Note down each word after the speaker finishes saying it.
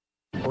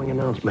following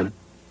announcement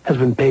has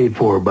been paid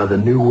for by the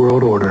New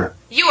World Order.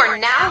 You are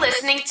now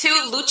listening to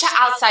Lucha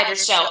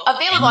Outsiders Show,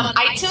 available on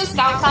iTunes,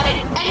 SoundCloud,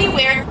 and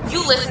anywhere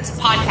you listen to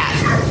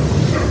podcasts.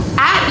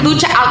 At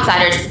Lucha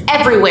Outsiders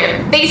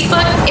everywhere.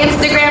 Facebook,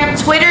 Instagram,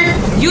 Twitter,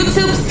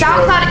 YouTube,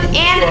 SoundCloud,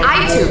 and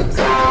iTunes.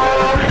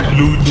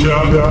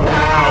 Lucha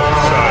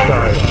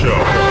Outsiders Show.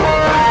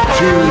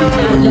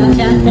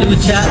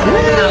 Lucha.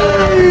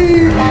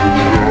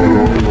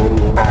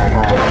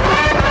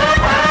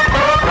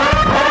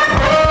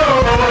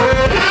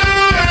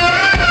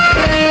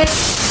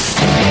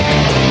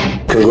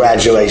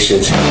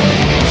 Congratulations.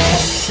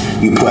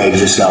 You played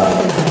yourself.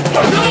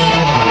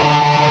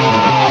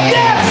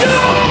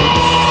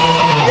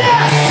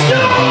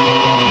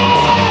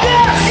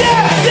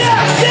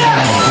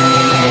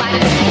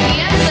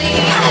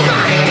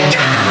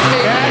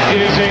 That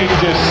is a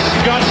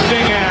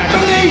disgusting act.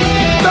 Delete!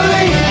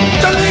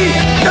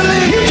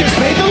 You just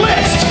made the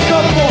list!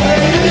 Couple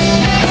haters!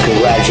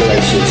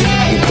 Congratulations.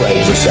 You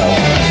played yourself.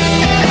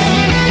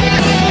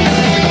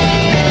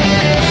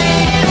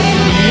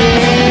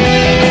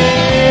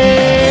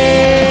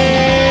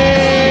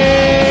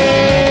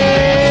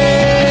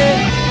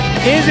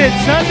 Is it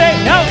Sunday?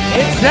 No,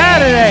 it's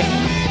Saturday.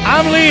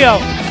 I'm Leo.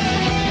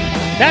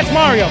 That's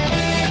Mario.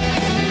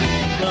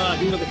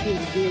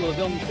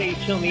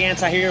 The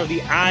anti-hero of the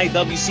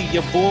IWC,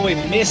 your boy,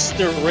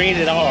 Mr.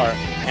 Rated R.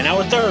 And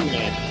our third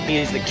man, he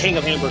is the king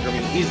of hamburger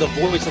meat. He's the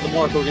voice of the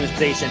Mark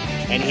organization,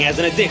 and he has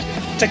an addiction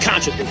to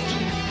contradiction.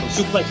 From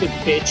Suplex It,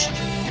 bitch.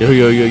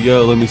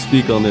 Yo, let me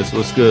speak on this.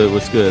 What's good?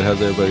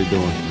 How's everybody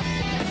doing?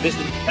 This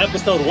is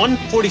episode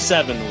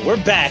 147.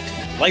 We're back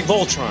like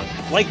Voltron,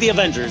 like the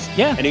Avengers.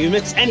 Yeah. And if you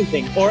missed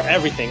anything or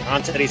everything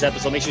on today's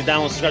episode, make sure you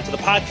download and subscribe to the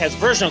podcast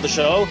version of the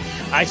show.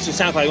 iTunes,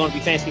 SoundCloud, you want to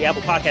be fancy,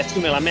 Apple Podcasts,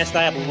 email,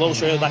 Apple,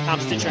 LowShow.com,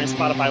 Stitcher, and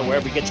Spotify,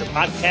 wherever you get your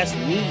podcast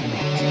needs.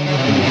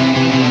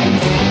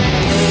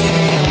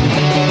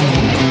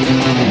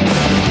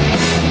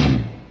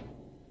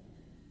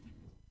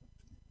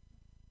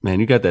 Man,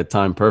 you got that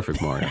time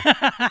perfect, Mario.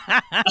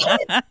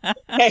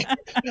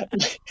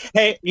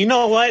 Hey, you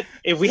know what?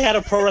 If we had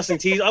a pro wrestling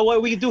tee,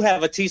 we do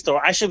have a tee store.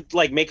 I should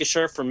make a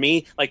shirt for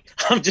me.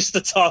 I'm just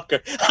a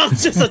talker.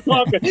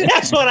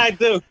 That's what I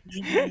do.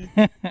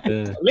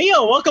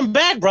 Leo, welcome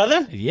back,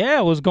 brother.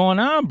 Yeah, what's going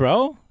on,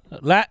 bro?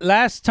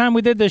 Last time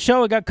we did the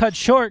show, it got cut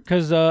short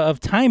because of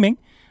timing.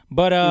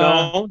 But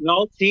no,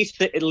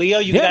 Leo,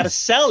 you got to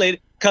sell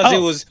it. Because it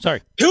was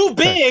too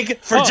big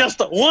for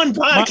just one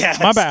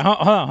podcast. My bad.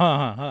 Hold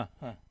on.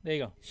 There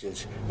you go.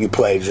 You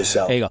played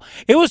yourself. There you go.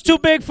 It was too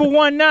big for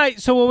one night.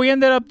 So what we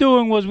ended up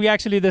doing was we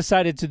actually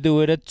decided to do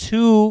it a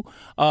two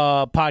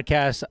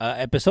podcast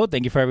episode.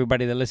 Thank you for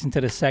everybody that listened to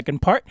the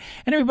second part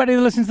and everybody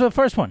that listened to the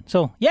first one.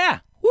 So, yeah.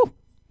 Woo.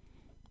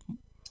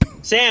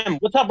 Sam,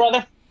 what's up,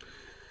 brother?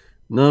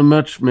 Not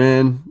much,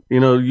 man.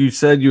 You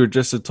said you were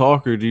just a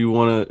talker. Do you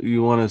want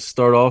to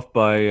start off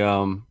by,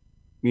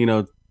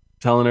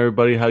 telling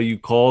everybody how you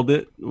called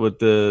it with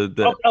the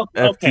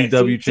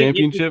FTW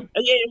championship?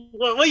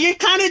 Well, you're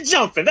kind of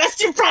jumping.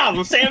 That's your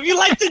problem, Sam. You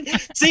like to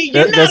see.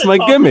 That's my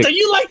gimmick. So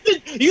you like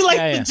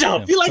to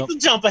jump. You like to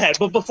jump ahead.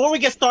 But before we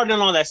get started on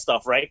all that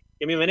stuff, right?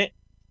 Give me a minute.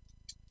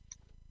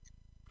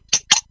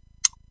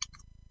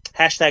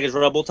 Hashtag is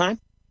Rebel time.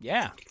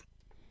 Yeah.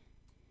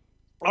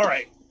 All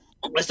right.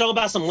 Let's talk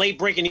about some late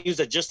breaking news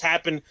that just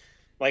happened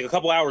a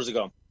couple hours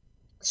ago.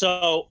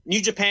 So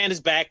New Japan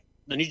is back.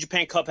 The New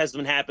Japan Cup has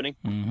been happening.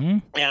 Mm-hmm.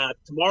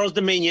 Tomorrow's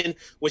Dominion,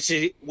 which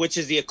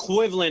is the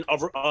equivalent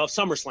of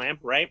SummerSlam,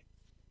 right?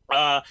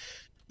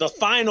 The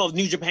final of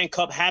New Japan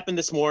Cup happened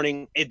this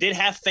morning. It did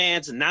have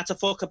fans, not to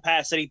full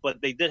capacity, but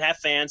they did have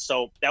fans.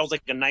 So that was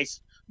a nice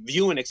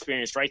viewing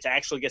experience, right? To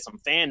actually get some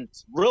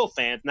fans, real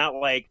fans, not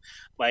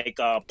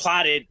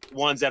plotted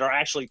ones that are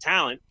actually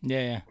talent.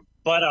 Yeah.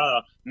 But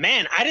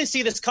man, I didn't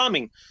see this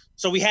coming.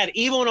 So we had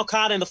Evil and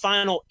Okada in the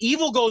final.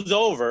 Evil goes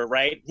over,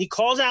 right? He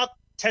calls out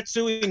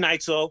Tetsuya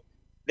Naito.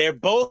 They're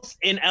both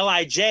in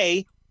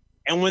LIJ,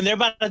 and when they're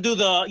about to do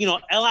the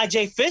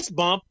LIJ fist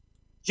bump,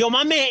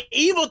 my man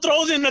Evil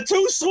throws in the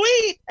too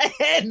sweet,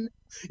 and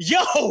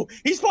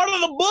he's part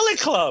of the Bullet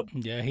Club.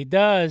 Yeah, he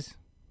does.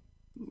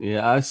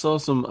 Yeah, I saw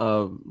some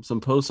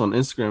posts on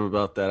Instagram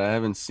about that. I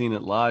haven't seen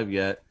it live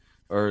yet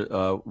or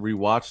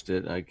rewatched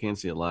it. I can't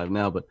see it live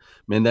now, but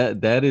man,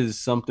 that is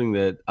something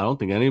that I don't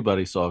think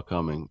anybody saw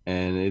coming,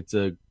 and it's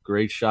a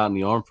great shot in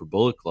the arm for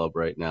Bullet Club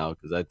right now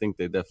because I think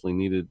they definitely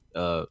needed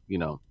a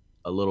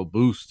little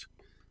boost.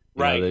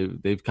 Right.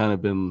 They've kind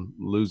of been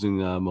losing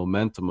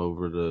momentum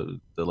over the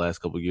last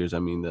couple of years. I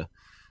mean,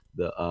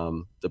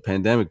 the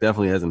pandemic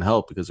definitely hasn't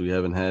helped because we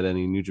haven't had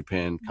any New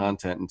Japan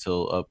content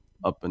until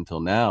up until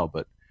now.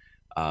 But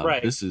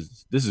this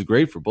is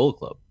great for Bullet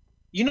Club.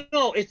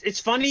 It's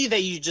funny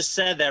that you just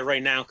said that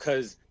right now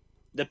because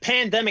the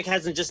pandemic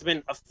hasn't just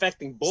been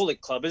affecting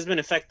Bullet Club; it's been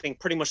affecting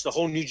pretty much the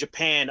whole New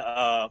Japan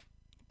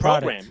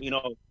program.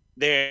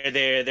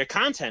 Their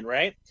content,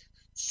 right?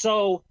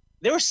 So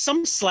there was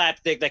some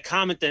slapdick that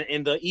commented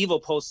in the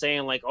Evil post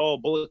saying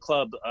Bullet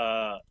Club,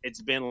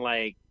 it's been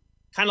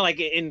kind of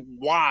in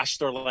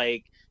washed or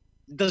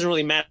it doesn't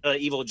really matter that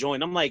Evil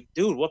joined. I'm like,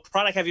 dude, what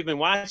product have you been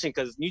watching?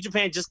 Because New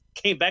Japan just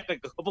came back like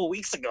a couple of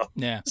weeks ago.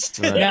 Yeah.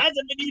 It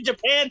hasn't been New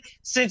Japan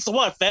since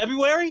what,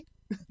 February?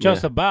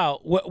 Just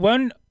about.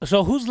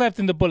 So who's left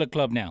in the Bullet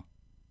Club now?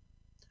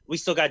 We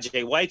still got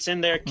Jay White's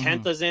in there,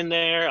 Kenta's in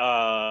there,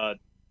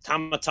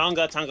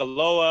 Tamatonga,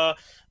 Tangaloa,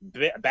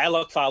 Bad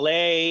Luck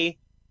Fale,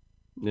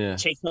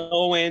 Chase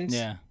Owens,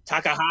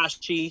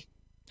 Takahashi.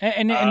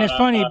 And it's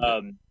funny.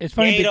 It's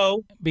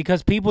funny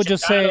because people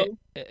just say,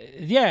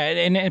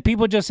 and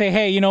people just say,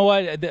 hey, you know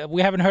what?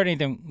 We haven't heard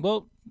anything.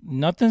 Well,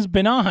 nothing's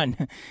been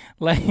on.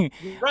 Like,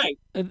 right.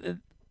 In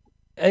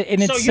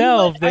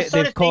itself,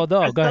 they've called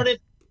off. Go ahead.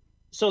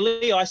 So,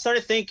 Leo, I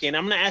started thinking,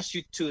 I'm going to ask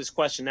you this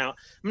question now.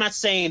 I'm not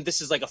saying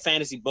this is like a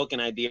fantasy booking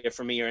idea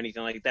for me or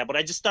anything like that, but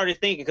I just started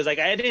thinking because like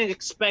I didn't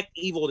expect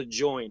Evil to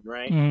join,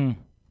 right?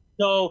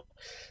 So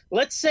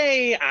let's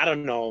say, I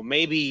don't know,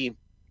 maybe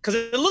because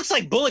it looks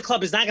like Bullet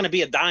Club is not going to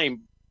be a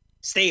dime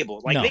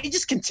stable. Like they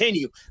just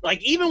continue.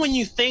 Like even when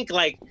you think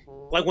like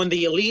when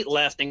the Elite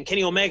left and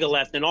Kenny Omega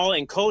left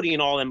and Cody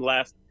and all them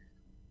left,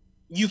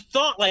 you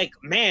thought like,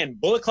 man,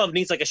 Bullet Club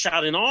needs like a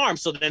shot in the arm.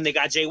 So then they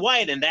got Jay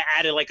White and that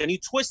added like a new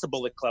twist to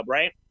Bullet Club,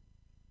 right?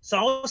 So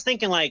I was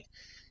thinking like,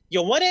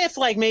 yo, what if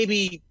like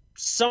maybe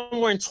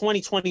somewhere in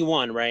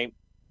 2021, right?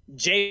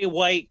 Jay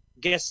White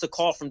gets the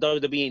call from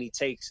WWE and he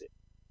takes it.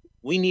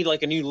 We need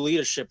like a new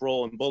leadership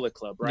role in Bullet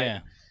Club, right? Yeah.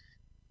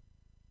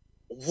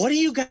 What do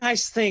you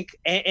guys think?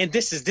 And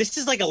this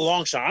is like a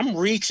long shot. I'm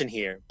reaching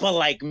here, but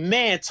like,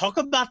 man, talk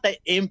about the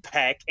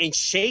impact and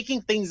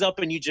shaking things up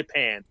in New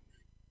Japan.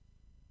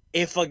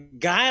 If a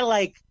guy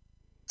like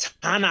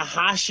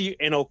Tanahashi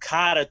and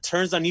Okada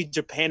turns on New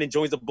Japan and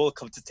joins the Bullet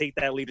Club to take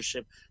that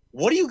leadership,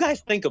 what do you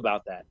guys think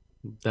about that?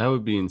 That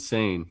would be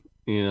insane.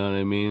 You know what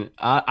I mean?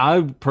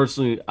 I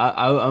personally,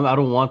 I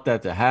don't want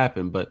that to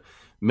happen, but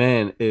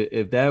man,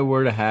 if that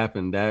were to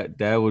happen,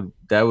 that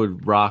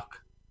would rock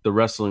the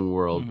wrestling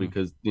world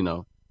because, you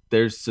know,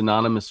 they're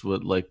synonymous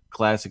with like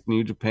classic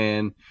New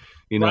Japan,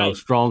 you know,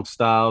 strong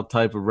style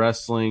type of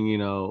wrestling. You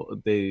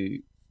know,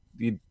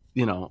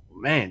 you know,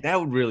 man, that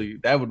would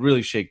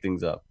really shake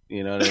things up.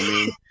 You know what I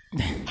mean?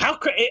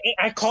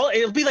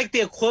 It'll be like the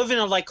equivalent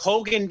of like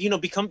Hogan, you know,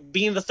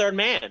 being the third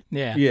man.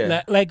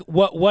 Yeah. Like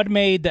what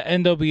made the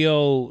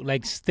NWO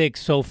like stick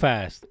so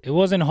fast? It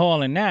wasn't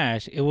Hall and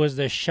Nash. It was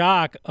the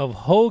shock of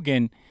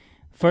Hogan,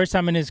 first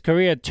time in his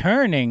career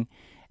turning,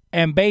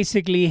 and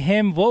basically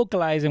him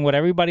vocalizing what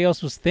everybody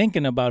else was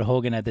thinking about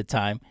Hogan at the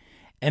time,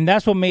 and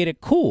that's what made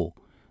it cool.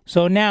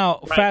 So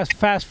now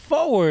fast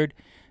forward.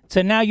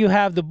 So now you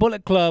have the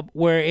Bullet Club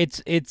where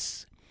it's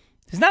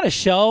not a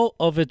shell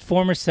of its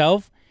former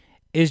self.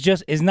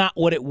 It's not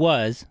what it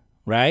was,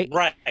 right?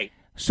 Right.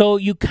 So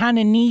you kind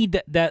of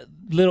need that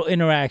little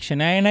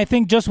interaction. And I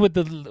think just with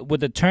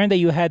the turn that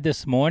you had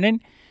this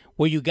morning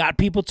where you got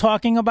people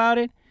talking about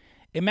it,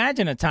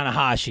 imagine a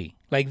Tanahashi.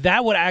 Like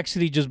that would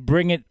actually just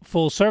bring it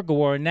full circle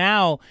where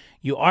now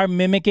you are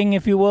mimicking,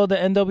 if you will, the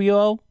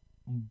NWO,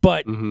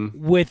 but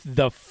with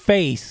the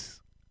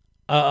face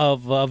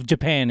of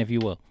Japan, if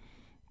you will.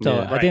 So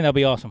I think that'll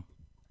be awesome.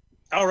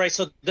 All right,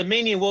 so the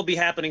Mania will be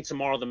happening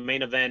tomorrow. The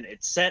main event,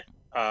 it's set.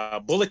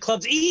 Bullet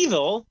Club's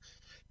Evil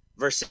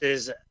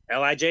versus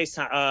LIJ's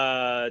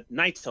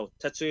Naito,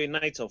 Tetsuya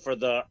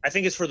Naito I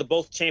think it's for the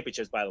both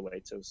championships, by the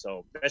way, too.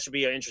 So that should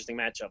be an interesting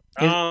matchup.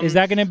 Is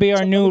that going to be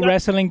our new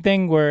wrestling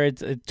thing where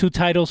it's 2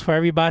 titles for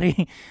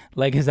everybody?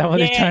 Like, is that what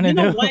they're trying to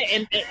do? What?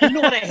 And you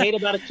know what I hate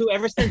about it, too?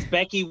 Ever since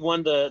Becky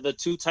won the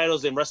 2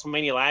 titles in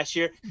WrestleMania last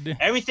year,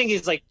 everything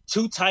is like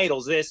 2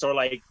 titles this or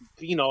like,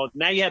 you know,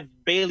 now you have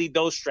Bayley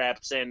Doe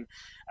straps and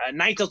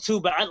Naito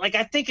too, but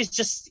I think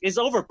it's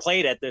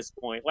overplayed at this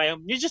point. Like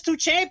you're just 2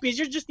 champions.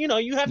 You're just, you know,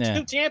 you have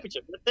 2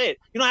 championships. That's it.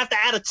 You don't have to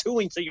add a 2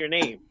 into your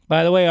name.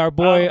 By the way, our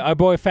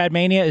boy Fad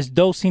Mania is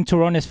Dos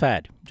Cinturones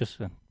Fad. Just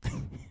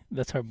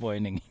that's our boy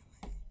name.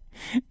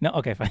 No,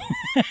 okay, fine.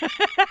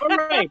 All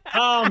right.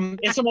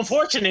 It's some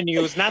unfortunate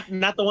news, not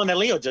the one that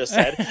Leo just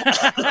said.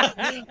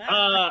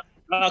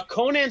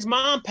 Conan's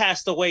mom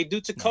passed away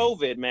due to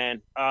COVID,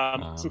 man.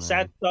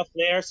 Sad stuff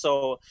there.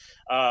 So,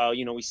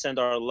 you know, we send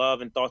our love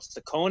and thoughts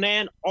to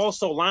Conan.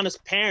 Also, Lana's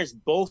parents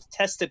both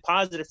tested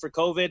positive for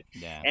COVID.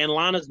 Yeah. And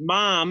Lana's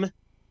mom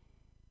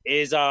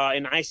is in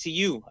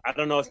ICU. I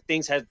don't know if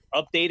things have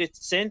updated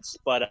since,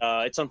 but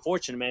it's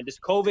unfortunate, man. This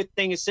COVID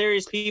thing is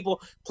serious,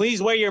 people.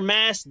 Please wear your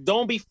mask.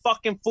 Don't be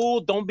fucking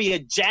fooled. Don't be a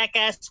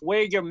jackass.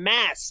 Wear your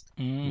mask.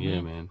 Mm-hmm.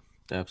 Yeah, man.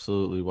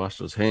 Absolutely. Wash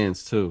those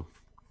hands, too.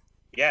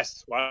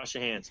 Yes, wash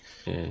your hands.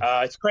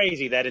 Yeah. It's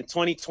crazy that in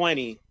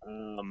 2020,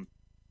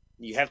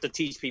 you have to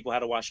teach people how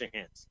to wash their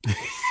hands.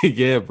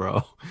 Yeah,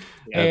 bro.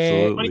 Yeah,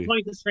 absolutely.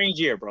 2020 is a strange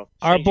year, bro.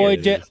 Our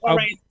boy,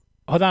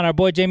 hold on. Our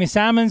boy Jamie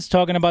Salmons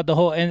talking about the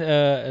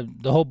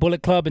whole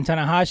Bullet Club and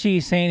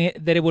Tanahashi, saying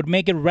that it would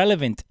make it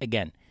relevant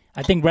again.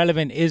 I think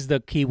relevant is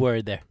the key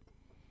word there.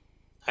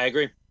 I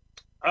agree.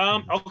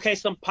 Okay,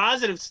 some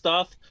positive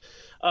stuff.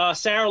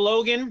 Sarah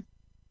Logan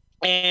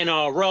and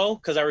Ro,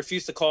 because I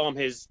refuse to call him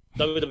his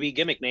WWE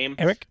gimmick name.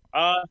 Eric?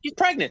 She's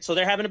pregnant, so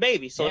they're having a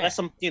baby. So Yeah. that's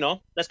some,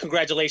 that's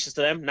congratulations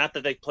to them. Not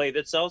that they played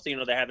themselves,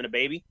 they're having a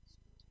baby.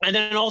 And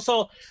then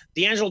also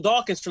D'Angelo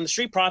Dawkins from the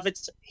Street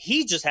Profits,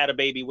 he just had a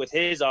baby with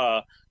his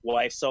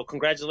wife. So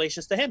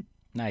congratulations to him.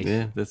 Nice.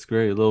 Yeah, that's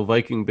great. A little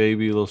Viking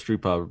baby, a little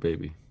Street Power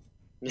baby.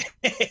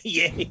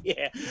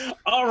 Yeah.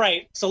 All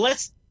right. So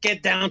let's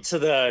get down to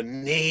the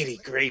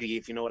nitty gritty,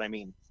 if you know what I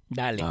mean.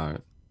 Dale. All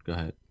right, go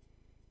ahead.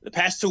 The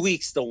past 2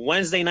 weeks, the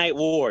Wednesday Night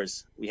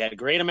Wars. We had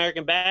Great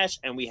American Bash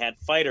and we had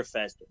Fyter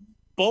Fest.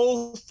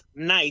 Both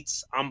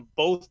nights on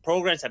both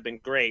programs have been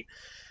great.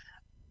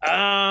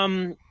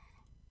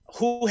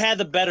 Who had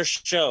the better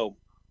show?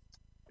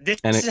 This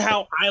is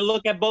how I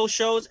look at both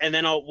shows, and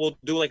then we'll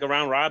do like a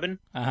round robin.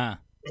 Uh-huh.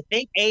 I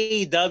think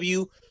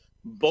AEW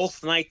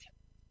both nights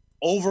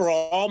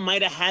overall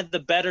might have had the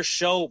better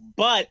show,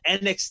 but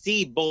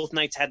NXT both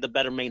nights had the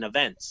better main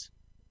events.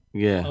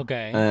 Yeah.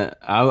 Okay.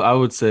 I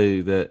would say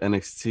that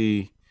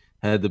NXT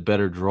had the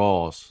better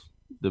draws,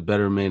 the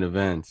better main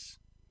events.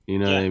 You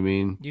know what I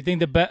mean? You think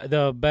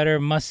the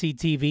better must-see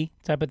TV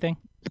type of thing?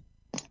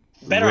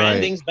 Better Right.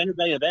 endings, better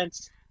main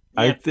events.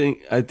 I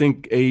think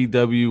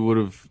AEW would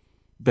have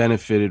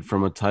benefited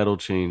from a title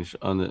change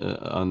on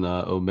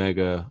the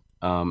Omega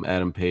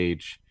Adam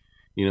Page,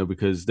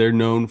 because they're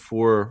known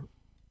for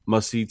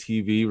must-see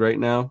TV right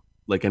now.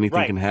 Like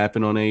anything can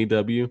happen on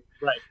AEW,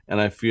 Right? And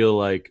I feel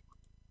like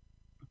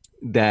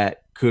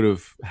that could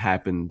have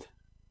happened.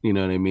 You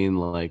know what I mean?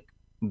 Like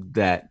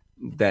that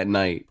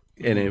night,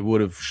 and it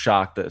would have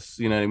shocked us.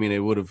 You know what I mean? It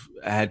would have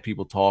had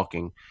people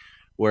talking,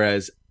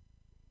 whereas.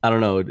 I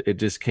don't know. It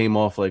just came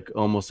off like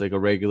almost like a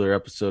regular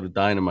episode of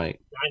Dynamite.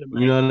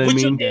 You know what I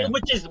mean?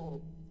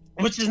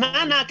 Which is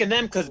not knocking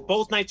them because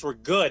both nights were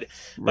good.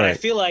 But I Right.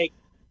 feel like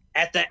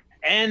at the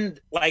end,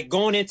 like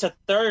going into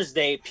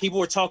Thursday, people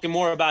were talking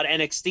more about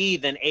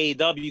NXT than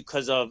AEW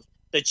because of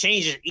the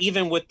changes.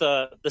 Even with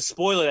the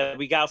spoiler that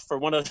we got for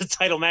one of the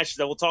title matches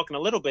that we'll talk in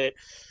a little bit.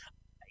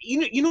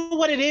 You know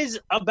what it is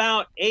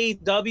about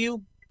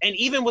AEW? And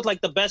even with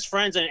like the best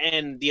friends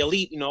and the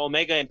elite,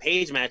 Omega and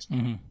Page match,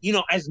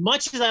 as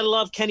much as I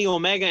love Kenny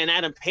Omega and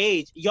Adam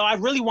Page, I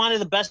really wanted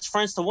the best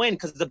friends to win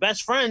because the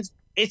best friends,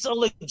 it's a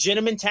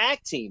legitimate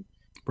tag team.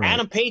 Right.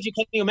 Adam Page and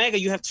Kenny Omega,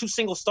 you have two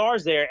single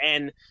stars there.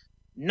 And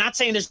not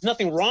saying there's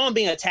nothing wrong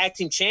being a tag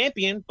team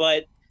champion,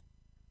 but,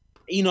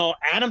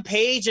 Adam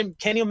Page and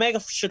Kenny Omega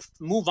should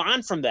move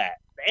on from that.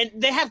 And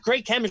they have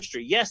great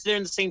chemistry. Yes, they're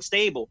in the same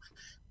stable,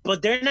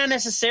 but they're not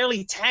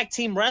necessarily tag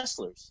team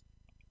wrestlers.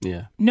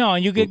 Yeah. No,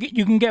 you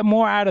can get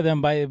more out of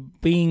them by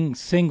being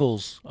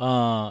singles.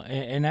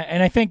 And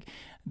I think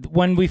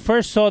when we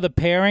first saw the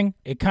pairing,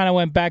 it kind of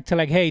went back to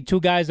like, hey, two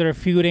guys that are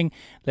feuding,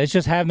 let's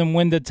just have them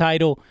win the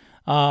title,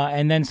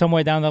 and then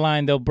somewhere down the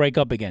line they'll break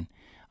up again.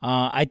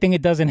 I think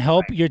it doesn't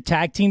help your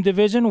tag team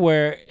division,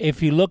 where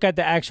if you look at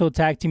the actual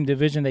tag team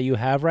division that you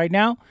have right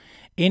now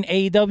in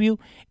AEW,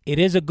 it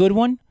is a good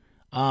one,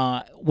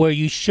 where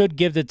you should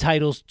give the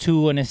titles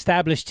to an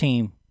established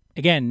team.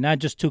 Again, not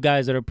just two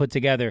guys that are put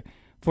together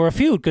for a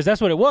feud, because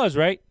that's what it was,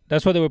 right?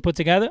 That's what they were put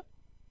together?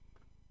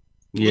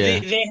 Yeah.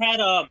 They had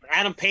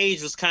Adam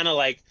Page was kind of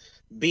like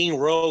being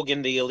rogue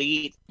in the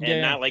elite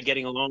and not like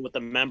getting along with the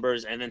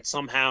members, and then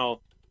somehow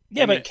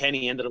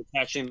Kenny ended up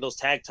catching those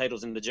tag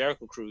titles in the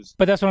Jericho Cruise.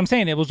 But that's what I'm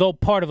saying. It was all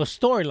part of a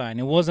storyline.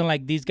 It wasn't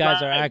like these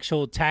guys are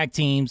actual tag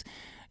teams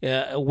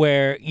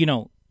where,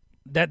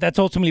 that's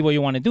ultimately what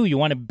you want to do. You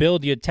want to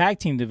build your tag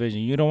team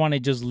division. You don't want to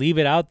just leave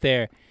it out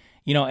there.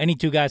 Any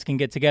two guys can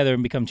get together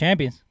and become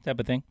champions type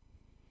of thing.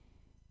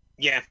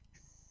 Yeah.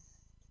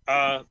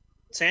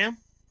 Sam?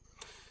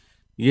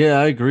 Yeah,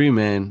 I agree,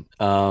 man.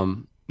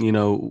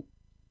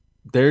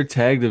 Their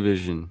tag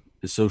division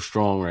is so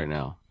strong right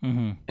now.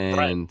 Mm-hmm.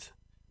 And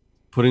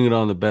putting it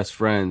on the best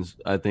friends,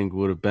 I think,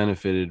 would have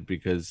benefited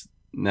because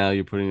now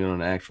you're putting it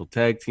on an actual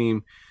tag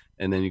team,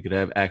 and then you could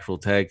have actual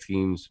tag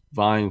teams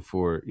vying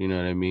for it, you know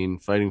what I mean?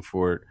 Fighting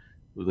for it.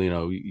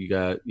 You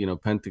got,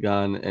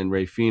 Pentagon and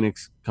Rey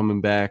Fenix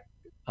coming back.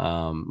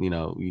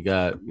 You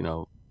got,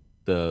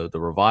 the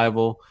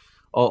Revival.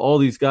 All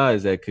these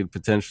guys that could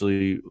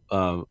potentially,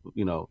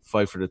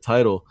 fight for the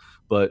title.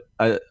 But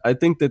I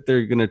think that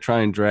they're going to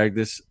try and drag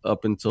this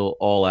up until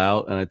All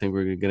Out, and I think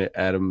we're going to get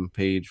Adam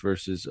Page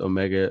versus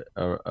Omega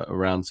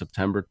around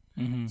September.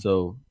 Mm-hmm.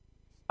 So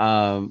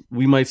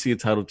we might see a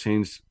title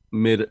change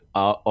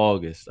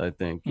mid-August, I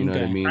think. You know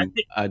what I mean?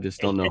 I just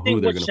don't know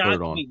who they're going to put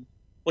it on.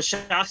 What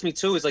shocks me,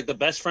 too, is like the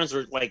best friends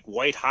were like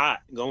white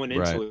hot going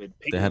into it.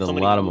 They had a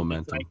lot of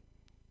momentum.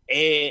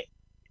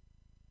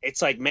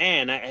 It's like,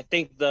 man, I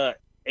think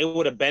it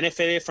would have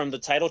benefited from the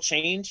title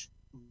change.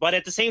 But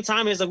at the same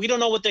time, it's like we don't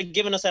know what they're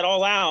giving us at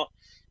All Out.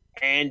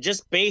 And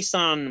just based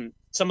on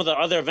some of the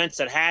other events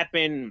that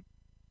happened,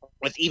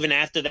 with even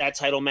after that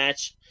title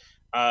match,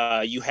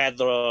 you had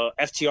the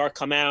FTR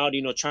come out,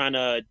 trying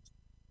to,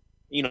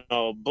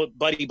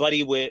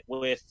 buddy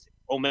with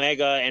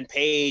Omega and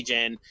Page,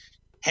 and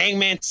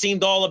Hangman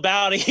seemed all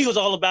about it. He was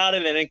all about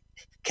it. And then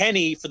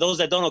Kenny, for those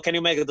that don't know, Kenny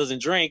Omega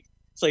doesn't drink.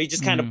 So he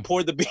just kind of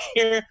poured the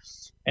beer.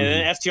 And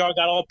then FTR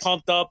got all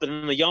pumped up, and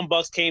then the Young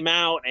Bucks came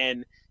out,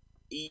 and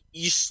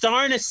you're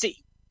starting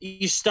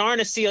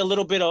to see a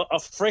little bit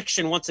of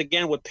friction once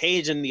again with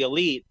Paige and the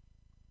Elite.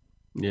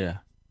 Yeah.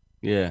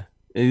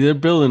 They're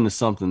building to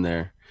something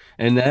there.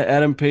 And that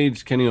Adam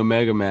Page Kenny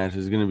Omega match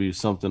is going to be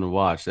something to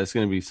watch. That's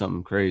going to be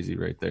something crazy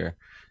right there.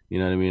 You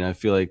know what I mean? I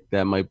feel like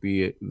that might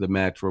be the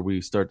match where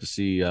we start to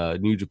see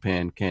New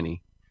Japan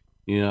Kenny.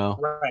 You know?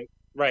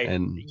 Right.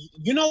 And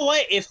you know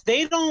what? If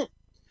they don't,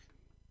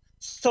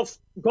 so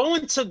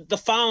going to the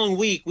following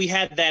week, we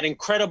had that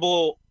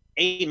incredible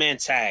 8-man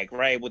tag,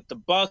 right, with the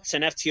Bucks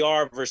and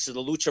FTR versus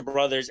the Lucha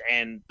Brothers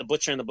and the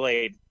Butcher and the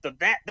Blade.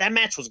 That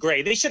match was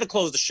great. They should have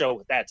closed the show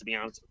with that, to be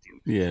honest with you.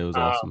 Yeah, it was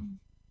awesome.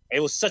 It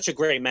was such a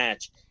great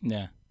match.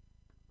 Yeah.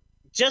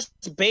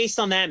 Just based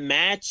on that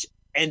match,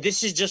 and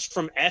this is just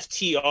from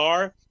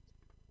FTR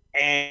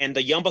and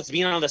the Young Bucks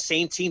being on the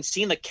same team,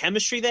 seeing the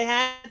chemistry they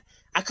had,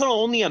 I could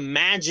only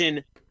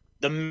imagine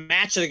the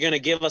match they're going to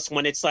give us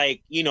when it's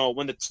like, you know,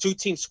 when the two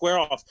teams square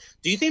off.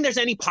 Do you think there's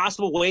any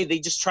possible way they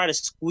just try to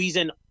squeeze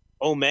in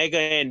Omega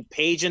and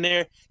Page in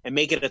there and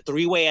make it a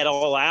 3-way at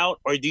All Out?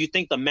 Or do you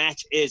think the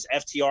match is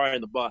FTR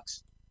and the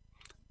Bucks?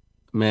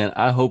 Man,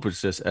 I hope it's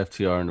just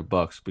FTR and the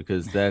Bucks,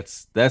 because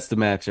that's the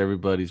match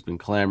everybody's been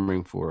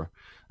clamoring for.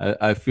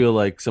 I feel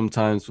like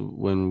sometimes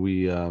when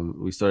we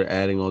start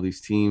adding all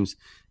these teams,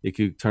 it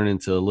could turn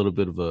into a little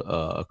bit of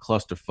a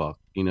clusterfuck.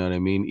 You know what I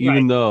mean?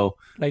 Even though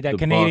like that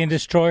Canadian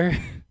Destroyer.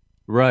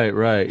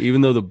 Right.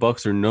 Even though the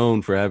Bucks are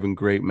known for having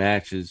great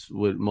matches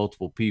with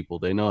multiple people,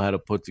 they know how to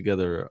put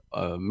together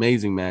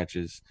amazing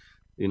matches,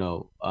 you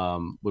know,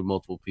 with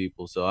multiple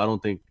people. So I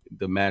don't think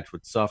the match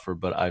would suffer,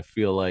 but I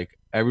feel like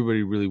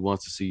everybody really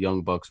wants to see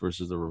Young Bucks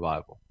versus the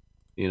Revival.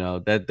 You know,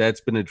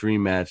 that's been a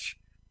dream match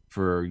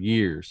for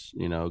years,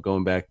 you know,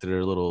 going back to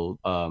their little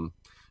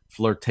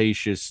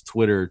flirtatious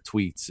Twitter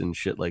tweets and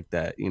shit like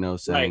that, you know,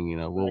 saying, you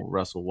know, we'll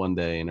wrestle one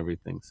day and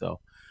everything. So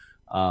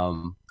I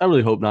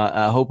really hope not.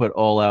 I hope at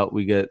All Out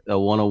we get a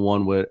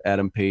 1-on-1 with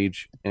Adam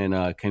Page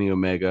and Kenny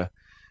Omega,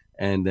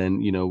 and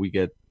then, you know, we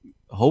get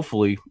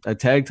hopefully a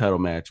tag title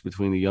match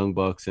between the Young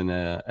Bucks and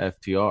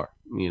FTR.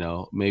 You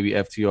know, maybe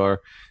FTR,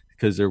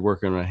 because they're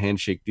working on a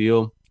handshake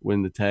deal,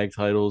 win the tag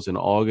titles in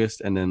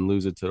August and then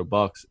lose it to the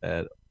Bucks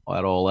at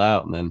All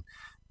Out, and then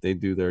they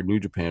do their New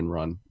Japan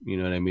run, you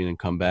know what I mean, and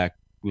come back,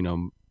 you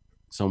know,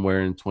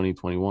 somewhere in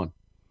 2021.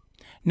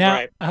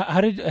 Now, how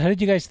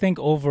did you guys think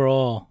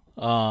overall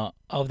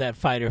of that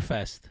Fyter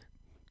Fest?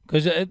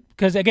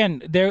 Because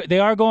again, they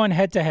are going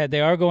head to head,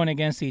 they are going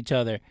against each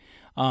other.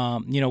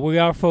 You know, we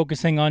are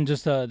focusing on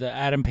just the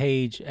Adam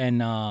Page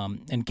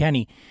and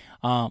Kenny,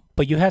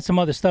 but you had some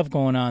other stuff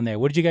going on there.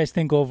 What did you guys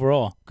think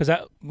overall? Because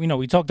you know,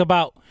 we talked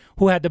about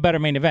who had the better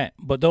main event,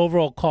 but the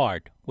overall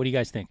card, what do you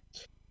guys think?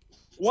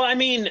 Well, I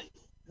mean,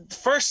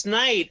 first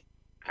night,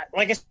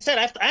 like I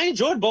said, I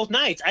enjoyed both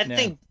nights. I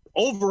think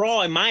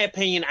overall, in my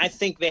opinion, I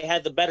think they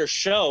had the better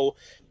show,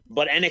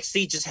 but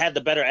NXT just had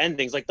the better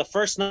endings. Like the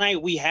first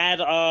night we had,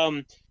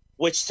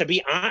 which to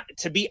be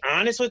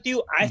honest with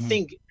you, I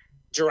think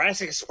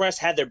Jurassic Express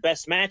had their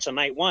best match on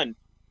night one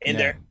in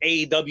their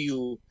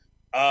AEW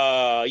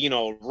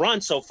run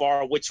so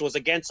far, which was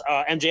against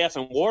MJF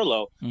and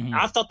Wardlow.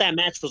 I thought that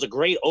match was a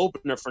great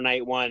opener for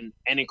night one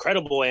and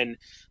incredible, and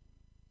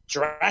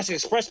Jurassic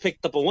Express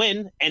picked up a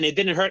win, and it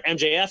didn't hurt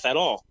MJF at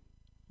all.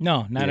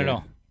 No, not at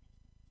all.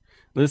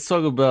 Let's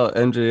talk about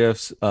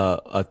MJF's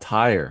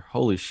attire.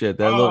 Holy shit,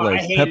 that looked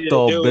like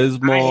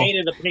Pepto-Bismol. I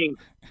hated the pink.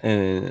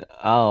 And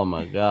oh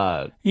my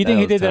god, you think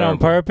he did that on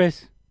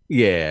purpose?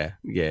 Yeah,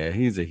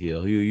 he's a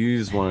heel. He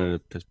just wanted to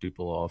piss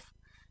people off.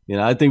 You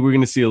know, I think we're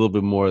gonna see a little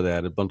bit more of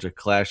that. A bunch of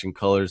clashing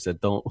colors that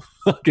don't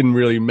fucking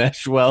really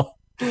mesh well,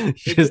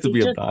 just to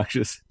be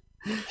obnoxious.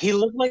 He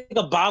looked like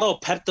a bottle of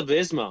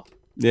Pepto-Bismol.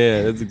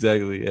 Yeah, that's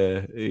exactly.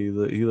 Yeah, he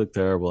looked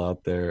terrible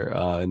out there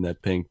in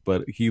that pink,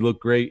 but he looked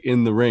great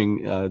in the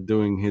ring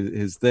doing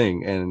his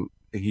thing, and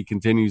he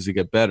continues to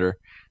get better.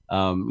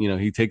 You know,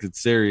 he takes it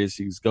serious.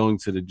 He's going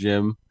to the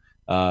gym.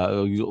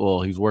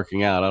 He's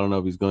working out. I don't know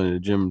if he's going to the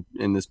gym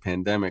in this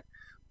pandemic,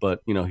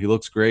 but you know, he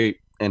looks great,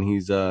 and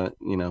he's you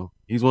know,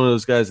 he's one of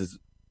those guys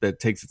that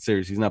takes it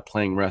serious. He's not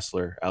playing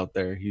wrestler out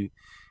there. He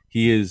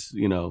is,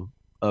 you know,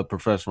 a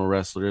professional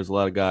wrestler. There's a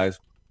lot of guys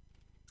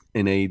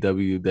in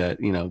AEW that,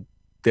 you know,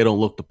 they don't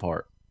look the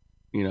part.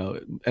 You know,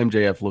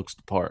 MJF looks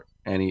the part,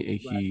 and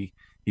he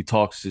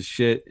talks his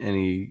shit, and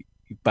he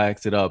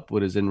backs it up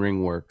with his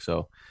in-ring work.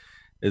 So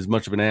as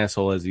much of an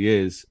asshole as he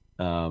is,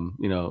 you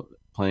know,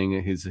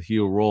 playing his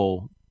heel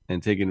role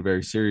and taking it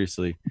very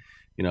seriously,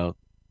 you know,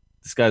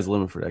 the sky's the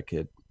limit for that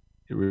kid.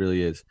 It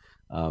really is.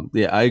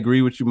 Yeah, I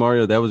agree with you,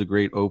 Mario. That was a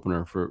great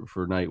opener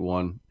for night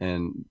one.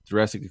 And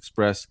Jurassic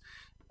Express,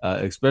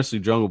 especially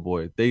Jungle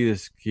Boy, they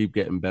just keep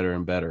getting better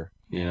and better,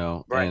 you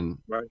know. Right.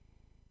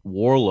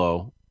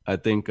 Wardlow, I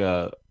think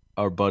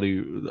our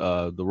buddy,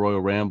 the Royal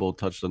Ramble,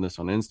 touched on this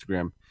on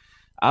Instagram.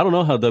 I don't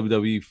know how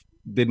WWE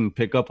didn't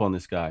pick up on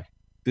this guy.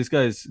 This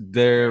guy's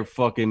their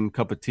fucking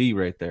cup of tea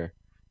right there.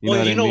 What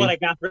I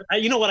got for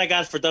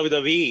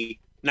WWE,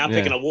 not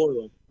picking up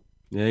Wardlow.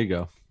 There you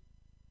go.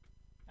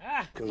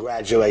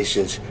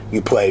 Congratulations,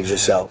 you played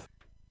yourself.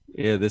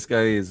 Yeah, this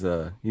guy is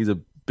he's a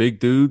big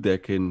dude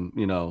that can,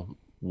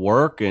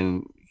 work,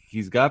 and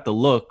he's got the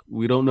look.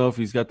 We don't know if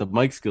he's got the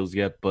mic skills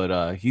yet,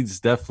 but he's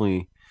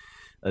definitely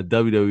a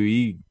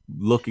WWE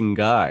looking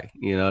guy.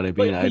 You know what I mean?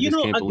 But I just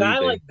can't a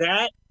believe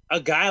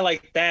guy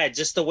like that,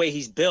 just the way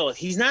he's built,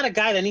 he's not a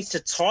guy that needs to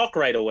talk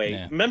right away.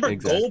 Yeah, Remember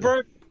exactly.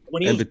 Goldberg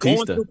when he And was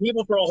Batista. going through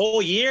people for a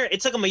whole year?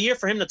 It took him a year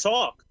for him to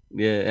talk.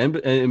 Yeah,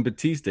 and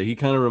Batista, he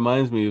kind of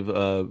reminds me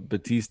of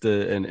Batista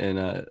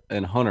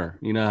and Hunter.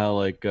 You know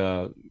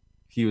how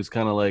he was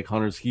kind of like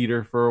Hunter's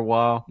heater for a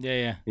while.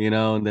 Yeah.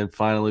 And then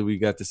finally we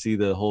got to see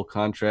the whole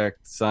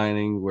contract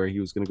signing where he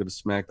was going to go to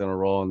SmackDown or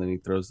Raw, and then he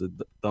throws the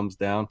thumbs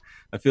down.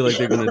 I feel like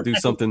they're going to do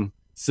something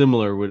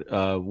similar with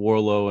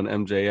Warlow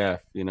and MJF.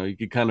 You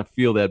could kind of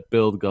feel that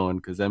build going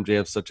because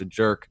MJF's such a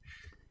jerk.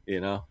 He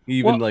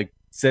even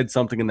said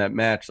something in that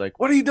match, like,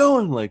 "What are you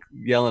doing?" Like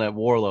yelling at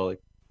Warlow,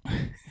 like.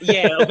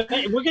 Yeah,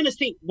 we're gonna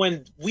see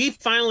when we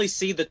finally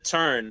see the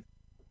turn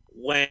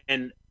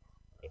when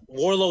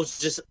Warlow's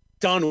just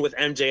done with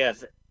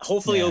MJF.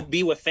 Hopefully, it'll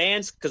be with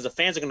fans because the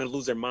fans are gonna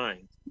lose their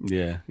mind.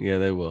 Yeah,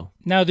 they will.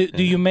 Now,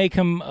 do you make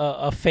him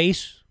a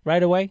face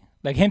right away?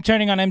 Like him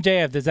turning on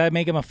MJF, does that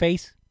make him a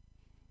face?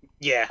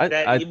 Yeah,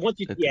 I think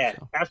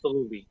so.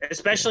 Absolutely.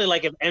 Especially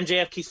like if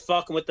MJF keeps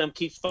fucking with them,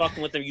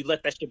 you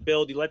let that shit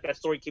build, you let that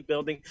story keep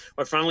building,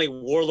 or finally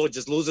Warlord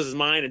just loses his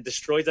mind and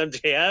destroys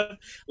MJF,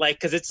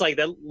 because it's like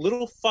that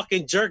little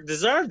fucking jerk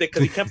deserved it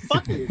because he kept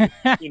fucking with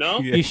him, Yeah.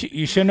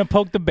 You shouldn't have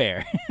poked the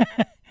bear.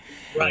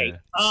 Right.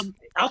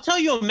 I'll tell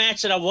you a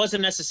match that I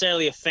wasn't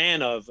necessarily a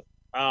fan of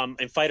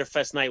in Fyter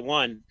Fest Night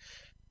 1.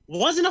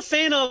 Wasn't a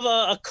fan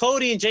of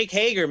Cody and Jake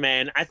Hager,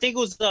 man. I think it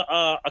was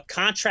a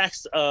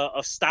contrast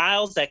of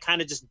styles that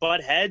kind of just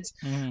butt heads.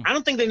 Mm. I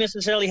don't think they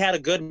necessarily had a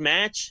good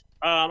match.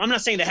 I'm not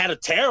saying they had a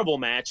terrible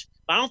match,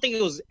 but I don't think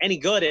it was any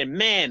good. And,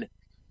 man,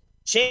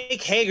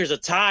 Jake Hager's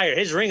attire,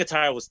 his ring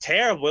attire was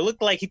terrible. It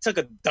looked like he took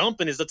a dump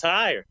in his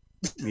attire.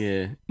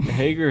 Yeah,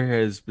 Hager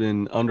has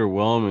been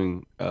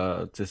underwhelming,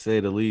 to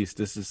say the least.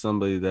 This is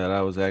somebody that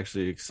I was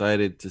actually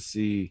excited to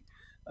see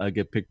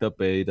get picked up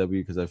by AEW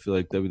because I feel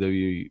like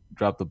WWE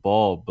dropped the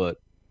ball, but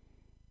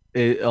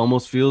it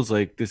almost feels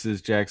like this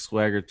is Jack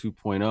Swagger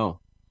 2.0.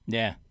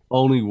 Yeah.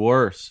 Only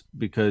worse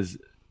because,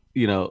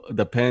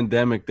 the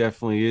pandemic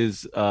definitely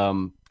is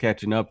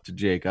catching up to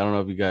Jake. I don't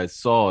know if you guys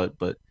saw it,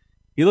 but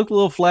he looked a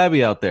little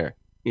flabby out there.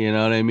 You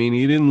know what I mean?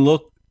 He didn't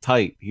look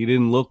tight. He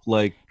didn't look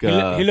like...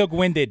 he looked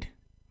winded.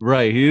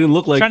 Right. He didn't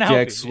look like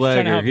Jack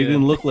Swagger. He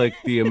didn't look like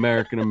the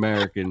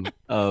American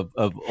of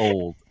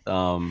old.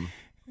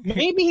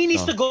 Maybe he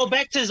needs to go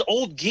back to his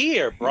old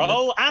gear,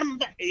 bro.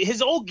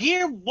 His old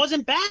gear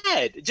wasn't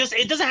bad. Just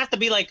it doesn't have to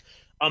be like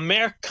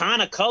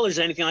Americana colors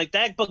or anything like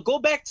that, but go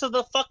back to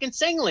the fucking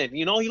singlet.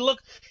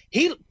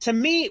 To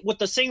me with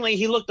the singlet,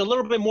 he looked a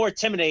little bit more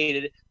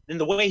intimidated than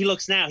the way he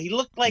looks now. He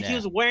looked like he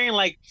was wearing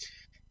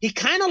he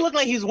kind of looked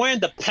like he was wearing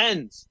the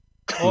Pens.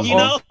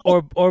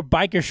 Or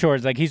biker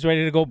shorts, like he's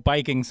ready to go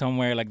biking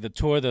somewhere, like the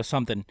Tour or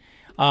something.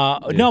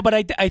 No, but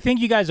I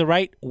think you guys are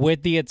right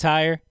with the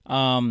attire,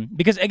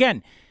 because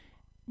again,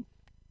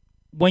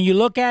 when you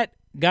look at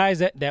guys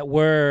that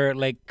were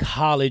like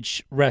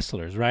college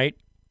wrestlers, right?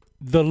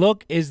 The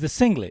look is the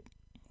singlet,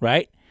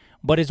 right?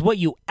 But it's what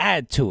you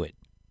add to it,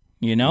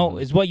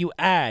 It's what you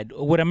add.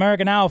 With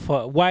American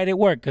Alpha, why did it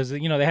work? Because, they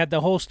had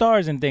the whole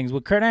stars and things.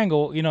 With Kurt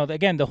Angle,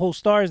 again, the whole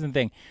stars and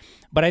thing.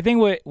 But I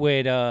think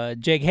with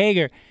Jake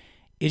Hager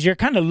is you're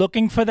kind of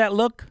looking for that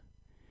look.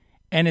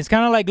 And it's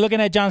kind of like looking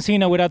at John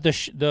Cena without the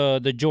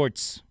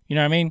jorts. You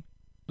know what I mean?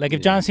 Like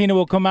if John Cena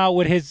will come out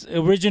with his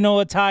original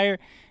attire,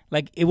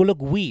 like it will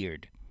look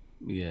weird.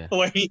 Yeah.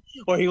 Or he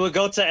would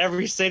go to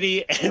every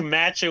city and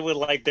match it with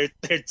like their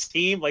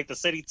team, like the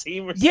city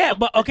team or something. Yeah,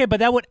 but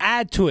that would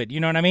add to it.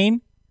 You know what I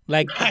mean?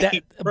 Like that.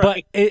 Right.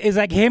 But it's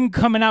like him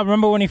coming out.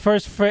 Remember when he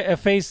first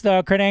faced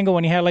Kurt Angle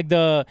when he had like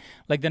the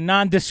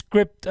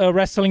nondescript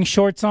wrestling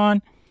shorts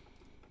on?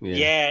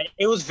 Yeah,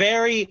 it was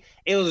very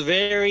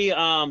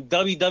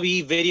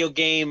WWE video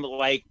game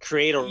like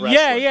creator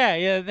wrestling.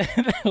 Yeah,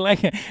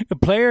 like a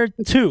player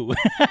 2.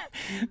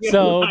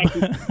 So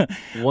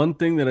one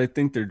thing that I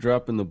think they're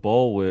dropping the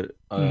ball with,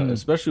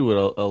 especially with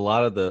a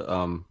lot of the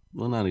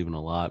well, not even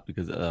a lot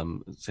because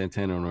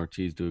Santana and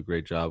Ortiz do a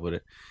great job with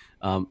it.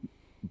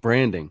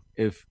 Branding.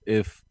 If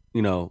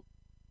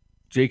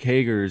Jake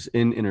Hager's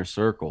in Inner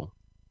Circle,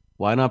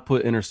 why not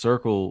put Inner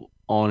Circle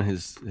on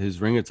his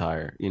ring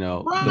attire?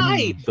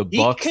 Right. The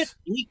Bucks.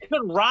 He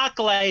could rock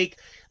like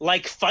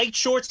fight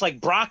shorts,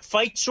 like Brock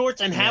fight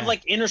shorts, and have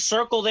like Inner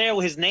Circle there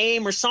with his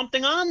name or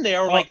something on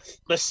there, or like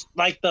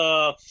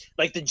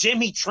the gym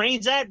he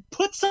trains at.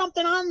 Put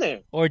something on there.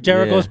 Or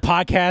Jericho's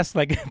podcast,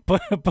 like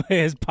put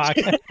his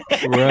podcast.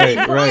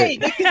 Right.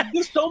 They can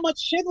do so much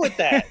shit with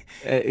that.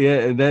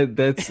 And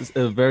that's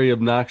a very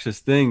obnoxious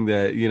thing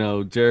that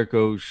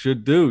Jericho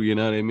should do. You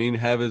know what I mean?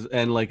 Have his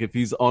if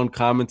he's on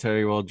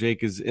commentary while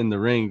Jake is in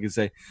the ring, you can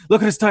say,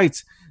 "Look at his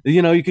tights."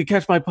 You could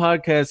catch my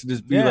podcast and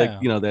just be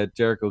that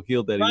Jericho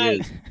heel that he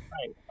is.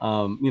 Right.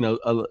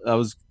 I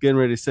was getting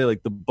ready to say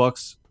like the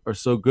Bucks are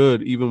so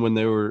good, even when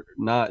they were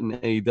not in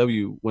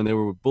AEW, when they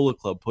were with Bullet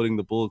Club, putting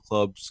the Bullet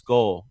Club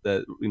skull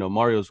that, you know,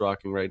 Mario's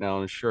rocking right now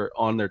on his shirt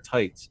on their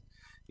tights,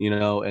 you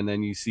know, and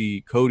then you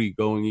see Cody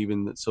going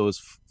even so as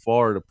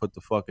far to put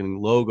the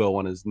fucking logo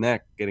on his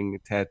neck, getting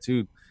it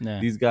tattooed. Yeah.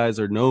 These guys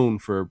are known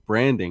for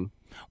branding.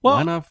 Well,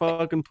 why not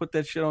fucking put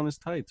that shit on his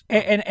tights? Bro?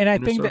 And I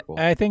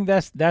think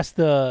that's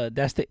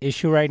the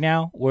issue right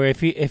now. Where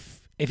if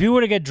you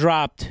were to get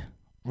dropped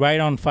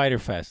right on Fyter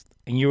Fest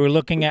and you were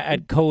looking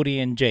at Cody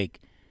and Jake,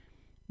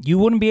 you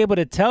wouldn't be able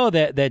to tell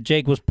that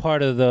Jake was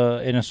part of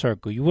the Inner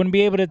Circle. You wouldn't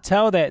be able to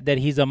tell that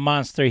he's a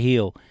monster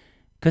heel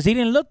because he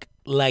didn't look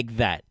like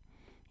that.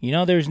 You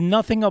know, there's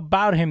nothing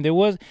about him.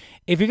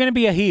 If you're gonna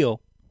be a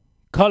heel,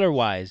 color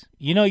wise,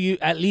 you know, you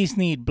at least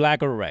need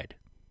black or red.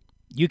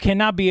 You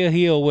cannot be a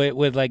heel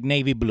with like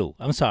navy blue.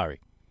 I'm sorry,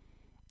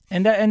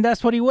 and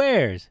that's what he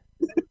wears.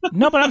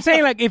 No, but I'm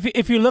saying, like,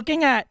 if you're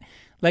looking at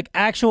like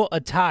actual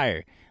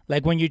attire,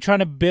 like when you're trying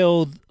to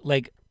build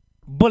like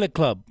Bullet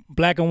Club,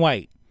 black and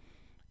white,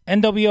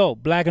 NWO,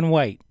 black and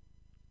white.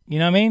 You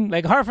know what I mean?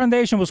 Like Heart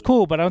Foundation was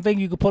cool, but I don't think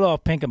you could pull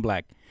off pink and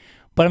black.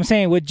 But I'm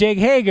saying with Jake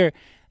Hager,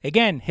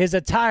 again, his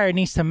attire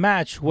needs to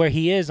match where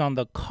he is on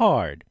the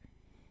card.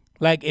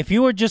 Like if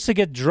you were just to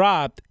get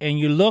dropped and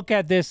you look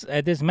at this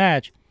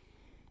match,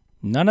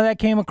 none of that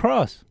came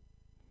across.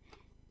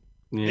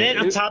 Yeah. Then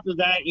on top of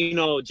that, you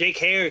know, Jake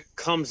Hager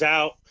comes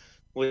out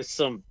with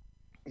some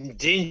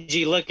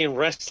dingy-looking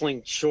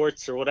wrestling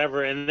shorts or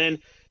whatever, and then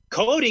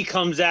Cody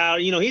comes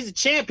out. You know, he's a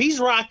champ. He's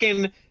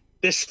rocking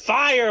this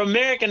fire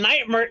American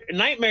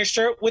Nightmare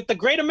shirt with the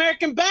Great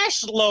American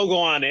Bash logo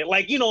on it,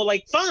 like, you know,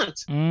 like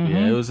font. Mm-hmm.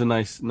 Yeah, it was a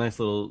nice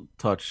little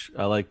touch.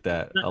 I like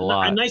that a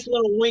lot. A nice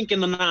little wink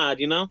and a nod,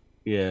 you know.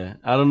 Yeah,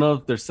 I don't know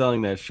if they're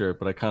selling that shirt,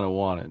 but I kind of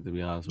want it, to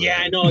be honest with you.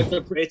 Yeah, I know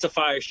it's a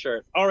fire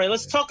shirt. All right,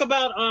 let's talk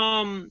about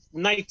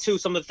night 2.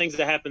 Some of the things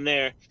that happened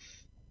there.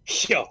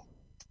 Yo,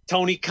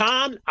 Tony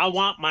Khan, I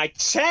want my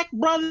check,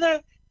 brother.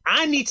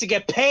 I need to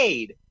get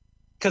paid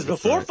because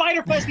before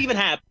Fyter Fest even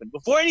happened,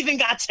 before anything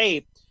got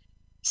taped,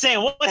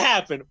 Sam, what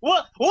happened?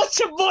 What's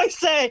your boy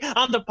say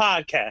on the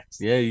podcast?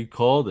 Yeah, you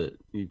called it.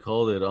 You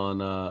called it on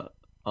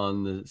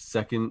the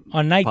second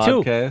on night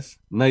podcast,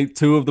 2. Night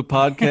 2 of the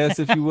podcast,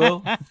 if you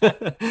will.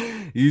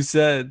 You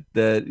said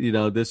that, you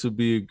know, this would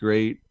be a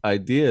great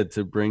idea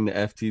to bring the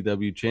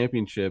FTW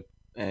championship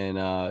and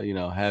you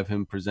know, have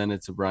him present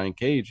it to Brian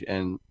Cage,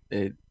 and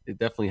it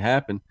definitely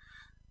happened.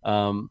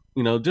 You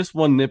know, just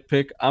one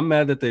nitpick. I'm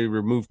mad that they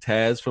removed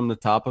Taz from the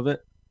top of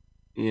it.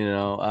 You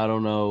know, I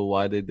don't know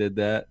why they did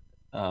that.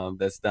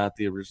 That's not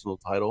the original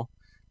title,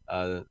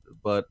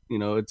 but you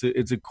know,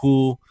 it's a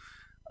cool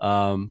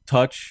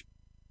touch,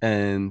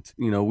 and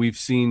you know, we've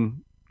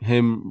seen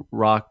him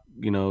rock,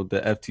 you know,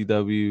 the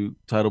FTW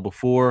title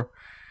before,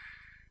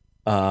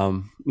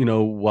 you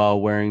know, while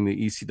wearing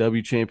the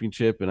ECW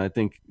championship, and I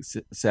think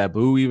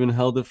Sabu even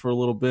held it for a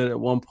little bit at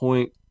one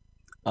point.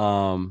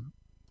 You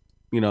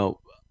know,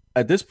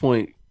 at this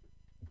point,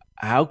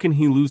 how can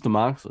he lose to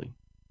Moxley?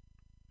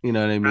 You know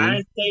what I mean?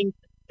 I think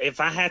if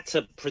I had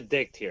to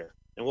predict here,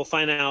 and we'll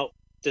find out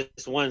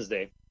this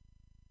Wednesday,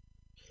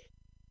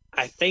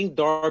 I think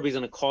Darby's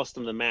going to cost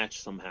him the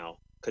match somehow,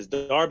 because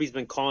Darby's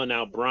been calling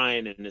out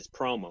Bryan in his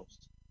promos.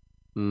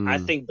 I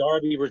think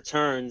Darby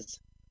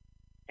returns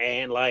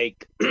and,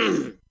 like,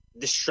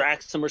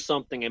 distracts him or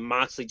something, and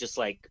Moxley just,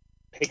 like,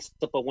 picks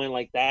up a win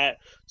like that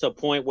to a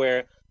point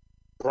where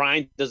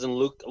Bryan doesn't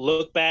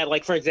look bad.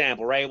 Like, for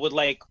example, right, with,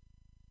 like,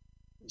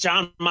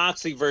 John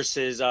Moxley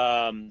versus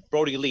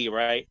Brody Lee,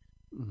 right?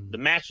 The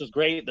match was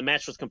great. The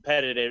match was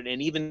competitive.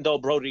 And even though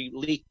Brody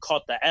Lee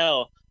caught the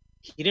L,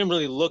 he didn't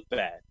really look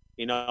bad.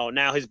 You know,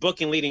 now his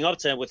booking leading up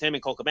to it with him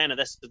and Colt Cabana,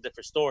 that's a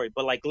different story.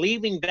 But, like,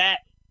 leaving that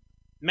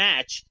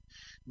match,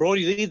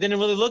 Brody Lee didn't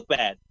really look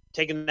bad,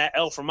 taking that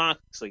L from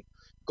Moxley.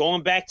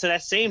 Going back to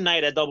that same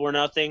night at Double or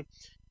Nothing,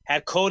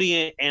 had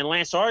Cody and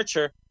Lance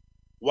Archer.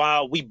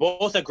 While we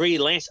both agreed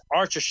Lance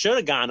Archer should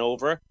have gone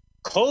over,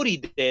 Cody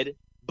did.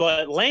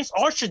 But Lance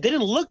Archer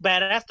didn't look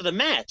bad after the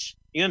match.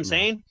 You know what I'm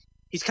saying?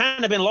 He's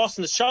kind of been lost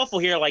in the shuffle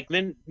here. Like,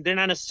 then they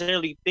don't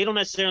necessarily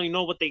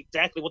know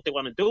exactly what they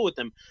want to do with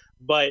him.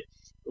 But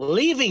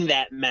leaving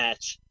that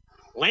match,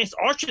 Lance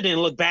Archer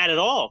didn't look bad at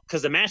all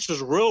because the match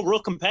was real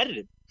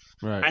competitive.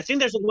 Right. I think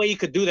there's a way you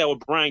could do that with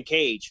Brian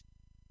Cage.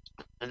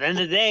 At the end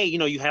of the day, you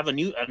know, you have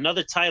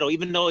another title,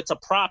 even though it's a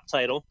prop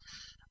title.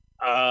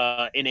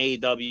 In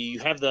AEW, you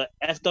have the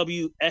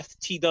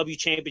FTW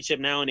championship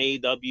now in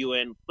AEW,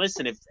 and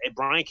listen, if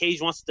Brian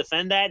Cage wants to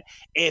defend that,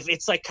 if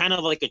it's like kind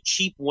of like a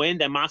cheap win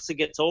that Moxley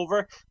gets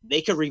over,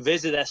 they could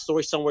revisit that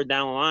story somewhere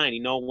down the line.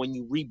 You know, when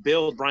you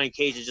rebuild Brian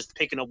Cage is just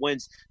picking up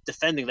wins,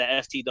 defending the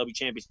FTW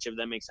championship, if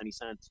that makes any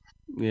sense.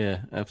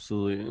 Yeah,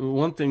 absolutely.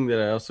 One thing that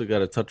I also got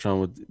to touch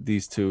on with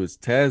these two is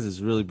Taz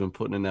has really been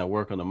putting in that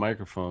work on the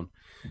microphone,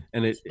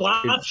 and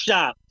slop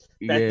shop.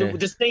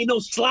 This ain't no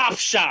slop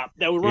shop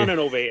that we're running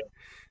over here.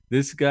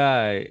 This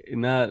guy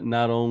not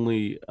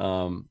only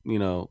you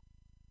know,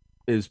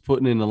 is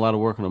putting in a lot of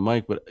work on the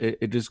mic, but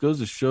it just goes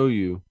to show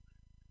you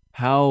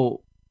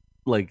how,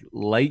 like,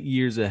 light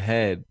years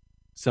ahead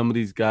some of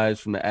these guys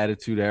from the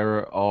Attitude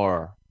Era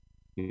are,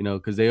 you know,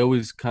 because they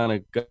always kind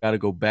of got to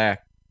go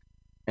back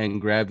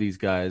and grab these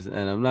guys.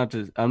 And I'm not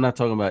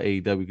talking about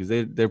AEW because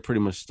they're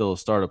pretty much still a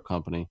startup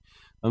company.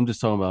 I'm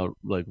just talking about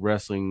like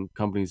wrestling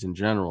companies in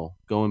general,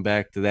 going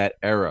back to that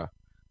era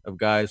of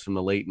guys from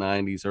the late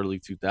 90s, early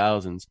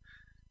 2000s.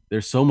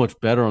 They're so much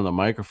better on the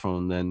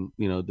microphone than,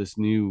 you know, this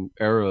new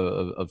era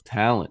of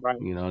talent. Right.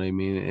 You know what I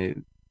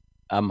mean?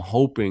 I'm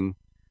hoping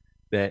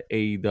that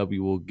AEW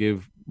will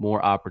give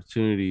more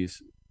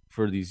opportunities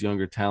for these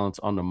younger talents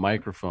on the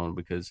microphone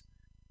because,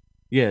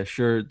 yeah,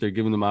 sure, they're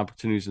giving them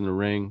opportunities in the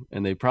ring,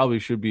 and they probably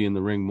should be in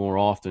the ring more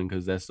often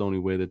because that's the only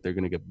way that they're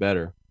going to get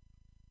better.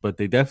 But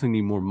they definitely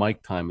need more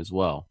mic time as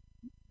well.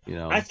 You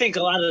know, I think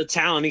a lot of the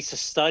talent needs to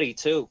study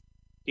too.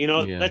 You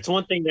know, that's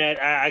one thing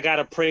that I got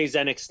to praise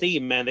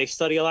NXT, man. They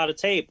study a lot of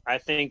tape. I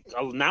think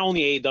not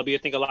only AEW, I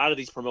think a lot of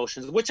these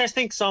promotions, which I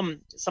think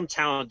some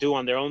talent do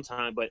on their own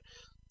time, but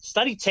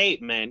study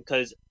tape, man,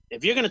 because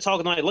if you're going to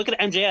talk about, look at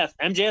MJF.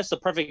 MJF's the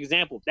perfect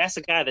example. That's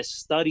a guy that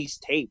studies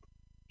tape.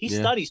 He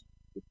studies.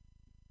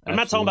 I'm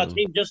not talking about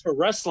tape just for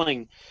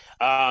wrestling,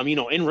 you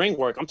know, in-ring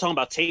work. I'm talking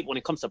about tape when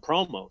it comes to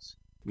promos.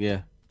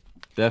 Yeah,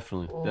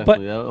 definitely.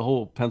 That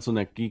whole pencil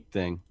neck geek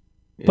thing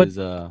is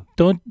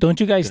don't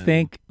you guys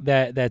think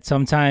that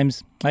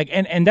sometimes, like,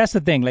 and that's the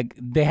thing, like,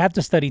 they have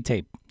to study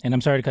tape. And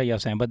I'm sorry to cut you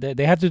off, Sam, but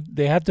they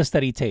have to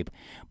study tape.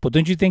 But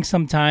don't you think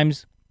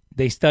sometimes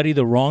they study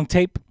the wrong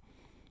tape?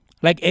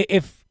 Like,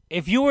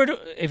 if you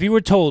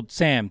were told,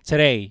 Sam,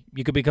 today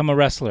you could become a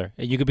wrestler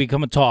and you could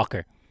become a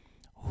talker,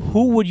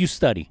 who would you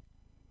study?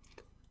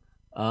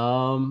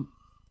 I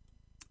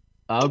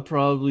would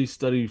probably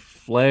study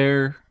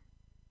Flair,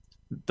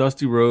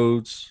 Dusty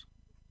Rhodes,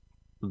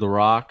 The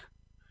Rock.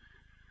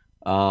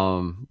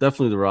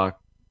 Definitely The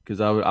Rock,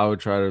 because I would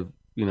try to,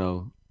 you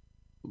know,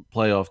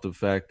 play off the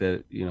fact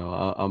that, you know,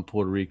 I'm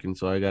Puerto Rican,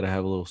 so I got to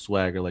have a little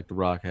swagger like The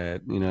Rock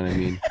had. You know what I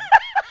mean?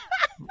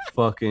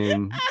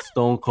 Fucking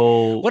Stone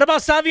Cold. What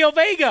about Savio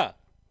Vega?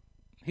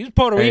 He's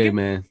Puerto Rican. Hey,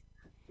 man.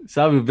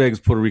 Savio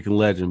Vega's Puerto Rican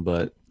legend,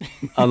 but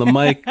on the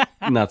mic,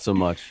 not so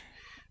much.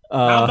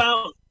 How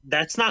about,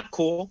 that's not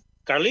cool,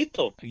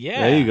 Carlito?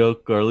 Yeah. There you go,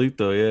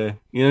 Carlito, yeah.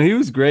 You know, he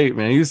was great,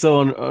 man. He was so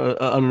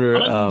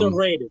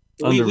underrated.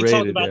 We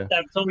talked about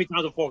that so many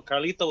times before.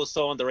 Carlito was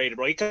so underrated,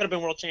 bro. He could have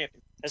been world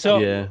champion. So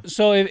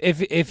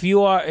if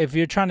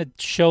you're trying to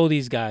show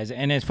these guys,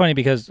 and it's funny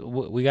because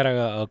we got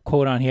a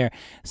quote on here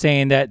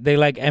saying that they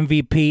like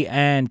MVP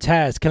and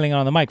Taz killing it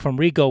on the mic from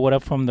Rico. What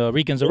up from the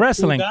Ricans of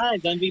Wrestling? Guys,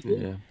 MVP.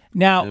 Yeah.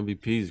 Now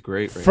MVP is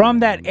great.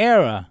 From that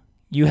era,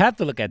 you have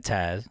to look at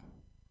Taz.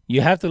 You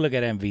have to look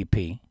at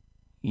MVP.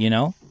 You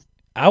know,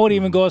 I would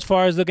even go as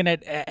far as looking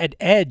at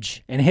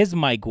Edge and his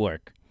mic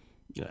work.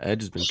 Yeah,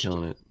 Edge has been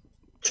killing it.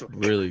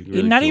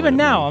 Really not even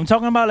now. I'm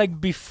talking about like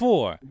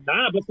before.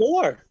 Nah,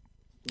 before.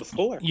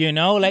 You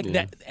know, like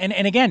that,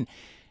 and again,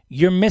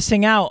 you're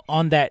missing out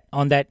on that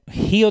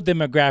heel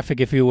demographic,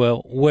 if you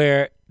will,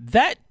 where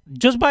that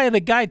just by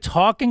the guy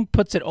talking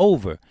puts it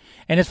over.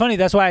 And it's funny,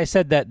 that's why I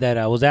said that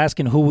I was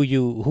asking who will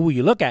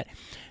you look at,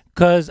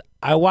 because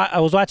I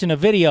was watching a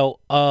video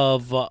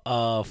of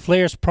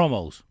Flair's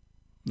promos,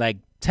 like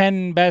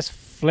 10 best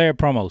Flair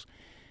promos.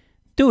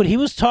 Dude, he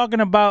was talking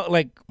about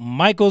like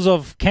Michaels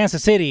of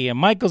Kansas City and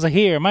Michaels are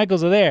here,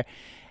 Michaels are there.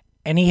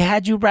 And he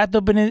had you wrapped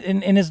up in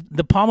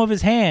the palm of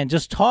his hand,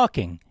 just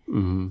talking.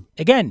 Mm-hmm.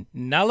 Again,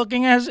 not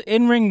looking at his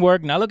in-ring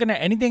work, not looking at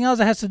anything else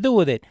that has to do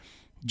with it,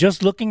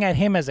 just looking at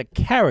him as a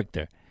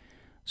character.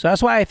 So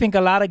that's why I think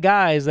a lot of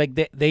guys, like,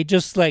 they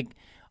just like,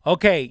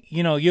 okay,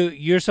 you know,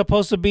 you're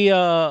supposed to be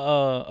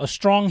a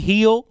strong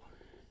heel,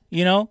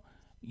 you know,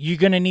 you're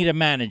gonna need a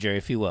manager,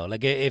 if you will.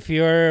 Like, if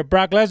you're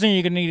Brock Lesnar,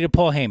 you're gonna need a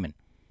Paul Heyman.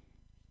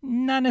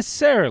 Not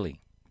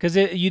necessarily, because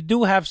you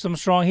do have some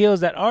strong heels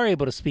that are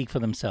able to speak for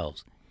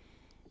themselves.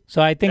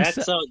 So I think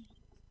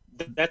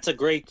that's a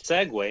great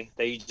segue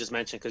that you just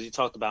mentioned, because you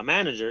talked about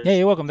managers. Yeah,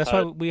 you're welcome. That's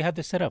why we had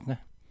this set up.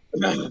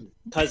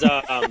 Because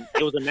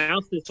it was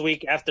announced this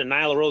week after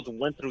Nyla Rose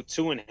went through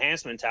 2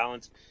 enhancement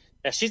talents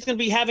that she's going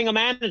to be having a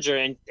manager,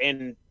 and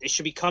it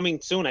should be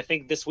coming soon. I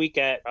think this week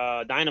at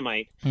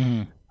Dynamite.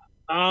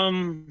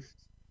 Mm-hmm.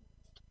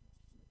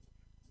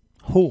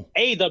 Who?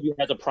 AEW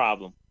has a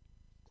problem.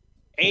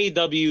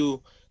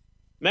 AEW.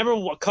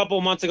 Remember a couple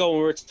of months ago when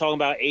we were talking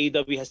about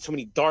AEW has too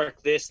many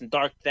dark this and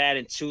dark that,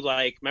 and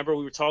remember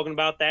we were talking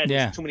about that?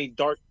 Yeah. There's too many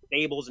dark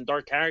stables and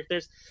dark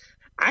characters.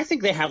 I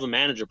think they have a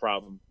manager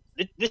problem.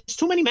 There's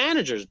too many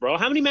managers, bro.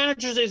 How many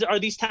managers are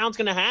these towns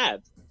going to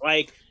have?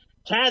 Like,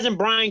 Taz and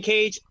Brian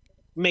Cage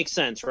makes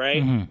sense,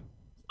 right?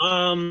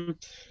 Mm-hmm.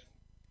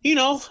 You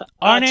know,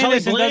 Arn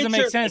Anderson doesn't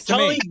make sense to me.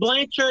 Tully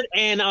Blanchard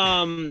and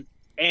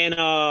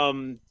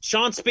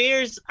Sean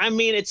Spears, I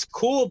mean, it's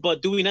cool,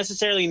 but do we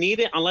necessarily need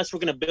it unless we're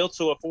going to build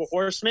to a new four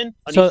horsemen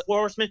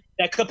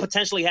that could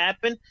potentially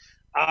happen?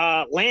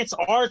 Lance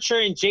Archer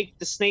and Jake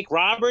the Snake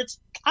Roberts,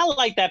 I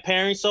like that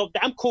pairing, so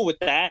I'm cool with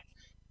that.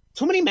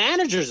 Too many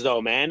managers,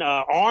 though, man.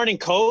 Arn and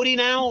Cody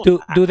now.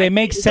 Do they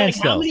make sense,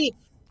 like, though?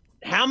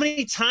 How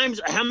many times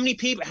are we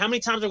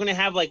going to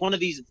have like one of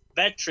these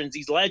veterans,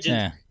 these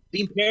legends,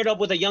 being paired up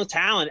with a young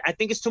talent. I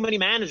think it's too many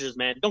managers,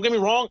 man. Don't get me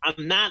wrong.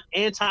 I'm not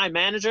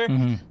anti-manager,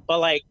 but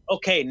like,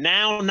 okay,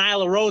 now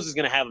Nyla Rose is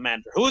going to have a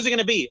manager. Who is it going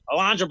to be?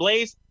 Alondra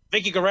Blaze?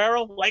 Vicky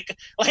Guerrero?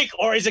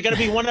 Or is it going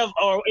to be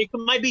or it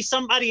might be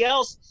somebody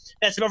else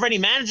that's already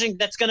managing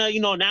that's going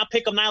to, now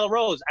pick up Nyla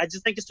Rose. I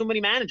just think it's too many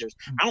managers.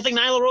 I don't think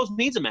Nyla Rose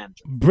needs a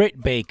manager.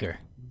 Britt Baker.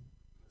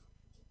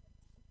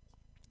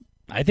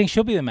 I think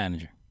she'll be the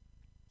manager.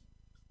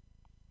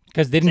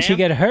 Because didn't she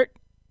get hurt?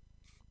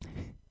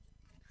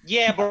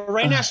 Yeah, but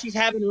right now she's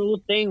having a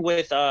little thing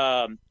with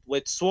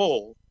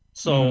Swole,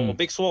 so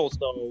Big Swole.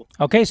 So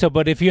okay,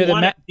 but if you're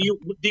do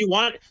you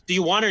want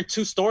her in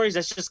 2 stories?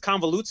 That just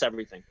convolutes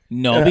everything.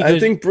 No, because I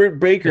think Britt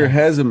Baker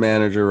has a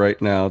manager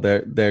right now.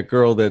 That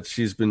girl that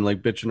she's been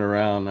like bitching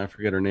around. I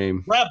forget her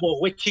name.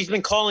 Rebel, which she's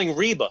been calling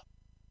Reba.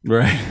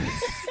 Right.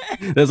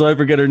 That's why I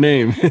forget her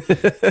name.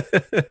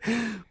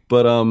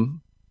 But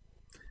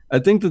I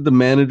think that the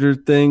manager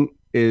thing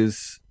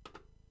is.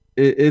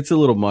 It's a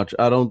little much.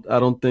 I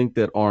don't think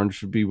that Orange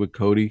should be with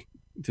Cody,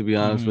 to be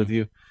honest with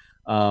you.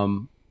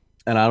 And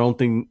I don't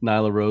think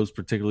Nyla Rose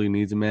particularly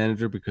needs a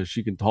manager because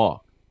she can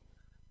talk.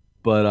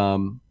 But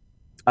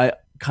I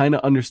kind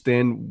of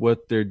understand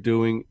what they're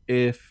doing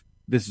if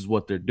this is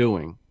what they're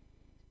doing.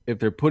 If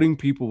they're putting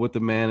people with the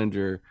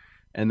manager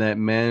and that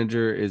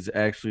manager is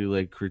actually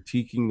like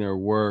critiquing their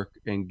work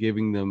and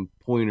giving them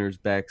pointers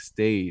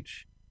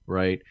backstage,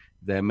 right?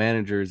 That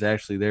manager is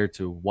actually there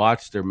to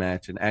watch their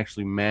match and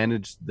actually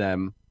manage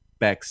them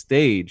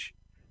backstage,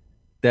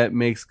 that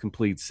makes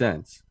complete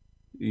sense.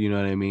 You know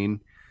what I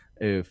mean?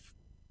 If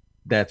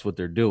that's what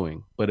they're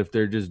doing. But if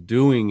they're just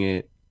doing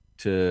it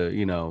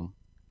to,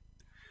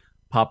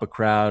 pop a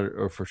crowd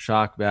or for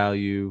shock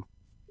value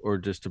or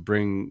just to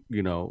bring,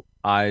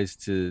 eyes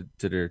to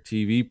their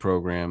TV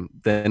program,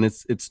 then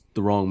it's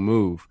the wrong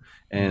move.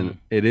 And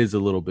it is a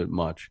little bit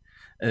much.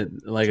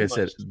 And like I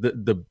said,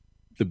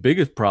 the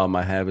biggest problem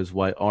I have is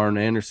why Arn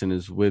Anderson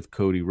is with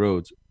Cody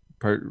Rhodes.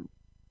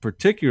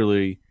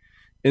 Particularly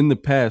in the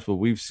past, what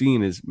we've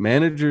seen is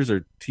managers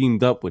are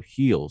teamed up with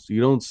heels. You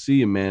don't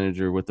see a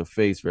manager with a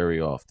face very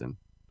often.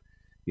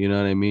 You know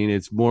what I mean?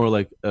 It's more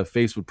like a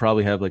face would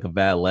probably have like a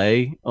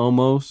valet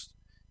almost.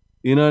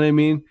 You know what I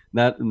mean?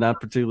 Not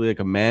particularly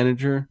like a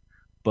manager,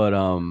 but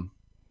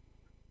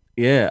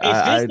yeah,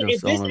 I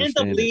just don't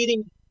understand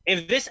it.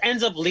 If this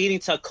ends up leading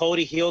to a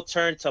Cody heel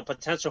turn to a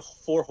potential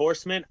 4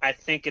 horsemen, I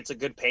think it's a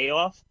good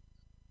payoff.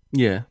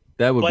 Yeah,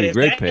 that would be a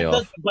great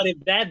payoff. But if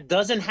that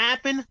doesn't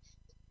happen,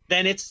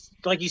 then it's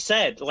like you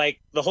said, like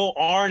the whole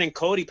Arn and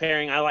Cody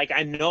pairing.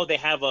 I know they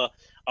have a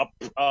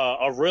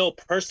real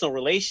personal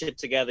relationship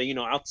together,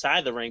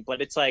 outside the ring.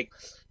 But it's like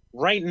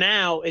right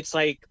now, it's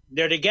like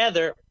they're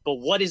together. But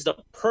what is the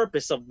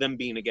purpose of them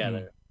being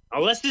together?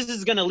 Unless this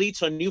is going to lead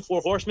to a new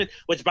 4 horsemen,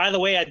 which, by the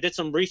way, I did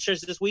some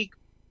research this week.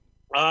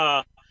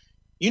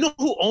 You know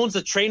who owns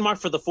the trademark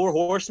for the 4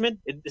 horsemen?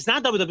 It's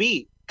not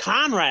WWE.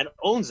 Conrad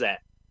owns that.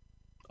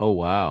 Oh,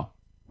 wow.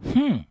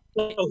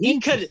 So he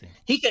could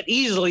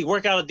easily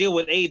work out a deal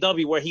with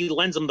AEW where he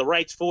lends them the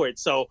rights for it.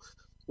 So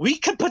we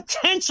could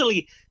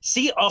potentially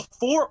see a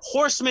 4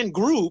 horsemen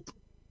group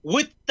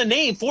with the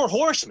name 4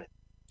 Horsemen.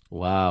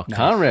 Wow. Nice.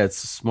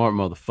 Conrad's a smart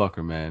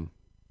motherfucker, man.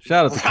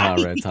 Shout out to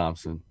Conrad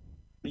Thompson.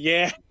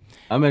 Yeah.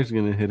 I'm actually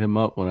going to hit him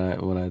up when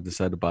I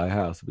decide to buy a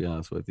house, to be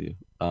honest with you.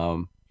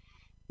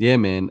 Yeah,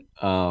 man.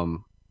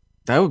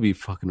 That would be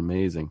fucking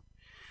amazing.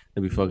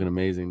 That'd be fucking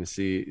amazing to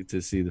see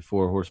the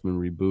 4 Horsemen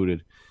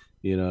rebooted.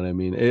 You know what I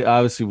mean? It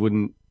obviously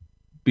wouldn't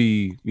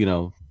be,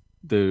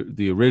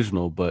 the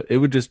original, but it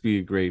would just be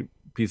a great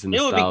piece of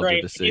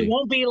nostalgia to see. It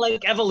won't be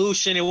like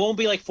Evolution. It won't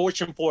be like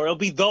Fortune 4. It'll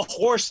be the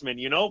Horsemen,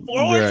 4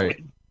 Horsemen.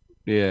 Right.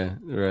 Yeah,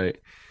 right.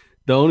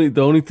 The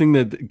only thing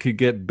that could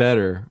get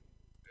better,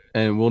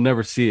 and we'll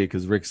never see it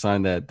because Rick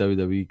signed that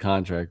WWE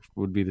contract,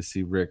 would be to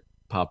see Rick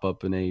pop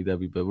up in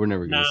AEW, but we're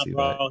never going to see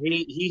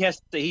that.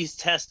 He's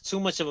tested too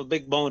much of a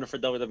big boner for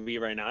WWE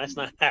right now. That's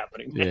not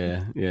happening.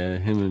 Man. Yeah.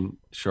 Him and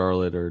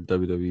Charlotte are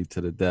WWE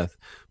to the death.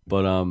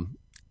 But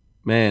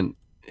man,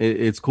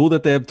 it's cool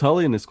that they have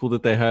Tully and it's cool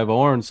that they have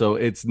Arn. So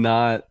it's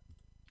not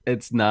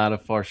a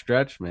far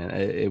stretch, man.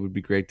 It would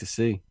be great to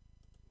see.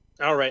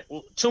 All right,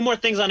 2 more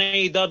things on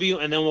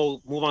AEW, and then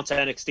we'll move on to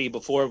NXT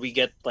before we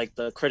get like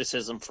the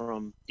criticism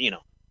from the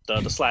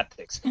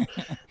slapdicks.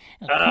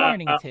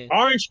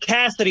 Orange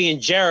Cassidy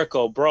and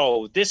Jericho,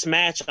 bro. This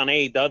match on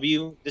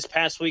AEW this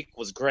past week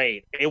was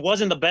great. It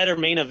wasn't the better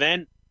main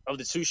event of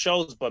the 2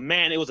 shows, but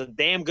man, it was a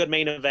damn good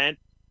main event.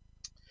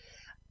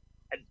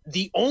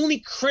 The only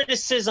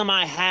criticism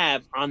I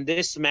have on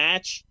this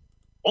match,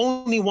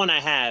 only one I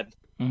have,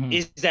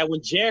 is that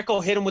when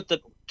Jericho hit him with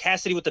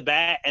Cassidy with the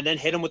bat and then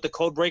hit him with the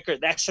code breaker,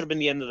 that should have been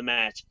the end of the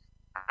match.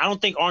 I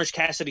don't think Orange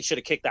Cassidy should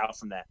have kicked out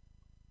from that.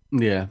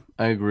 Yeah,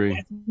 I agree.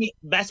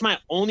 That's my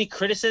only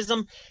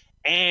criticism.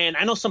 And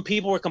I know some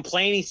people were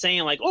complaining,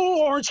 saying like,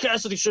 oh, Orange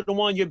Cassidy should have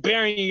won. You're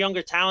burying your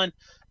younger talent.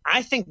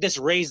 I think this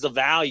raised the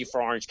value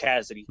for Orange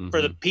Cassidy.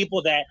 For the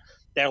people that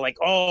they're like,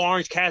 oh,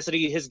 Orange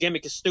Cassidy, his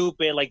gimmick is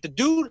stupid. Like,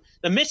 the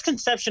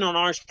misconception on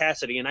Orange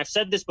Cassidy, and I've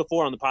said this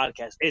before on the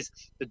podcast, is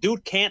the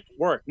dude can't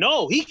work.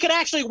 No, he could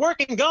actually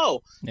work and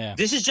go. Yeah.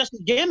 This is just a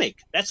gimmick.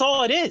 That's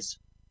all it is.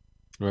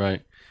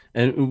 Right.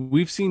 And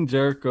we've seen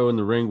Jericho in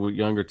the ring with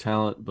younger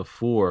talent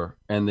before,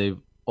 and they've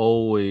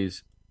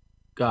always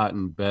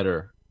gotten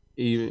better.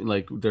 Even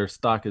like their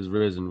stock has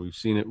risen. We've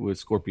seen it with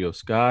Scorpio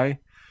Sky.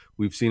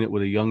 We've seen it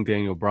with a young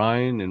Daniel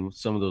Bryan and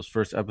some of those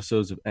first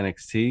episodes of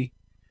NXT.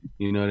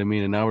 You know what I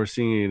mean? And now we're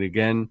seeing it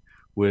again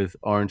with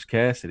Orange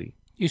Cassidy.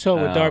 You saw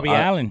it with Darby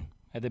Allin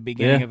at the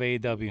beginning of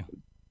AEW.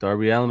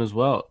 Darby Allin as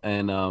well.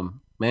 And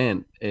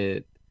man,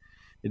 it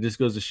just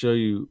goes to show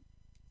you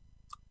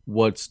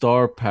what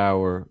star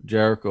power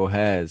Jericho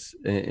has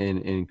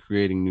in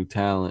creating new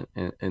talent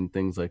and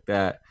things like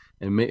that.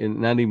 And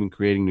not even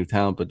creating new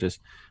talent, but just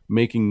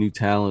making new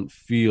talent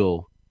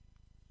feel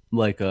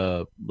like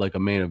a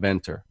main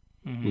eventer.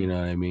 Mm-hmm. You know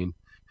what I mean?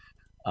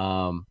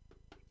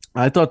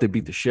 I thought they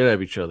beat the shit out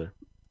of each other.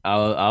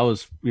 I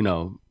was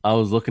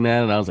looking at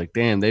it and I was like,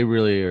 damn, they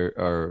really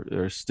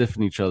are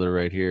stiffing each other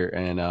right here.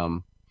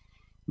 And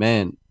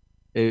man,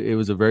 it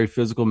was a very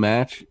physical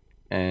match.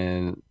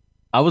 And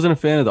I wasn't a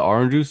fan of the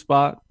orange juice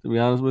spot, to be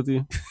honest with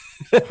you.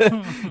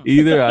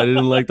 Either. I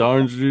didn't like the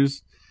orange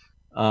juice.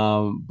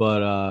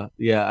 But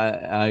yeah,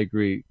 I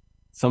agree.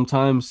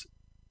 Sometimes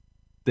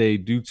they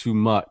do too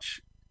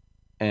much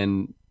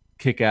and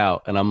kick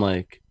out, and I'm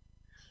like,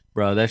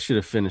 bro, that should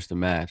have finished the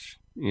match.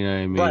 You know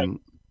what I mean?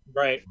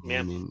 Right, man.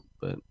 I mean,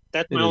 but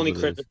that's my only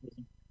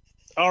criticism.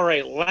 All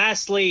right,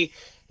 lastly,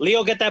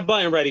 Leo, get that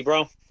button ready,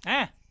 bro.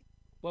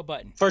 What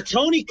button? For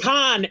Tony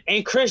Khan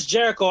and Chris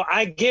Jericho,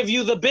 I give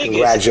you the biggest.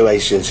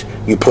 Congratulations,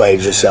 you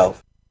played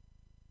yourself.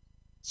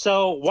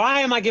 So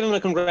why am I giving them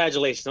a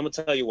congratulations? I'm going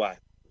to tell you why.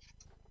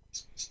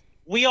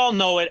 We all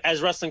know it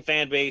as wrestling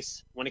fan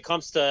base. When it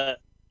comes to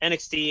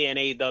NXT and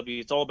AEW,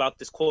 it's all about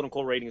this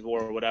quote-unquote ratings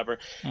war or whatever.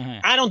 Mm-hmm.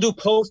 I don't do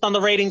posts on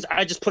the ratings.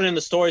 I just put it in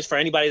the stories for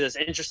anybody that's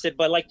interested.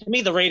 But, like, to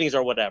me, the ratings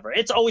are whatever.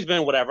 It's always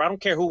been whatever. I don't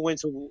care who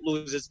wins, who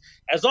loses.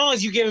 As long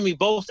as you're giving me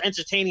both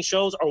entertaining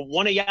shows or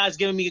one of y'all is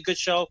giving me a good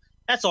show,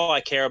 that's all I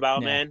care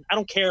about, man. I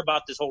don't care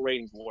about this whole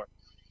ratings war.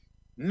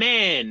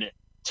 Man,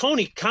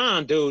 Tony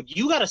Khan, dude,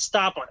 you got to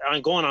stop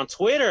on going on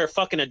Twitter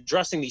fucking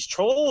addressing these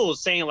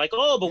trolls saying like,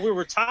 oh, but we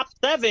were top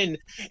 7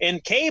 in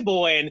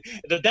cable and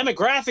the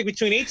demographic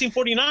between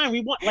 1849,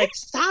 we want, like,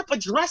 stop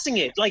addressing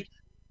it. Like,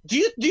 do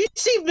you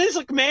see Vince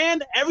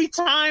McMahon every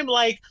time,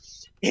 like,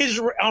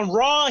 on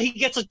Raw he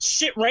gets a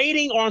shit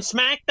rating or on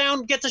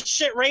SmackDown gets a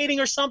shit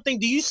rating or something?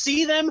 Do you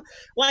see them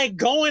like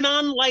going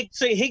on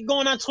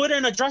going on Twitter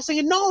and addressing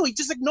it? No, he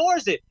just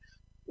ignores it.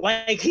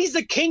 Like, he's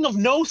the king of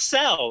no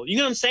sell. You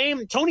know what I'm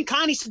saying? Tony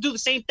Khan needs to do the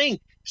same thing.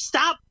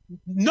 Stop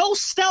no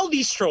sell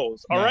these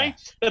trolls, all right?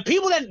 The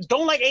people that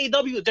don't like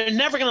AEW, they're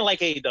never going to like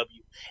AEW.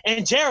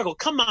 And Jericho,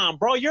 come on,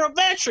 bro. You're a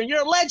veteran.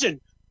 You're a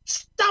legend.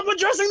 Stop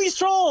addressing these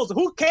trolls.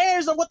 Who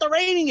cares what the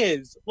rating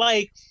is?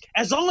 Like,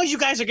 as long as you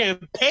guys are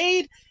getting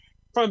paid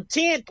from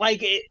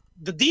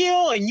the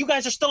deal and you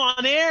guys are still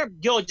on air,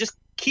 just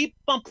keep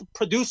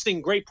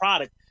producing great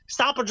product.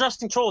 Stop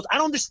addressing trolls. I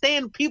don't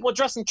understand people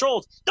addressing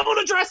trolls.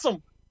 Don't address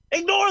them.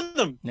 Ignore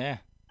them. Yeah.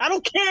 I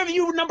don't care if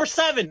you're number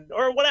 7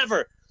 or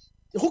whatever.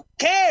 Who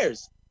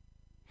cares?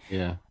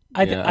 Yeah.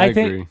 I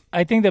agree.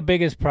 I think the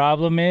biggest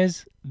problem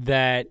is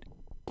that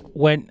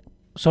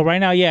right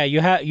now, you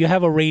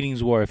have a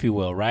ratings war, if you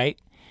will, right?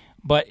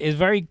 But it's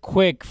very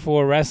quick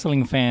for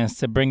wrestling fans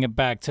to bring it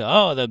back to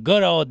the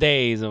good old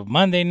days of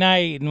Monday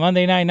Night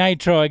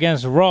Nitro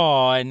against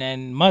Raw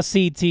and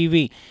must-see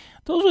TV.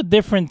 Those were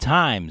different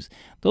times.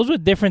 Those were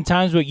different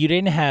times where you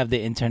didn't have the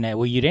internet,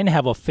 where you didn't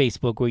have a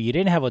Facebook, where you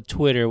didn't have a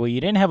Twitter, where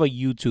you didn't have a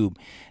YouTube.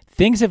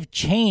 Things have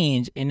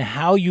changed in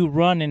how you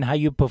run and how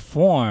you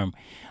perform.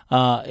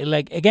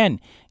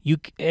 And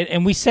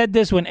we said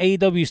this when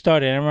AEW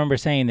started. I remember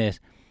saying this.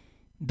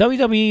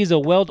 WWE is a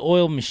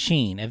well-oiled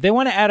machine. If they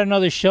want to add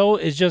another show,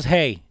 it's just,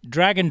 hey,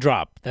 drag and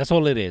drop. That's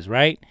all it is,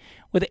 right?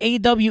 With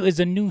AEW, it's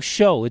a new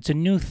show. It's a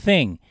new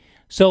thing.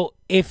 So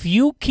if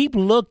you keep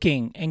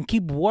looking and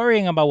keep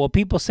worrying about what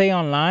people say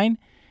online,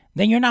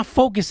 then you're not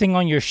focusing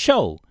on your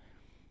show.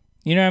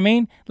 You know what I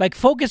mean? Like,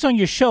 focus on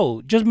your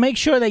show. Just make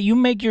sure that you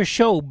make your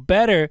show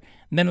better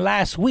than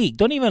last week.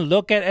 Don't even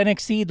look at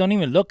NXT. Don't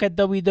even look at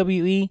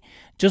WWE.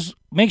 Just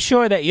make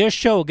sure that your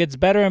show gets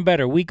better and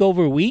better week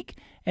over week.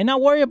 And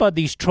not worry about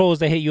these trolls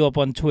that hit you up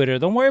on Twitter.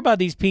 Don't worry about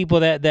these people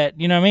that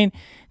you know what I mean?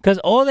 Because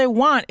all they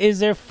want is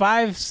their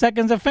 5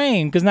 seconds of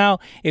fame. Because now,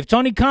 if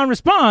Tony Khan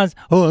responds,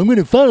 I'm going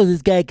to follow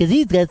this guy because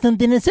he's got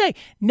something to say.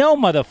 No,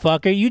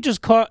 motherfucker. You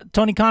just caught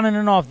Tony Khan on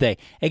an off day.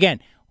 Again,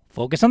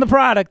 focus on the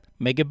product.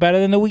 Make it better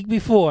than the week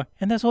before.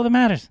 And that's all that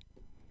matters.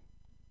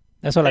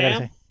 That's all I got to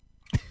say.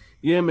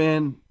 Yeah,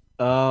 man.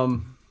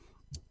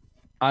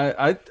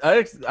 I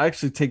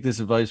actually take this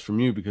advice from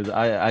you because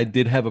I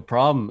did have a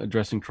problem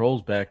addressing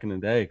trolls back in the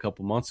day a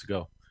couple months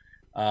ago.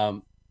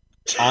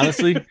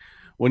 Honestly,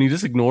 when you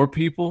just ignore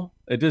people,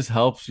 it just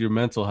helps your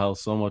mental health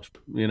so much.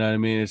 You know what I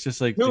mean? It's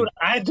just like, Dude,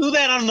 I do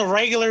that on a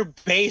regular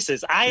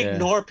basis. I Yeah.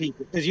 ignore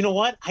people because you know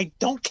what? I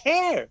don't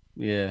care.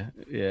 yeah,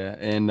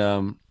 and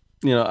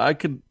I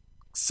could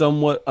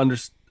somewhat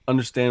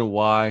understand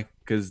why,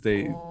 because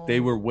they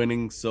were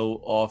winning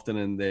so often,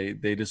 and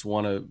they just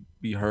want to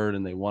be heard,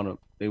 and they want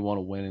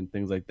to win and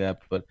things like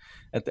that. But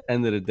at the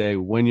end of the day,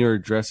 when you're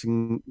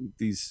addressing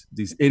these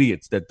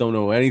idiots that don't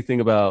know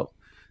anything about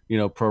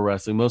pro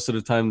wrestling, most of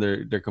the time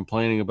they're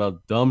complaining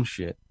about dumb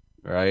shit,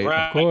 right?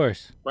 Of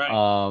course.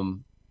 Right.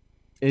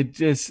 It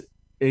just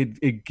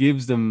it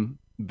gives them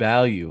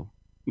value.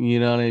 You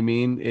know what I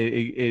mean?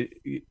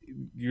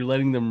 You're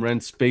letting them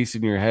rent space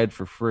in your head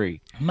for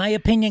free. My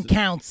opinion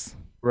counts.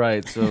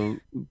 Right. So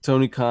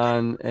Tony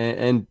Khan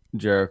and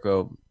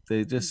Jericho,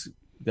 they just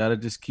gotta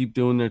just keep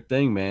doing their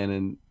thing, man,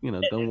 and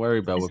don't worry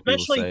about what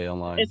people say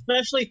online.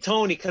 Especially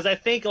Tony, because I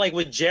think like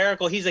with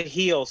Jericho, he's a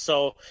heel.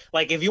 So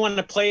like if you want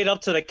to play it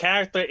up to the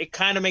character, it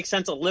kind of makes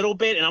sense a little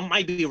bit, and I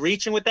might be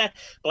reaching with that.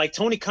 But like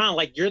Tony Khan,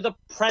 like you're the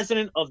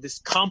president of this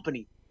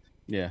company.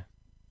 Yeah.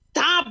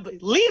 Stop,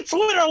 leave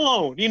Twitter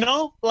alone.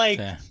 Like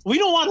we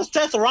don't want a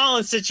Seth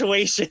Rollins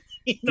situation.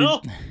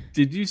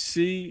 Did you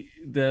see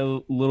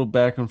that little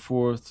back and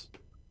forth?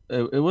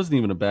 It wasn't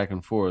even a back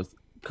and forth.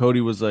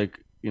 Cody was like,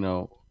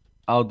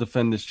 I'll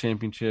defend this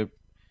championship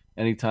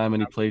anytime,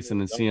 any place. And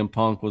then CM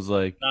Punk was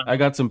like, I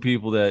got some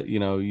people that,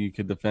 you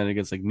could defend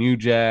against, like New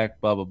Jack,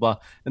 blah, blah, blah.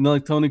 And then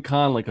like Tony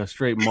Khan, like a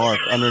straight mark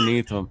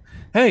underneath him.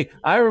 Hey,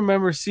 I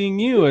remember seeing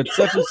you at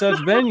such and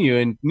such venue,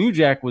 and New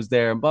Jack was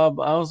there. And Bob,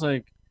 I was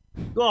like,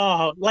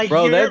 oh, like,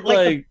 bro, that's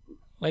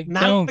like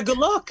not a good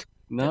look.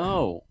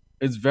 No,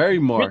 it's very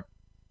marked.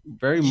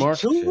 Very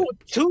markish.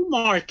 Too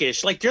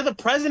markish. Like you're the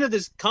president of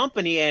this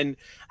company, and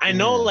I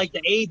know like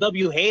the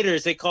AEW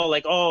haters, they call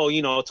like, oh,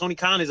 Tony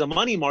Khan is a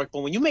money mark.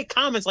 But when you make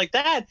comments like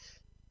that,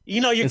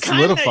 you're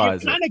kind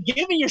of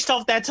giving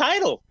yourself that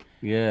title.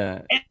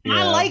 Yeah. And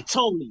I like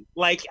Tony.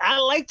 Like I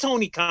like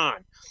Tony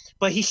Khan,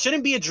 but he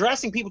shouldn't be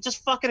addressing people.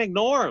 Just fucking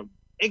ignore him.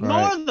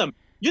 Ignore them.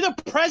 You're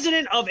the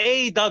president of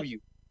AEW.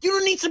 You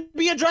don't need to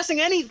be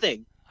addressing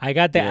anything. I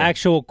got the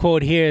actual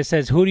quote here. It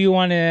says, "Who do you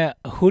want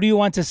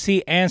to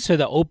see answer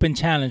the open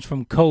challenge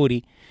from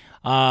Cody?"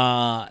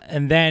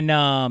 And then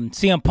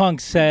CM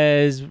Punk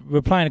says,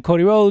 replying to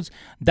Cody Rhodes,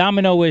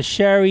 "Domino with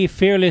Sherry,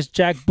 Fearless,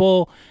 Jack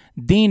Bull,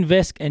 Dean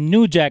Visk, and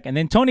New Jack." And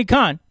then Tony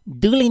Khan,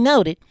 duly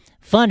noted.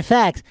 Fun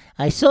facts.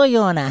 I saw you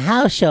on a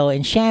house show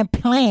in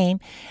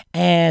Champlain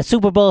and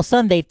Super Bowl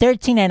Sunday,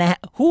 13 and a half.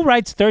 Who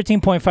writes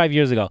 13.5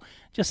 years ago?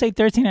 Just say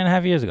 13 and a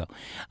half years ago.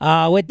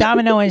 With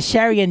Domino and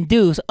Sherry and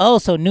Deuce.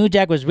 Also, New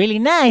Jack was really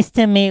nice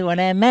to me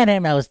when I met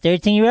him. I was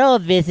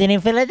 13-year-old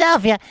visiting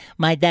Philadelphia.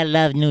 My dad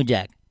loved New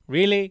Jack.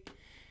 Really?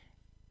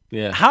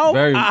 Yeah. How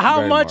very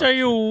much are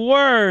you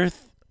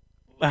worth?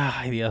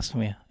 Dios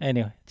mío.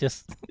 Anyway,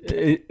 just...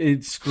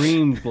 it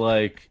screamed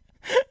like,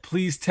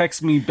 please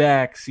text me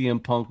back,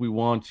 CM Punk. We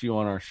want you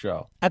on our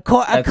show.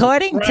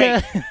 According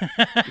to...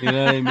 You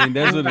know what I mean?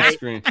 That's what it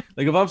screamed.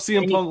 Like, if I'm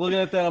CM Punk looking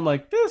at that, I'm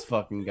like, this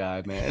fucking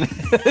guy, man.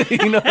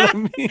 You know what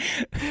I mean?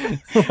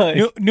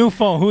 Like, new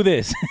phone. Who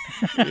this?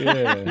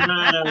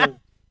 Yeah.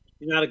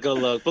 Not a good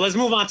look. But let's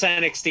move on to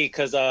NXT,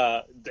 because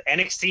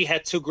NXT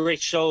had two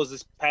great shows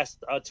this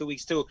past 2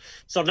 weeks, too.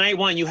 So, night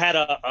one, you had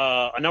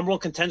a number one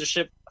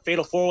contendership,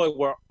 Fatal 4-Way,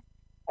 where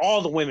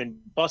all the women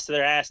busted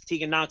their ass.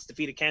 Tegan Nox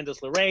defeated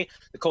Candice LeRae,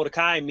 Dakota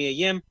Kai, and Mia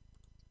Yim.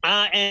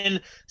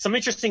 And some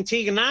interesting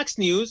Tegan Nox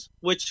news,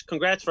 which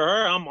congrats for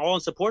her. I'm all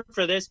in support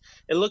for this.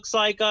 It looks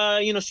like,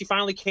 she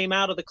finally came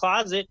out of the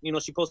closet.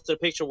 She posted a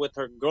picture with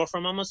her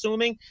girlfriend, I'm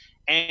assuming,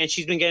 and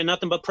she's been getting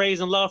nothing but praise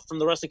and love from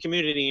the wrestling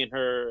community and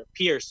her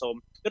peers. So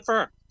good for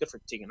her. Good for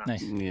Tegan Nox.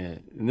 Nice. Yeah.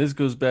 And this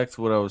goes back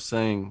to what I was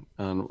saying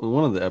on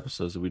one of the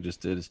episodes that we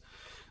just did, is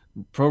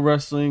pro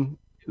wrestling,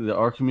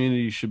 our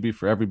community should be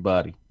for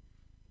everybody.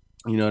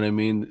 You know what I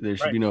mean? There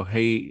should be no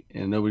hate,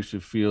 and nobody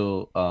should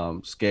feel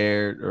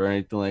scared or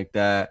anything like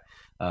that.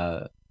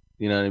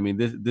 You know what I mean?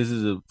 This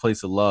is a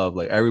place of love.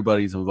 Like,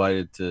 everybody's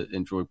invited to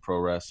enjoy pro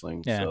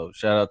wrestling. Yeah. So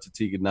shout out to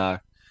Tegan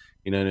Nox.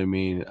 You know what I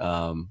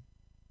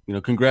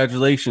mean?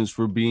 Congratulations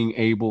for being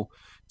able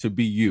to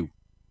be you.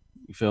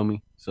 You feel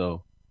me?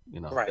 So,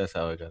 that's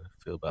how I gotta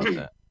feel about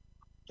that.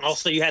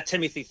 Also, you had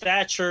Timothy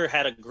Thatcher,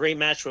 had a great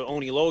match with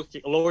Oni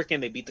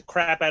Lorcan. They beat the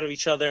crap out of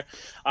each other.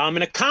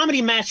 In a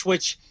comedy match,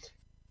 which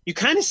you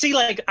kind of see,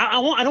 like, I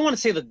don't want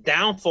to say the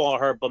downfall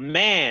of her, but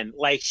man,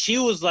 like, she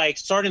was like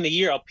starting the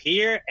year up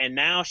here, and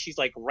now she's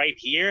like right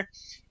here,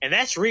 and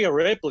that's Rhea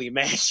Ripley,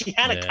 man. She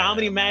had a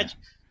comedy match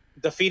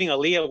defeating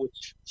Aaliyah,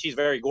 which she's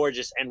very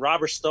gorgeous, and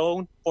Robert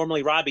Stone,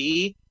 formerly Robbie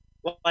E.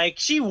 Like,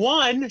 she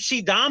won,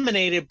 she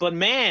dominated, but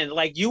man,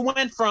 like, you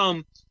went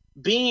from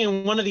being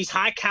in one of these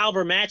high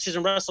caliber matches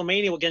in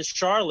WrestleMania against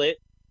Charlotte,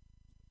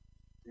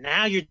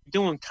 now you're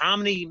doing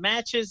comedy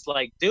matches.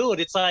 Like, dude,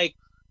 it's like,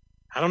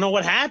 I don't know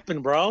what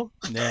happened, bro.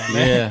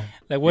 Yeah.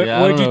 Like,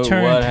 where'd you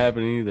turn? What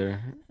happened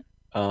either?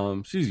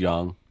 She's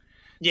young.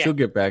 Yeah. She'll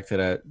get back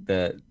to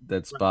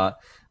that spot.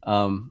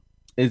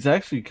 It's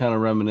actually kind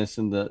of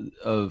reminiscent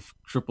of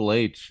Triple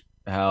H,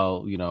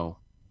 how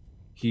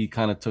he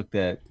kind of took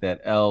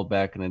that L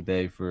back in the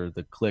day for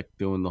the Click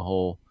doing the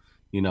whole,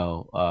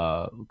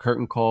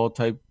 curtain call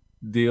type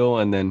deal,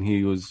 and then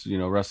he was,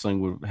 wrestling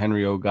with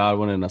Henry O.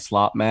 Godwin in a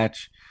slot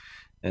match,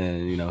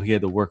 and he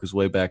had to work his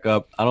way back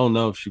up. I don't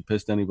know if she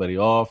pissed anybody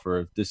off or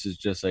if this is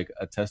just like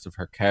a test of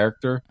her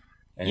character.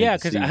 And yeah,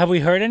 because have we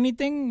heard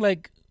anything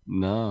like?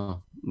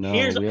 No.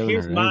 Here's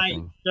my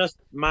anything. just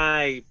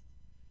my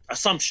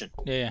assumption.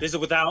 Yeah. This is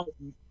without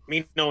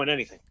me knowing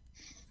anything.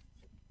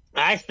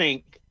 I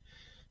think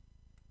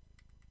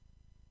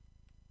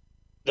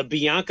the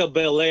Bianca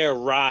Belair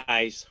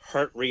rise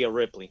hurt Rhea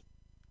Ripley.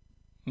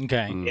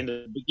 Okay. In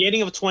the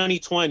beginning of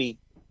 2020,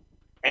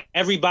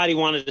 everybody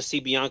wanted to see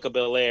Bianca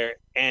Belair,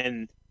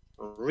 and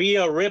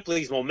Rhea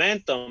Ripley's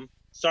momentum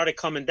started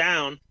coming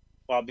down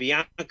while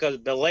Bianca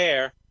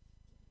Belair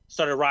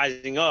started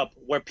rising up,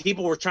 where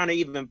people were trying to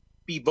even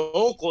be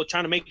vocal,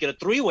 trying to make it a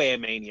three-way at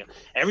Mania.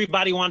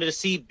 Everybody wanted to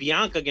see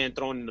Bianca again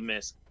thrown in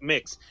the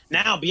mix.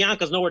 Now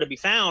Bianca's nowhere to be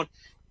found,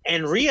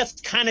 and Rhea's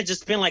kind of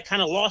just been like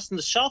kind of lost in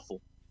the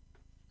shuffle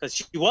because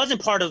she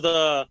wasn't part of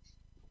the.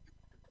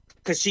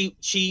 Because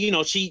she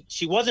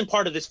wasn't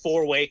part of this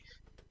four-way.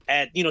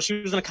 She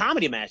was in a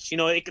comedy match.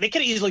 They could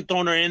have easily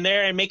thrown her in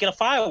there and make it a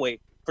five-way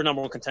for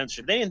number one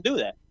contendership. They didn't do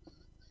that.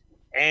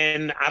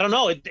 And I don't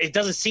know. It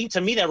doesn't seem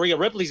to me that Rhea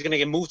Ripley's going to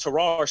get moved to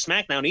Raw or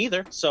SmackDown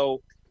either.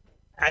 So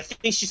I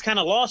think she's kind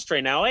of lost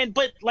right now.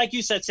 But like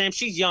you said, Sam,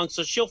 she's young,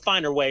 so she'll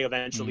find her way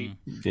eventually.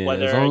 Yeah,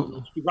 whether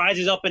she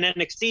rises up in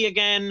NXT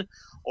again,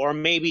 or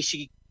maybe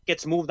she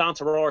gets moved on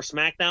to Raw or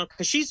SmackDown,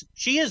 because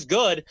she is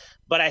good.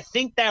 But I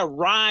think that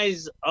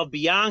rise of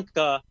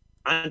Bianca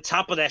on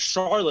top of that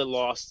Charlotte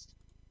loss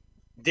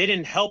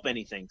didn't help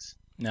anything.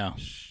 No.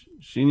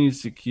 She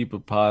needs to keep a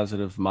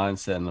positive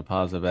mindset and a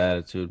positive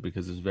attitude,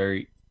 because it's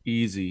very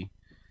easy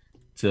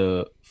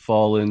to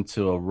fall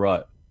into a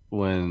rut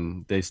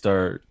when they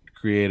start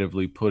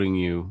creatively putting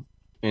you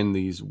in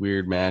these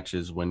weird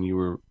matches when you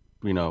were,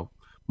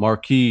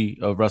 marquee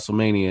of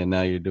WrestleMania, and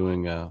now you're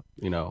doing a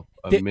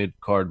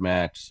mid-card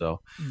match.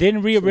 So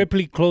didn't Rhea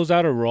Ripley close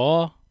out a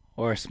Raw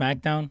or a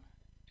SmackDown,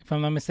 if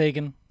I'm not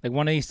mistaken? Like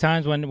one of these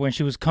times when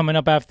she was coming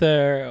up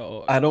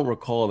after. I don't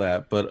recall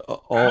that, but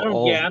I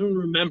don't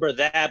remember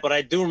that, but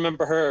I do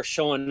remember her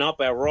showing up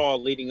at Raw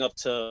leading up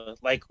to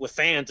like with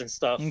fans and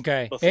stuff.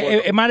 Okay,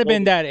 it might have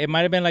been that. It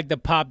might have been like the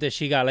pop that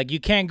she got. Like you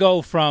can't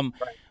go from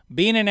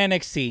being in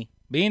NXT,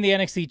 being the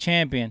NXT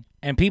champion,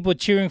 and people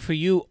cheering for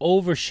you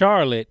over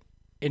Charlotte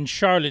in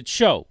Charlotte's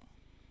show.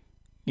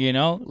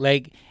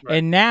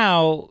 And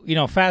now,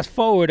 fast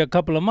forward a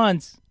couple of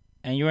months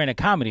and you're in a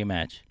comedy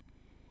match.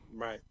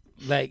 Right.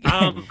 Like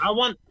I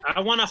want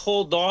to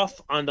hold off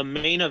on the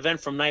main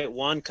event from night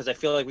one, because I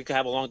feel like we could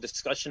have a long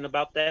discussion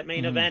about that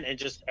main event and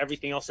just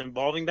everything else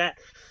involving that.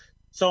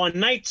 So on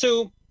night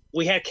two,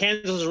 we had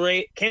Candice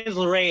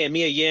LeRae and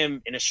Mia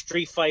Yim in a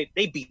street fight.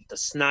 They beat the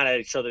snot out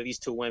of each other, these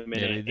two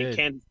women, and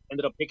Candice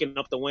ended up picking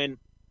up the win.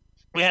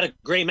 We had a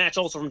great match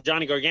also from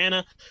Johnny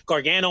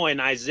Gargano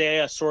and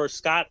Isaiah Swerve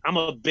Scott. I'm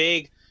a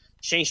big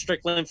Shane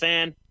Strickland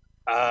fan.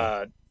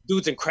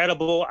 Dude's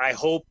incredible. I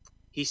hope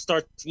he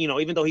starts,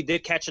 even though he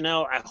did catch an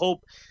L, I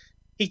hope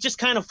he just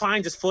kind of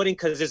finds his footing,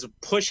 because his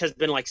push has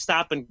been like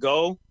stop and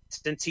go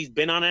since he's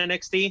been on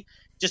NXT.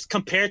 Just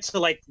compared to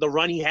like the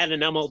run he had in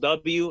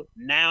MLW,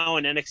 now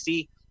in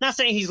NXT. Not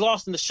saying he's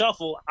lost in the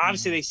shuffle.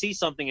 Obviously, they see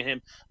something in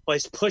him, but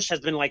his push has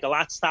been like a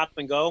lot stop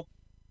and go.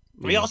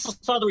 We also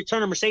saw the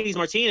return of Mercedes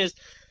Martinez.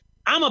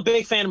 I'm a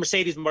big fan of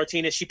Mercedes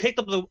Martinez. She picked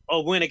up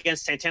a win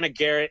against Santana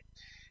Garrett.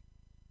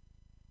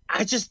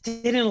 I just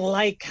didn't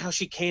like how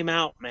she came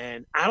out,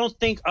 man. I don't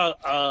think a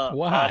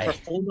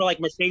performer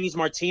like Mercedes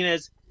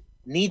Martinez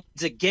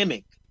needs a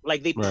gimmick.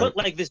 Like they put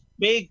like this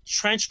big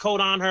trench coat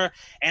on her,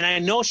 and I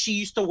know she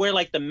used to wear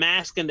like the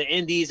mask in the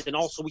Indies, and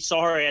also we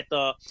saw her at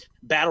the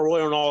Battle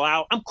Royal and All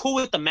Out. I'm cool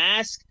with the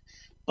mask,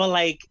 but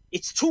like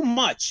it's too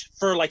much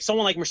for like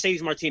someone like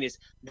Mercedes Martinez.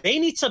 They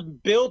need to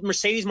build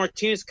Mercedes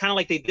Martinez kind of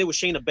like they did with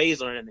Shayna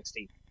Baszler in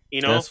NXT.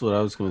 That's what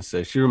I was gonna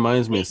say. She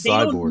reminds me of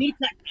Cyborg.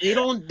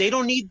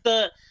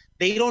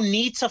 They don't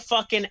need to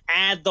fucking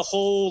add the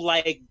whole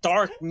like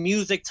dark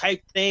music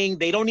type thing.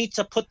 They don't need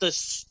to put the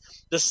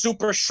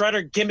super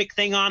shredder gimmick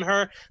thing on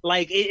her.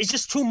 Like it's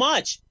just too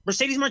much.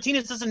 Mercedes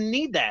Martinez doesn't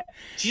need that.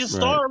 She's a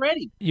star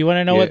already. You want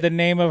to know what the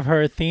name of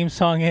her theme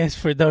song is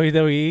for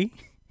WWE?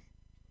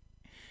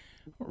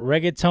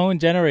 Reggaeton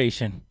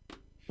Generation.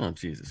 Oh,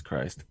 Jesus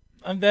Christ.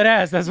 I'm dead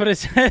ass. That's what it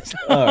says.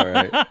 All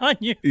right.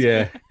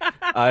 Yeah.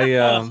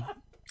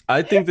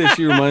 I think that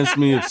she reminds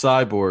me of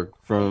Cyborg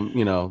from,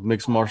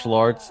 mixed martial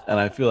arts, and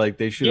I feel like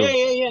they should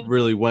have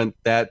really went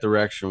that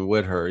direction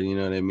with her. You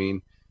know what I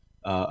mean?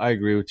 I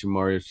agree with you,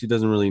 Mario. She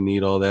doesn't really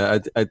need all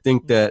that. I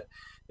think that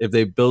if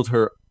they built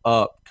her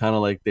up kind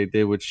of like they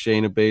did with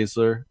Shayna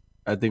Baszler,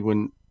 I think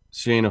when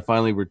Shayna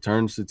finally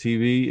returns to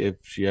TV, if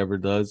she ever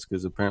does,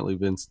 because apparently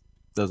Vince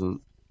doesn't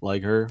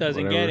like her.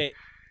 Doesn't get it.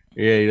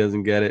 Yeah, he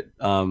doesn't get it.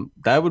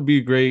 That would be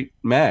a great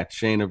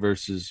match, Shayna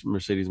versus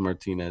Mercedes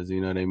Martinez.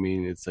 You know what I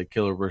mean? It's like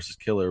killer versus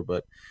killer,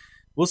 but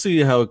we'll see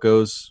how it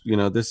goes.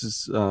 This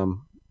is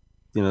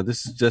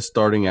just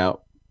starting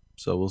out.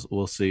 So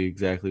we'll see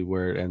exactly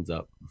where it ends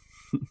up.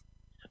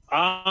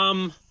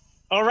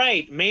 All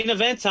right, main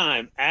event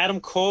time. Adam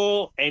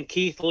Cole and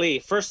Keith Lee.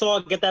 First of all,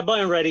 get that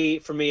button ready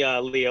for me,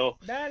 Leo.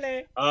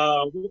 Dale.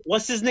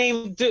 What's his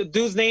name?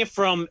 Dude's name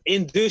from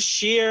Indus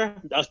Sher,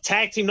 a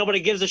tag team nobody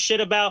gives a shit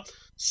about.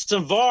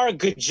 Samvar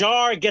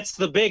Gajar gets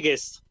the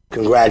biggest.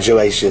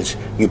 Congratulations,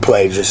 you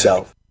played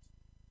yourself.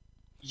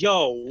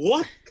 Yo,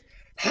 what?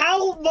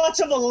 How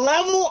much of a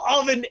level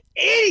of an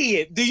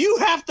idiot do you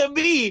have to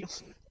be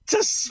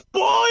to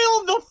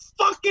spoil the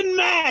fucking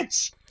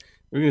match?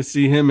 We're gonna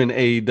see him in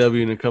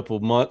AEW in a couple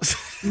of months.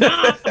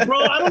 Nah, bro,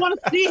 I don't want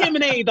to see him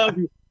in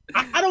AEW.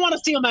 I don't want to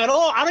see him at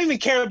all. I don't even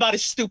care about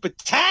his stupid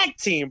tag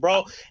team,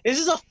 bro. This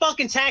is a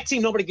fucking tag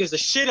team nobody gives a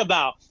shit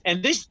about.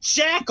 And this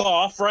jack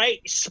off, right,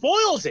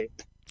 spoils it.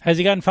 Has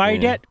he gotten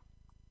fired yet?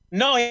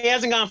 No, he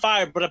hasn't gotten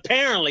fired, but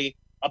apparently,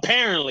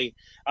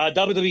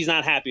 WWE's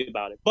not happy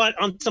about it. But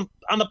on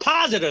the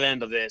positive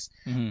end of this,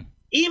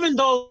 even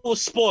though it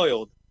was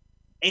spoiled,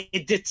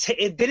 it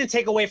didn't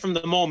take away from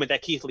the moment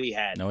that Keith Lee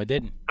had. No, it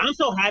didn't. I'm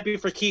so happy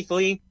for Keith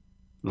Lee.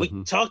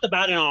 We talked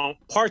about it on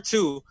part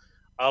 2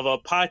 of a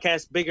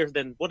podcast bigger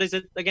than, what is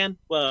it again?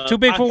 Too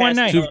Big for One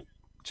Night.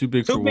 Too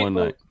big for one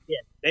night. Yeah,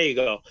 there you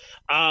go.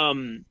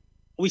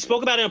 We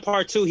spoke about it in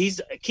part 2.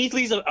 Keith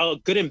Lee's a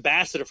good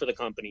ambassador for the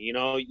company. You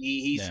know,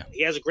 he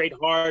has a great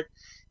heart.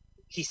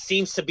 He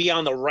seems to be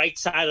on the right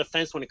side of the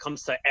fence when it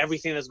comes to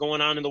everything that's going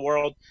on in the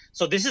world.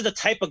 So this is the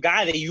type of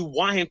guy that you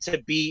want him to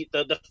be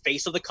the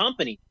face of the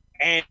company.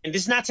 And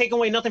this is not taking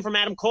away nothing from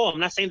Adam Cole. I'm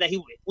not saying that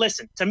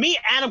listen, to me,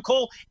 Adam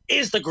Cole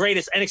is the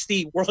greatest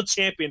NXT world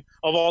champion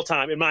of all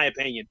time, in my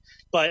opinion.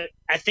 But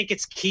I think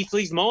it's Keith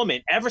Lee's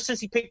moment. Ever since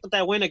he picked up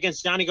that win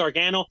against Johnny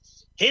Gargano,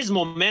 his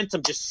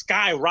momentum just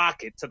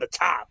skyrocketed to the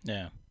top.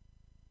 Yeah.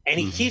 And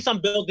he keeps on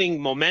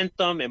building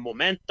momentum and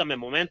momentum and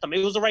momentum.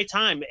 It was the right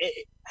time.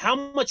 How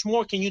much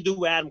more can you do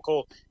with Adam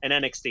Cole and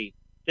NXT?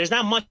 There's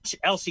not much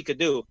else he could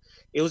do.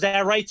 It was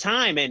that right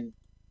time. And,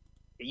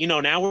 you know,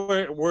 now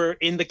we're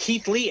in the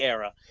Keith Lee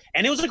era.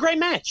 And it was a great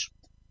match.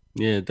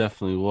 Yeah, it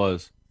definitely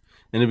was.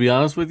 And to be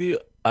honest with you,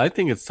 I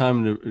think it's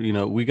time to, you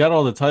know, we got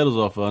all the titles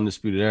off of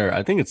Undisputed Era.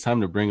 I think it's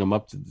time to bring them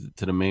up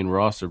to the main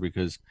roster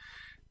because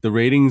the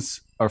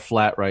ratings are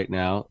flat right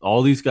now.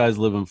 All these guys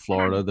live in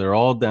Florida. They're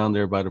all down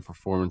there by the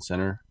Performance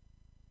Center.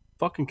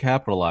 Fucking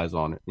capitalize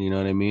on it. You know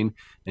what I mean?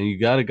 And you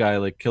got a guy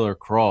like Killer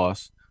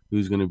Cross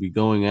who's going to be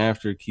going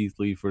after Keith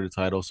Lee for the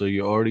title. So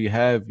you already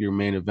have your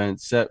main event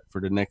set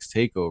for the next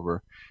takeover,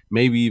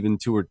 maybe even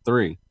 2 or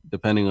 3,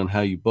 depending on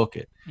how you book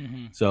it.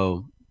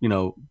 So, you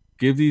know,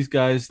 give these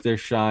guys their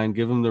shine,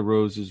 give them the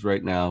roses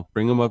right now,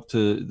 bring them up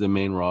to the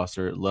main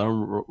roster, let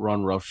them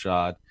run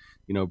roughshod,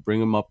 you know, bring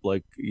them up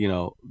like, you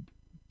know,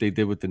 they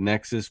did with the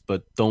Nexus,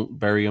 but don't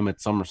bury them at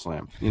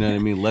SummerSlam. You know what I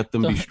mean? Let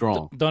them be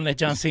strong. Don't let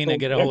John Cena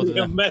get a hold of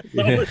them.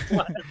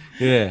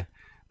 Yeah.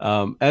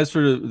 As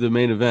for the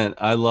main event,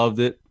 I loved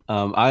it.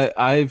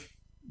 I've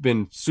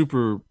been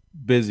super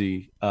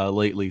busy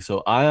lately,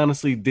 so I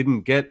honestly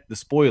didn't get the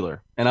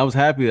spoiler, and I was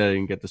happy that I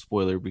didn't get the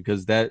spoiler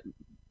because that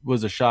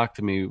was a shock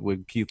to me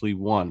when Keith Lee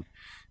won.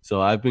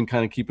 So I've been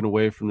kind of keeping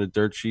away from the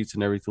dirt sheets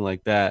and everything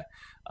like that.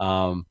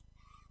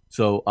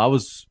 So I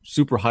was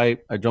super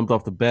hyped. I jumped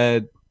off the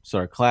bed,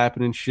 started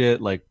clapping and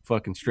shit, like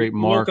fucking straight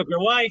Mark. Woke up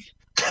your wife?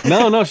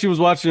 No, she was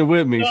watching it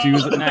with me. She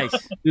was nice.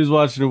 She was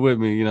watching it with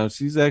me. You know,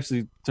 she's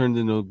actually turned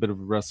into a bit of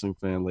a wrestling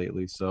fan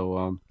lately.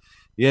 So,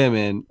 yeah,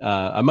 man.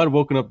 I might have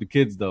woken up the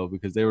kids though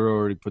because they were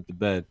already put to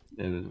bed.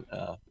 And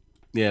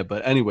yeah,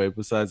 but anyway,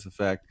 besides the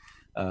fact,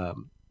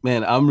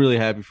 man, I'm really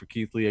happy for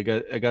Keith Lee.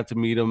 I got to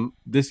meet him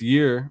this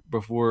year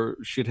before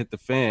shit hit the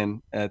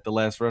fan at the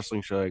last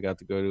wrestling show I got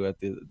to go to at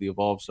the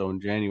Evolve show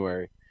in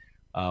January,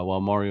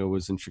 while Mario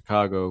was in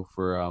Chicago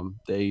for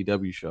the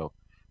AEW show.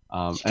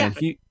 And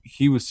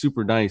he was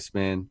super nice,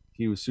 man.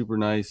 He was super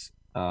nice.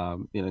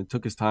 You know,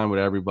 took his time with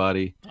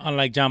everybody.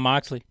 Unlike John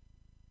Moxley.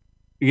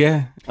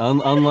 Yeah,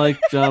 unlike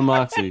John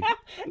Moxley.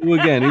 Well,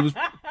 again,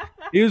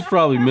 he was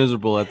probably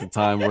miserable at the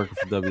time working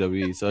for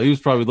WWE. So he was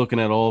probably looking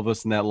at all of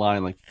us in that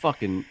line like,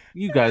 fucking,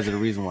 you guys are the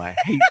reason why I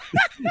hate.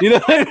 You know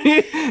what I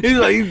mean? He's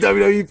like, you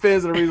WWE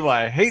fans are the reason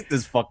why I hate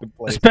this fucking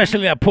place.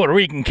 Especially that Puerto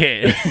Rican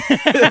kid.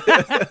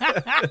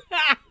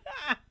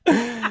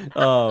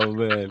 Oh,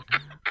 man.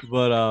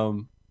 But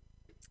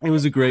it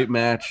was a great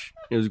match.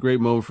 It was a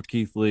great moment for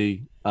Keith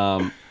Lee.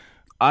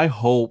 I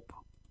hope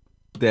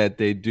that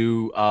they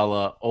do a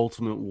la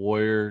Ultimate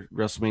Warrior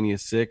WrestleMania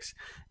 6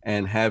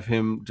 and have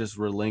him just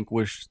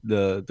relinquish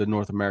the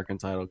North American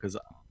title because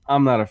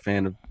I'm not a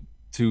fan of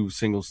 2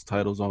 singles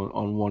titles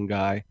on one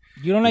guy.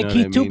 You don't like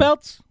Keith 2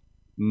 belts?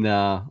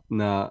 Nah.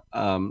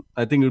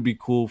 I think it would be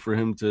cool for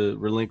him to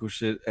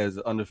relinquish it as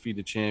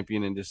undefeated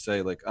champion and just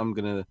say, like, I'm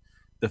going to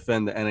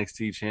defend the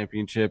NXT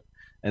championship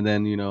and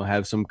then, you know,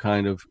 have some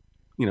kind of,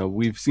 you know,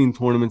 we've seen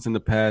tournaments in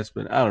the past,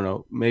 but I don't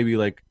know, maybe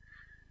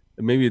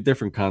a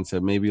different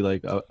concept, maybe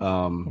like a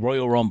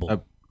Royal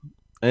Rumble,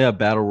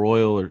 battle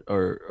royal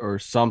or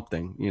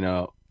something, you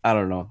know, I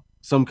don't know,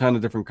 some kind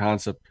of different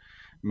concept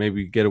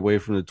maybe get away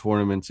from the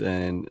tournaments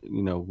and,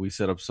 we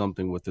set up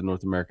something with the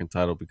North American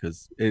title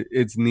because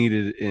it's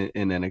needed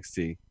in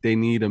NXT. They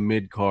need a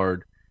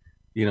mid-card,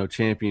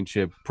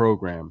 championship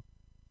program.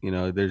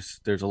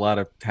 There's a lot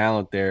of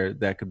talent there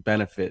that could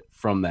benefit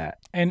from that.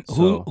 And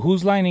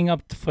who's lining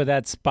up for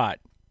that spot?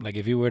 Like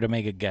if you were to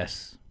make a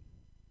guess.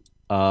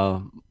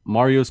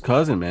 Mario's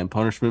cousin, man,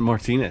 Punishment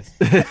Martinez.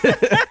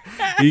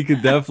 He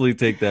could definitely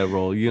take that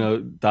role.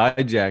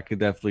 Dijak could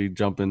definitely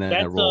jump in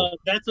that role.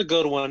 That's a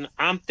good one.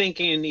 I'm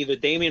thinking either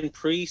Damian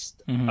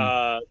Priest,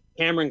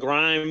 Cameron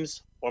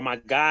Grimes, or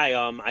my guy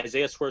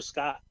Isaiah Swerve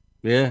Scott.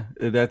 Yeah,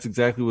 that's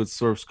exactly what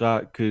Swerve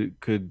Scott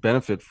could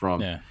benefit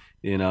from. Yeah.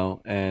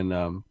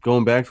 And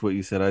going back to what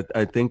you said,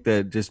 I think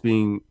that just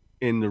being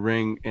in the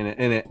ring in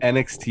an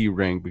NXT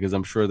ring, because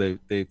I'm sure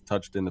they've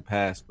touched in the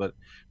past, but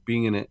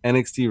being in an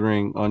NXT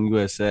ring on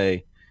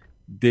USA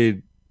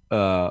did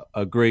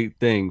a great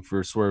thing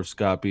for Swerve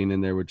Scott being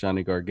in there with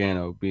Johnny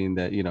Gargano, being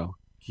that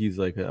he's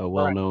like a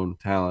well-known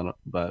talent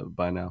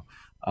by now,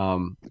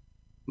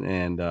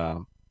 and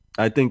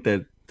I think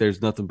that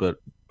there's nothing but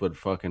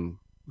fucking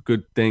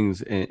good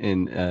things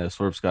in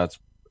Swerve Scott's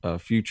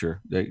future.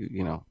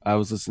 That I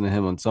was listening to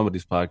him on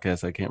somebody's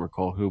podcast, I can't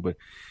recall who, but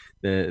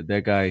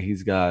that guy,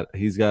 he's got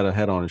a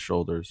head on his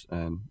shoulders,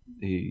 and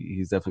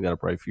he's definitely got a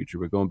bright future.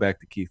 But going back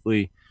to Keith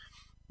Lee,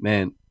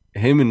 man,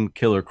 him and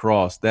Killer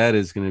Cross, that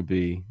is going to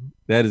be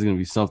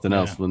something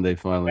else when they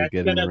finally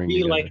get in the ring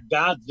together. That's going to be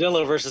like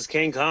Godzilla versus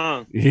King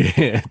Kong.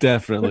 Yeah,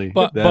 definitely.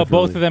 But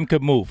both of them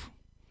could move.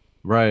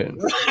 Right.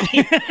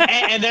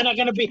 and they're not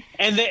going to be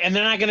they're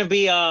not going to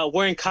be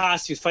wearing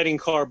costumes fighting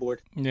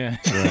cardboard. Yeah.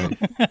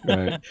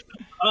 Right.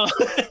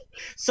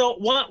 So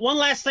one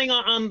last thing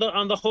on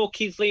the whole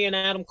Keith Lee and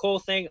Adam Cole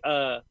thing.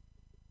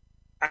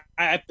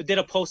 I did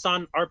a post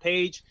on our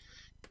page.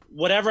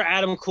 Whatever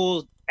Adam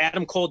Cole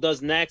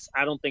does next,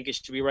 I don't think it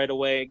should be right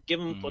away. Give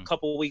him a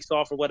couple of weeks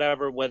off or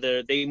whatever.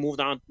 Whether they move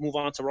on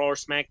to Raw or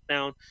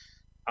SmackDown,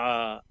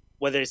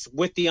 whether it's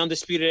with the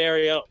Undisputed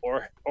Era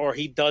or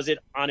he does it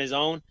on his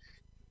own.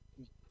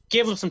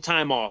 Give him some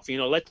time off.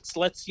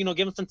 Let's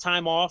give him some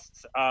time off.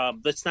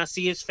 Let's not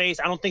see his face.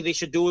 I don't think they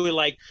should do it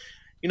like,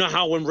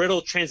 how when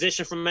Riddle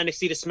transitioned from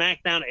NXT to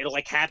SmackDown, it'll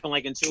like happen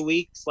like in 2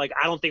 weeks. Like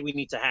I don't think we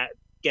need to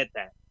get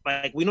that.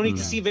 Like we don't need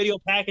to see video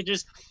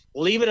packages.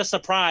 Leave it a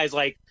surprise.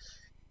 Like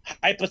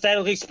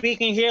hypothetically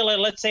speaking here,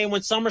 let's say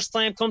when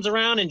SummerSlam comes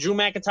around and Drew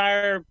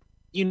McIntyre,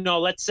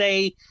 let's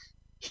say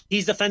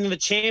he's defending the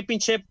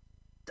championship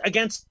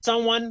against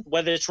someone,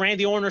 whether it's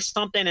Randy Orton or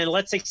something, and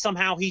let's say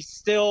somehow he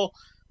still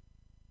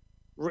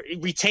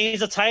retains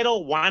the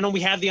title, why don't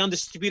we have the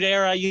Undisputed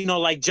Era,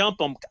 like jump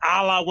them,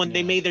 a la when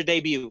they made their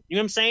debut. You know what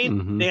I'm saying?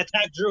 Mm-hmm. They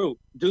attack Drew.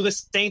 Do the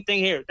same thing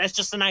here. That's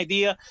just an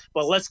idea,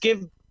 but let's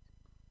give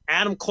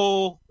Adam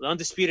Cole, the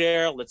Undisputed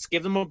Era, let's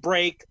give them a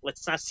break.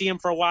 Let's not see him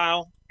for a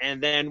while,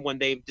 and then when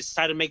they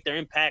decide to make their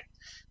impact,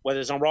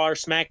 whether it's on Raw or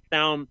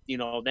SmackDown,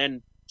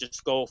 then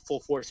just go full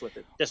force with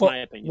it. That's my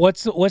opinion.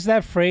 What's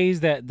that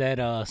phrase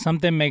that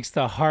something makes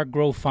the heart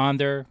grow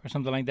fonder or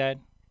something like that?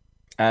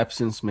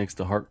 Absence makes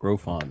the heart grow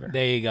fonder.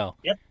 There you go.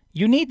 Yep.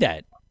 You need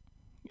that.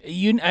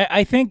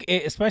 I think,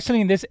 especially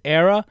in this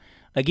era,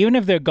 like even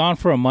if they're gone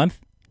for a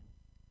month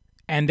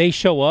and they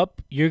show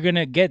up, you're going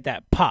to get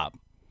that pop.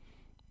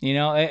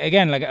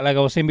 Again, like I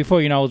was saying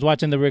before, I was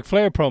watching the Ric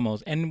Flair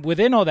promos. And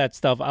within all that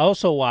stuff, I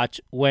also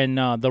watched when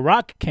The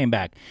Rock came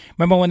back.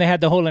 Remember when they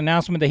had the whole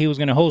announcement that he was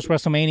going to host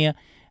WrestleMania?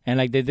 And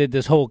like they did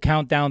this whole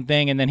countdown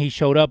thing, and then he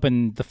showed up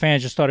and the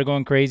fans just started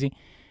going crazy.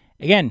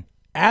 Again,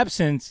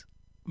 absence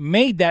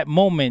made that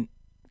moment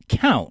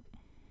count.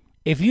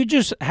 If you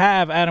just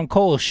have Adam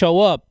Cole show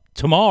up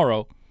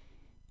tomorrow,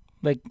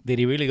 like, did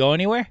he really go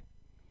anywhere?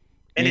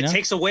 And it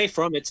takes away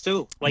from it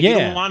too. Like you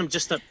don't want him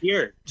just to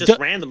appear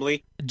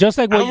randomly. Just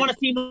like I don't want to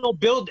see no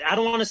build. I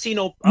don't want to see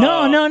no.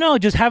 No.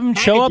 Just have him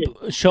show up.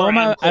 Show him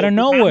out of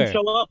nowhere. Have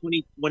him show up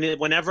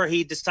whenever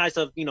he decides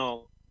to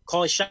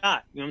call a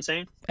shot. You know what I'm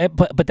saying?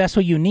 But that's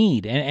what you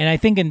need. And I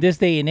think in this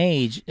day and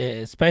age,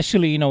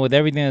 especially, with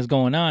everything that's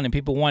going on and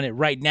people want it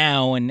right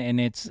now and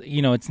it's,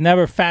 it's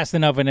never fast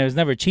enough and it's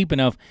never cheap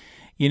enough,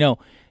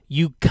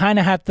 you kind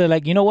of have to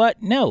like, you know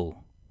what?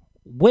 No,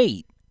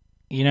 wait.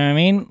 You know what I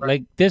mean? Right.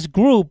 Like this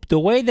group, the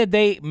way that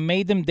they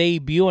made them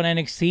debut on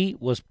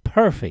NXT was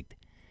perfect.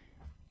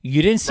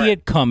 You didn't see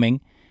it coming.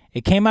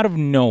 It came out of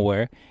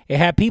nowhere. It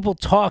had people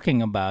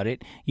talking about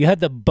it. You had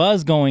the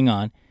buzz going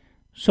on.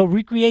 So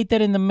recreate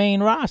that in the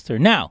main roster.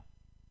 Now,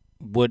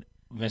 would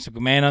Vince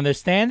McMahon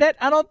understand that?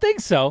 I don't think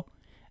so.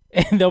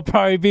 And they'll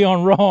probably be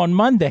on Raw on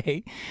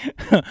Monday.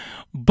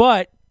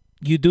 But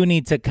you do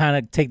need to kind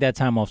of take that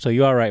time off. So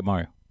you're all right,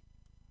 Mario.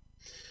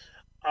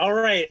 All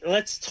right.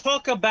 Let's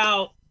talk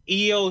about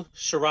Io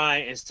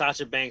Shirai and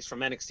Sasha Banks from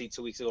NXT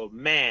 2 weeks ago.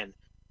 Man,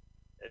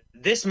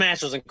 this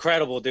match was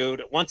incredible,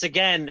 dude. Once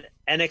again,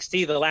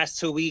 NXT the last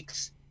 2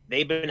 weeks,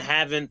 they've been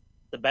having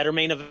the better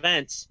main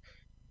events.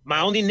 My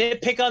only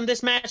nitpick on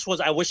this match was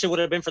I wish it would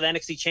have been for the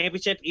NXT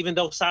Championship, even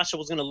though Sasha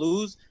was going to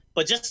lose.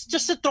 But just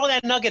to throw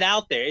that nugget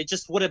out there, it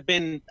just would have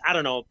been, I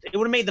don't know, it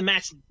would have made the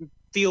match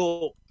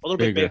feel a little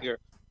bit bigger.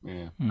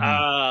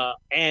 Yeah.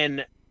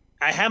 And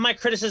I have my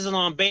criticism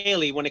on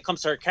Bayley when it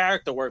comes to her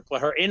character work,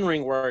 but her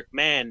in-ring work,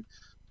 man,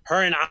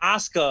 her and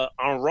Asuka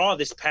on Raw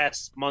this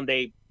past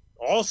Monday,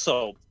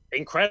 also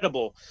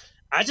incredible.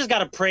 I just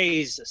gotta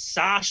praise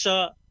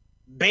Sasha,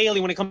 Bayley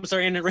when it comes to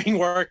her in-ring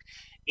work,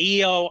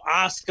 Io,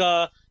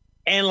 Asuka,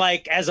 and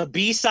like as a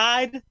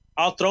B-side,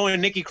 I'll throw in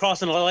Nikki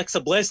Cross and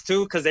Alexa Bliss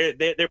too, because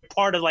they're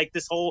part of like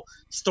this whole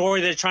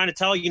story they're trying to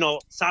tell. You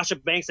know, Sasha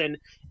Banks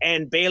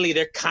and Bayley,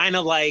 they're kind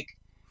of like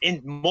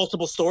in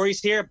multiple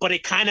stories here, but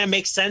it kind of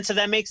makes sense if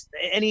that makes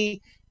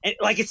any,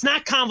 like, it's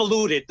not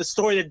convoluted, the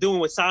story they're doing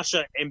with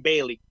Sasha and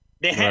Bayley.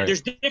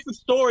 There's different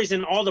stories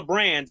in all the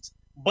brands,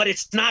 but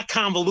it's not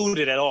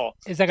convoluted at all.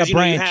 It's like a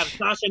branch.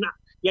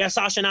 You have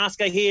Sasha and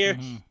Asuka here.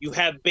 Mm-hmm. You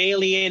have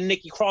Bayley and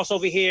Nikki Cross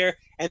over here,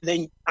 and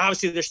then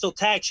obviously they're still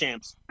tag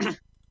champs.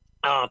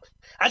 I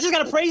just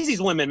gotta praise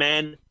these women,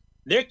 man.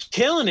 They're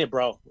killing it,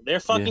 bro. They're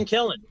fucking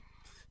killing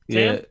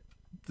it.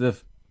 Yeah,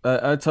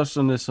 I touched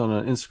on this on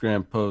an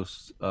Instagram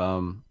post.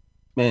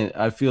 Man,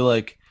 I feel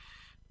like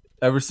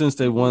ever since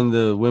they won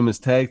the women's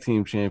tag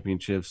team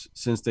championships,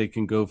 since they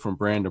can go from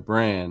brand to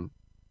brand,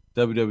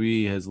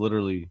 WWE has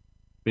literally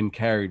been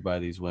carried by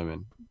these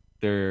women.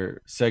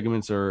 Their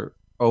segments are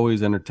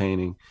always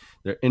entertaining.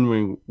 Their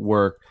in-ring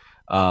work,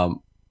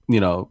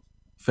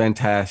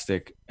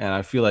 fantastic. And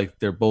I feel like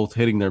they're both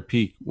hitting their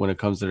peak when it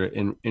comes to their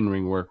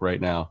in-ring work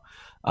right now.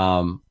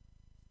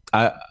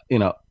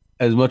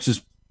 As much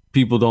as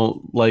people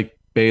don't like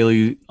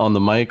Bayley on the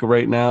mic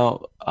right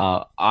now,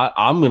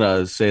 I'm going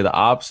to say the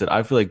opposite.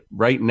 I feel like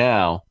right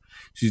now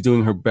she's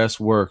doing her best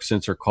work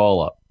since her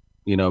call-up,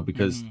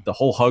 because the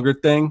whole hugger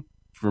thing,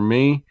 for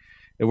me,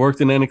 it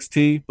worked in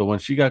NXT, but when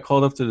she got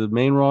called up to the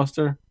main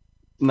roster,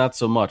 not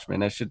so much,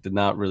 man. That shit did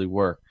not really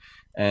work.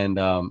 And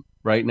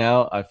right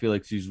now, I feel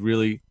like she's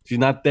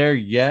not there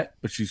yet,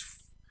 but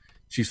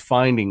she's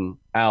finding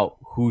out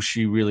who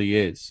she really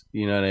is.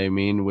 You know what I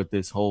mean? With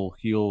this whole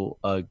heel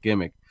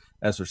gimmick.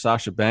 As for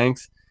Sasha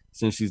Banks,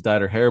 since she's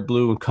dyed her hair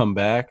blue and come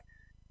back,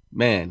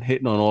 man,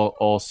 hitting on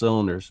all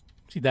cylinders.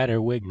 She dyed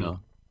her wig,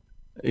 though.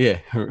 Yeah,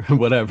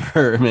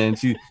 whatever, man.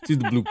 She's the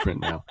blueprint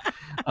now.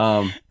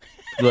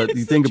 But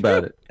you think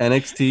about it,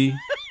 NXT,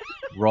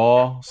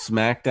 Raw,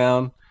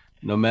 SmackDown,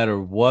 no matter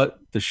what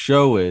the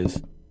show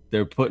is,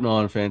 they're putting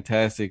on a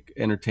fantastic,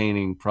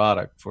 entertaining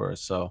product for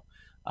us. So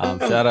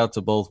shout out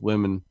to both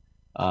women.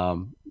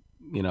 I've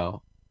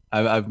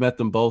met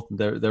them both.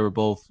 They were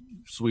both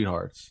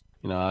sweethearts.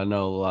 I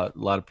know a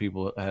lot of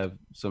people have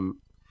some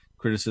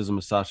criticism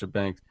of Sasha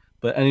Banks,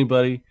 but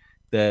anybody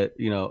that,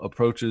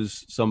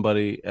 approaches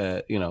somebody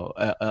at,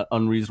 an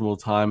unreasonable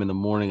time in the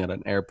morning at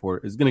an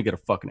airport is going to get a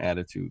fucking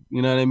attitude.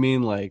 You know what I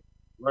mean? Like,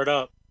 word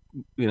up,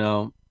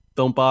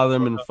 don't bother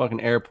them in the fucking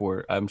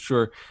airport. I'm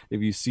sure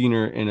if you've seen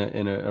her in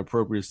an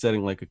appropriate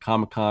setting, like a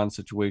Comic-Con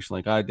situation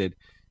like I did,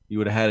 you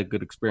would have had a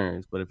good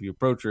experience. But if you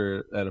approach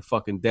her at a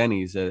fucking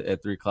Denny's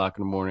at 3 o'clock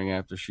in the morning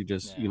after she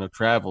just,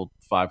 traveled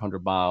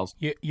 500 miles,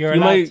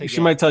 she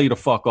might tell you to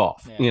fuck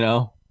off,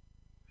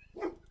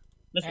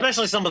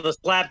 Especially some of the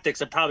slapdicks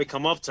that probably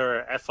come up to her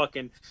at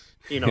fucking,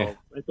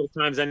 at those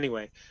times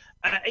anyway.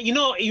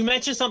 You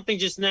mentioned something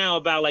just now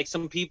about like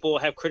some people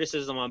have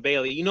criticism on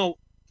Bayley.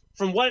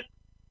 From what,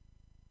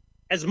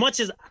 as much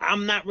as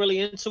I'm not really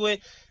into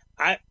it,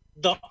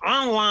 the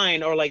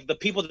online or like the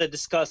people that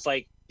discuss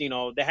like, they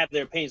have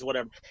their opinions,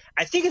 whatever.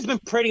 I think it's been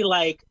pretty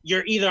like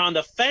you're either on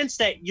the fence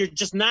that you're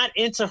just not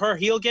into her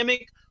heel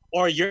gimmick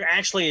or you're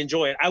actually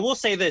enjoying it. I will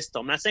say this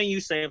though. I'm not saying you,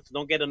 Sam, so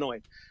don't get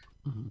annoyed.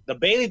 Mm-hmm. The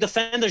Bayley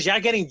defenders, y'all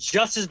getting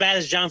just as bad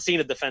as John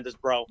Cena defenders,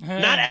 bro.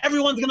 Not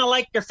everyone's gonna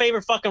like your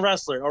favorite fucking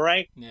wrestler, all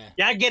right? Yeah.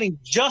 Y'all getting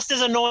just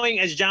as annoying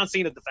as John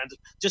Cena defenders.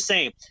 Just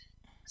saying.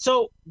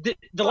 So the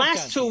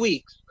last 2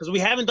 weeks, because we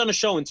haven't done a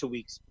show in 2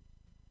 weeks,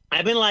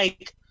 I've been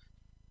like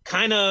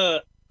kind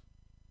of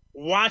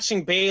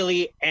watching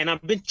Bayley, and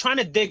I've been trying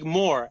to dig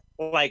more.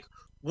 Like,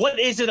 what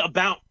is it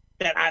about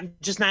that I'm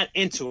just not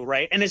into,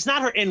 right? And it's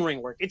not her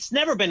in-ring work. It's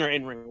never been her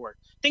in-ring work.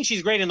 I think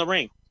she's great in the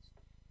ring.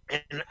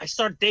 And I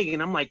start digging.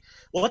 I'm like,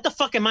 well, what the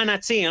fuck am I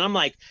not seeing? And I'm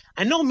like,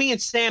 I know me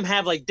and Sam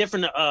have like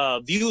different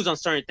views on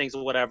certain things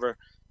or whatever.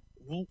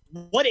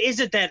 What is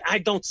it that I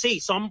don't see?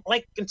 So I'm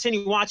like,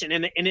 continue watching.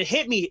 And it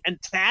hit me,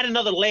 and to add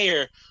another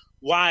layer,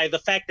 why the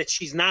fact that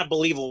she's not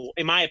believable.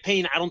 In my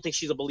opinion, I don't think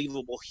she's a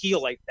believable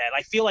heel like that.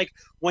 I feel like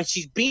when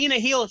she's being a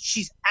heel,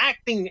 she's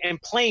acting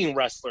and playing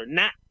wrestler,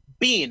 not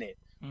being it.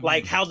 Mm-hmm.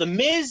 Like how The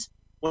Miz,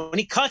 when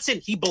he cuts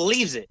it, he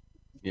believes it.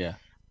 Yeah.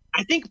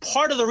 I think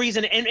part of the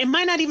reason, and it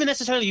might not even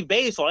necessarily be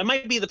Bayley's fault, it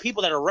might be the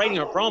people that are writing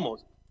her promos.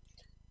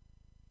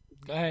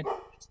 Go ahead.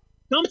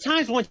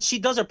 Sometimes when she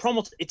does her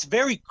promos, it's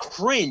very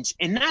cringe,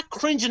 and not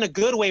cringe in a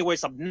good way where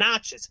it's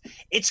obnoxious.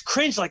 It's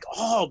cringe like,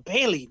 oh,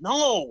 Bayley,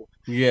 no.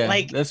 Yeah,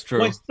 like, that's true.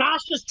 When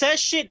Sasha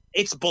says shit,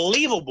 it's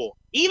believable.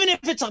 Even if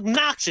it's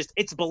obnoxious,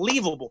 it's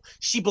believable.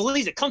 She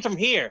believes it. Comes from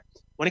here.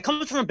 When it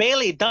comes from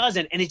Bayley, it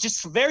doesn't, and it's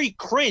just very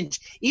cringe.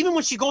 Even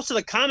when she goes to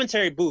the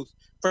commentary booth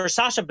for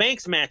Sasha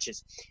Banks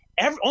matches,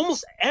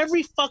 almost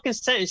every fucking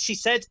sentence she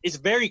says is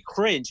very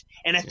cringe,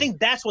 and I think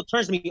that's what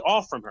turns me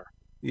off from her.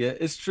 Yeah,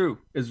 it's true.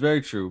 It's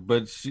very true.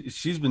 But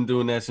she's been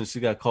doing that since she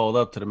got called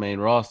up to the main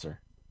roster.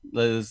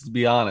 Let's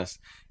be honest.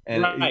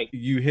 And Right.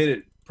 you hit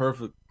it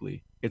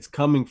perfectly. It's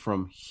coming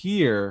from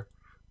here,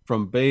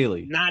 from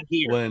Bailey. Not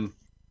here. When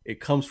it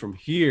comes from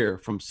here,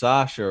 from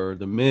Sasha or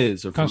The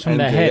Miz or Comes from from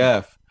the head.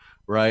 MJF,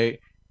 right?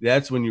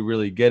 That's when you're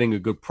really getting a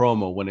good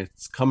promo, when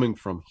it's coming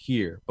from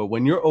here. But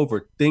when you're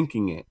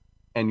overthinking it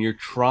and you're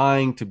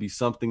trying to be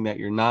something that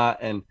you're not,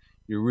 and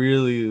you're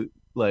really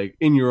like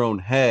in your own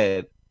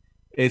head,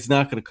 it's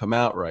not going to come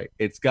out right.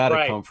 It's got to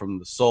Right. come from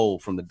the soul,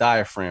 from the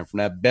diaphragm, from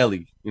that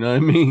belly. You know what I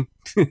mean?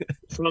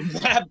 From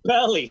that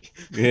belly.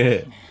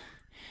 Yeah.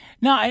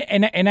 No,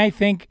 and I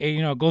think,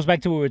 it goes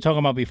back to what we were talking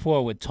about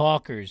before with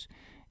talkers.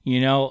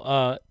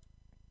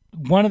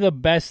 One of the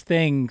best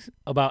things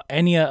about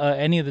any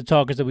of the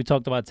talkers that we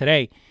talked about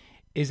today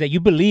is that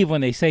you believe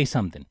when they say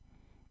something,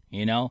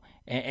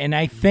 and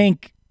I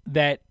think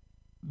that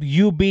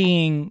you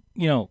being,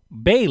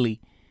 Bailey,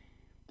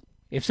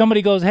 if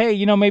somebody goes,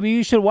 hey, maybe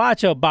you should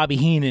watch a Bobby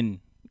Heenan,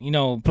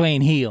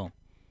 playing heel,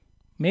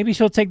 maybe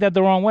she'll take that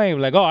the wrong way.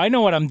 Like, oh, I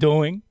know what I'm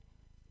doing,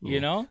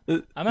 I'm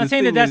not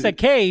saying that that's the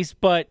case,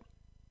 but,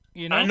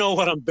 I know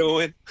what I'm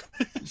doing.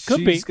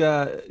 Could be.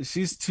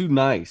 She's too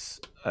nice.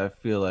 I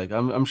feel like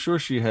I'm sure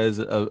she has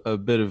a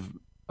bit of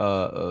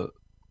a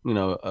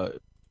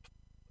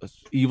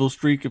evil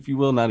streak, if you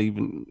will, not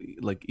even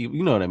like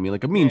you know what I mean,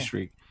 like a mean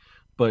streak.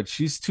 But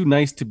she's too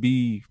nice to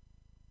be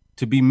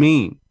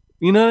mean.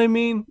 You know what I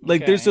mean?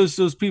 Like there's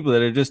those people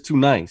that are just too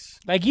nice.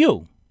 Like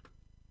you.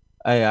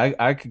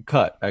 I could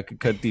cut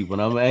deep when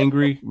I'm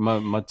angry.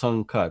 My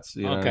tongue cuts.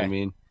 You know what I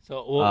mean?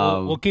 So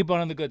we'll keep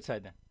on the good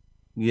side then.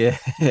 Yeah,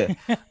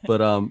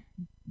 but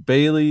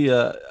Bailey,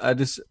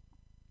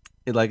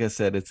 like I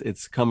said,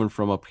 it's coming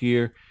from up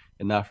here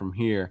and not from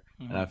here,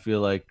 and I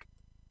feel like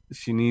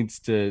she needs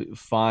to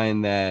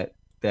find that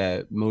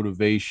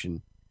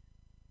motivation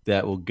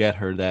that will get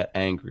her that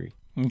angry.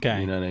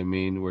 Okay, you know what I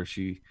mean? Where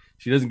she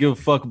doesn't give a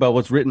fuck about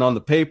what's written on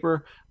the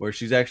paper, where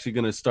she's actually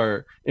gonna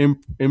start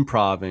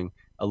improving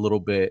a little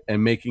bit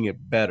and making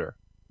it better.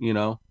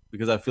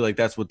 Because I feel like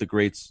that's what the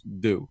greats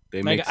do.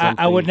 They make something.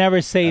 I would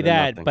never say out of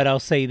that, nothing. but I'll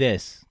say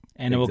this,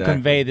 and it will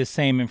convey the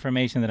same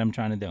information that I'm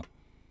trying to do.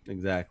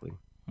 Exactly.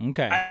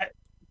 Okay.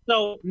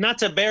 So not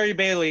to bury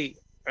Bailey,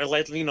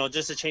 or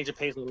just to change the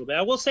pace a little bit.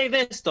 I will say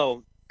this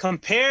though,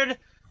 compared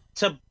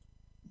to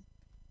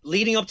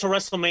leading up to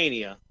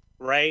WrestleMania,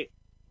 right?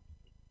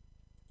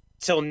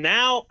 So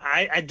now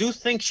I do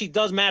think she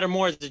does matter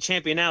more as the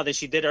champion now than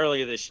she did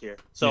earlier this year.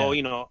 So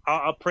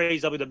I'll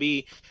praise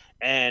WWE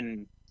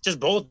and just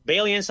both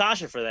Bailey and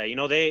Sasha for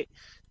that.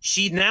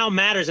 She now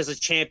matters as a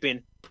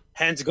champion.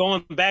 Hence,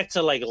 going back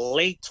to like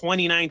late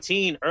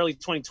 2019, early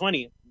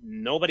 2020,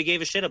 nobody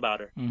gave a shit about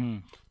her.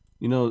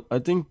 Mm-hmm. I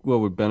think what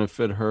would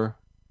benefit her,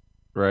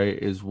 right,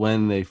 is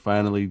when they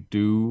finally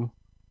do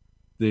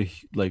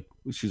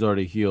she's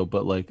already healed,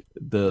 but like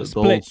the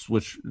old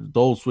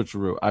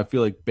switcheroo. I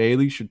feel like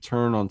Bailey should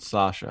turn on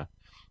Sasha,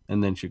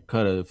 and then should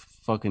cut a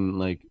fucking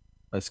like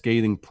a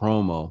scathing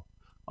promo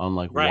on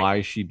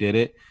why she did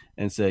it,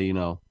 and say,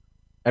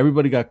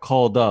 everybody got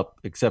called up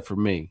except for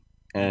me,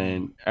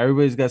 and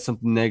everybody's got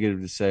something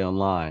negative to say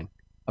online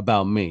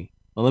about me.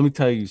 Well, let me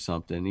tell you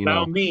something.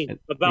 About me,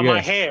 about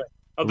my hair,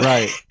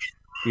 right?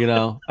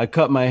 I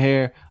cut my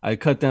hair, I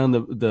cut down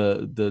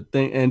the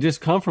thing, and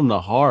just come from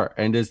the heart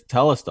and just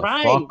tell us to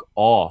fuck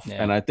off.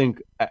 Yeah. And I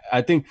think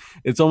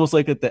it's almost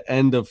like at the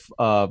end of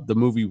the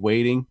movie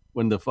Waiting,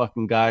 when the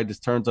fucking guy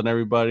just turns on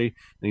everybody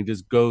and he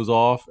just goes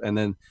off, and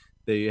then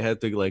they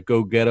had to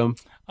go get him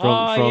from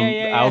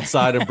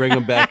outside and bring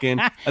him back in.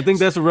 I think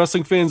that's what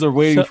wrestling fans are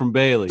waiting from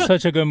Bailey.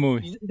 Such a good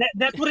movie.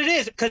 That's what it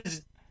is.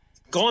 Because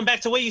going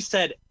back to what you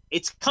said,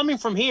 it's coming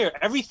from here.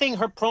 Everything,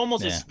 her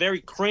promos is very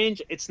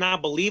cringe. It's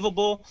not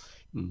believable.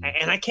 Mm-hmm.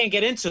 And I can't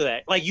get into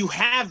that. Like, you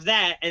have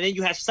that, and then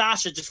you have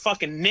Sasha just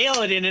fucking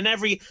nail it in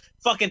every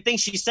fucking thing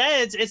she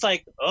says. It's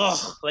like, ugh,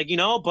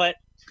 but,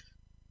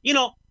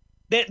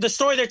 the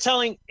story they're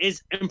telling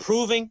is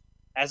improving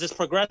as it's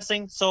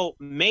progressing. So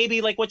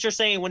maybe like what you're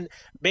saying, when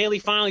Bailey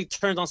finally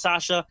turns on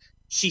Sasha,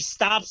 she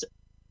stops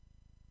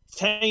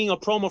taking a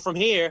promo from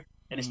here,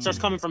 and it starts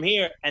coming from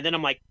here. And then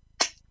I'm like,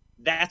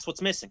 that's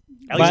what's missing.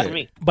 At least for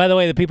me. By the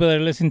way, the people that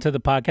are listening to the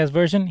podcast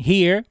version,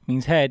 here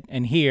means head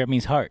and here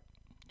means heart.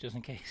 Just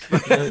in case.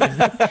 What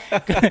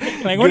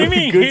do you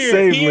mean? Good here?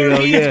 save, Here Leo.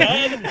 means Yeah.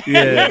 head,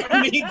 Yeah.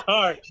 here means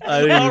heart.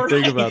 I didn't even All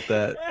think right. about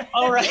that.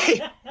 All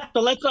right.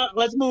 So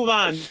let's move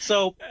on.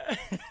 So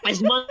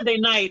it's Monday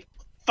night.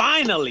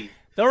 Finally,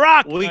 The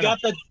Rock. we got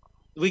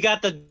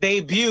the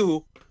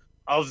debut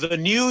of the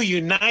new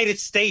United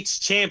States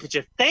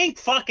Championship. Thank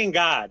fucking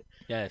God.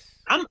 Yes.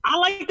 I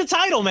like the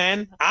title,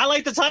 man. I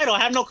like the title. I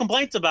have no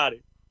complaints about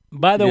it.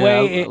 By the Yeah,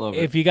 way, I love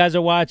if it. you guys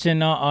are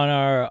watching on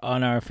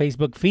our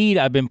Facebook feed,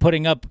 I've been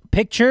putting up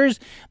pictures.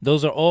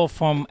 Those are all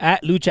from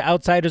 @Lucha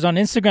Outsiders on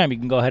Instagram. You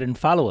can go ahead and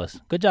follow us.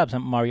 Good job,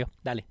 Mario.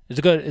 Dale.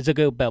 It's a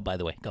good belt, by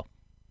the way. Go.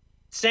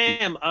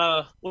 Sam,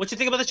 what you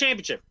think about the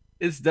championship?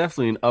 It's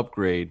definitely an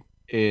upgrade.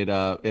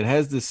 it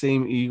has the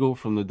same eagle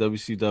from the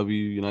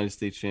WCW United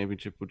States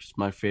Championship, which is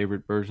my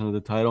favorite version of the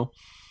title.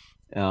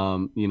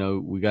 You know,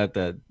 we got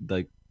that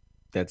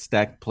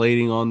stacked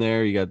plating on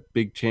there. You got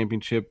big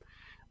championship,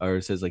 or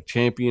it says like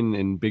champion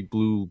in big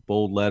blue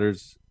bold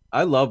letters.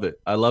 I love it.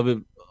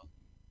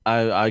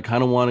 I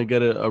kind of want to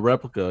get a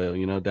replica,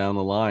 you know, down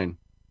the line.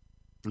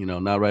 You know,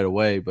 not right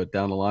away, but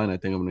down the line, I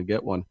think I'm going to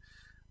get one.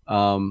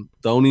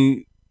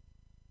 The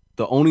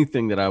only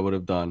thing that I would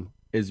have done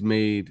is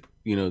made,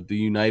 you know, the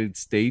United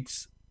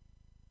States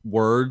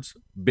words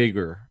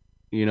bigger.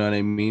 You know what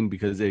I mean?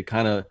 Because it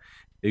kind of,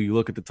 if you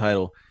look at the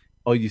title,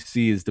 all you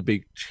see is the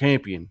big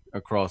champion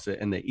across it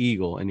and the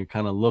eagle, and you're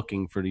kind of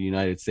looking for the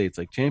United States,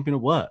 like champion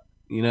of what?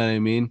 You know what I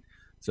mean?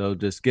 So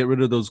just get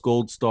rid of those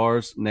gold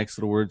stars next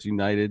to the words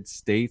United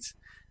States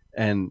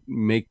and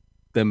make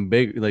them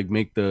big, like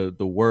make the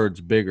words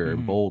bigger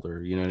and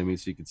bolder. You know what I mean?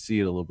 So you can see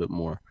it a little bit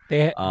more.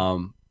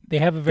 They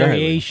have a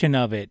variation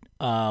of it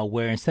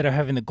where instead of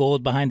having the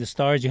gold behind the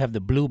stars, you have the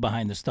blue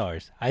behind the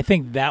stars. I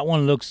think that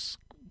one looks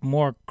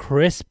more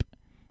crisp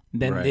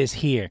than this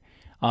here.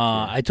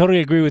 I totally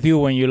agree with you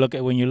when you're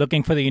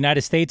looking for the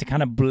United States, it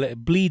kind of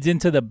bleeds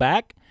into the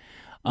back.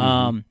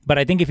 But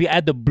I think if you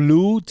add the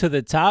blue to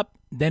the top,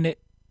 then it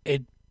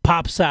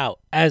pops out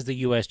as the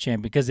U.S.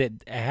 champion because it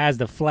has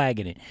the flag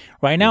in it.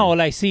 Right now, all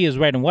I see is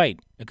red and white.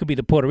 It could be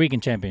the Puerto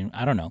Rican champion.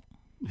 I don't know.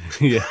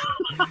 Yeah,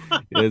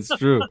 it's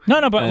true.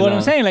 No, but what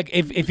I'm saying, like,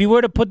 if you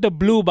were to put the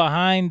blue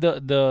behind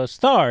the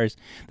stars,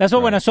 that's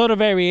what when I saw the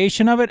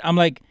variation of it, I'm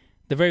like,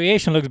 the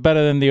variation looks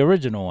better than the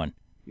original one.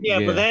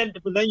 Yeah, but then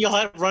you'll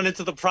have to run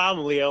into the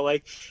problem, Leo.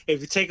 Like, if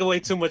you take away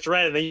too much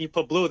red and then you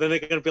put blue, then they're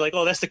gonna be like,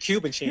 "Oh, that's the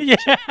Cuban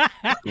championship."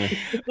 Yeah.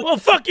 Well,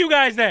 fuck you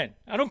guys then.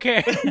 I don't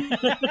care.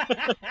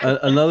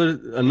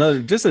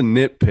 Another, just a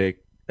nitpick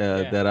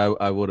that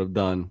I would have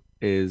done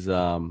is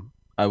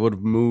I would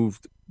have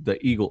moved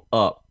the eagle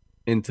up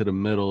into the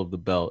middle of the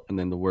belt and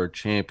then the word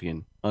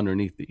champion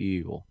underneath the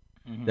eagle.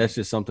 That's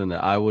just something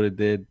that I would have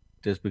did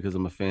just because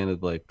I'm a fan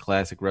of like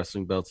classic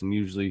wrestling belts, and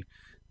usually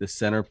the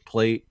center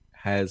plate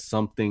has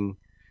something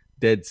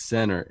dead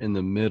center in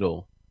the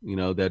middle, you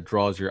know, that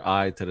draws your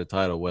eye to the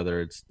title,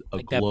 whether it's a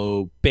like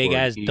globe, big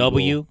ass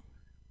W,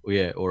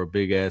 or a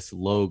big ass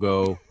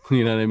logo,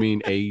 you know what I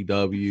mean,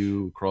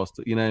 AEW across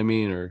the, you know what I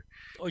mean, or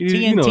TNT.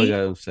 You know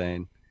what I'm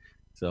saying.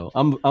 So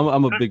I'm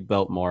a big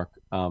belt mark,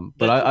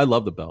 but I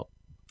love the belt.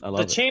 I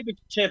love the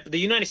championship. The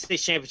United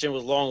States Championship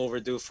was long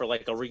overdue for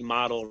like a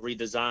remodel,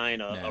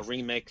 redesign, a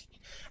remake.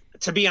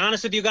 To be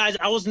honest with you guys,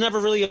 I was never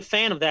really a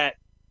fan of that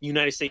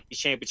United States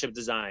Championship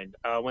design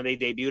when they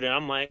debuted it.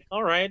 I'm like,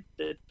 all right,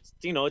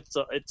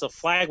 it's a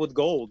flag with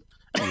gold.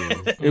 Yeah,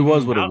 it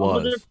was what it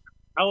was.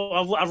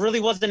 I really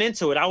wasn't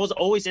into it. I was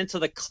always into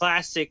the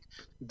classic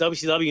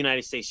WCW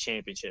United States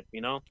Championship. You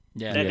know,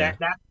 that's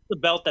the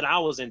belt that I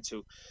was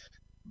into.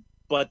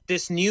 But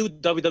this new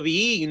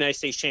WWE United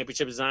States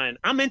Championship design,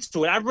 I'm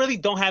into it. I really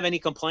don't have any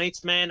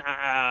complaints, man.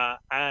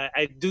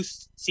 I do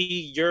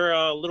see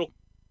your little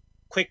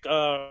quick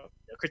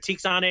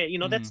critiques on it. You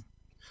know, that's.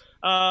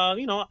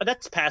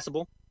 That's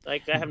passable.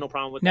 Like, I have no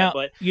problem with that.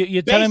 But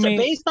you're telling me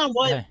based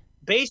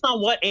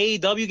on what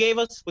AEW gave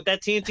us with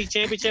that TNT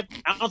Championship,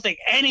 I don't think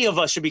any of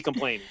us should be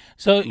complaining.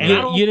 So and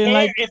I don't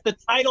care if the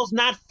title's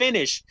not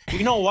finished.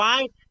 You know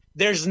why?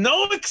 There's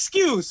no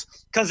excuse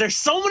because there's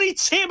so many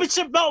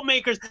championship belt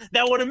makers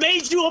that would have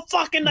made you a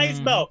fucking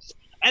nice belt.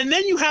 And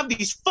then you have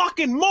these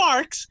fucking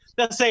marks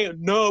that say,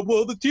 no,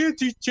 well, the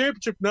TNT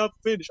Championship not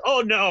finished.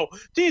 Oh, no,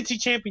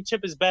 TNT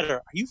Championship is better.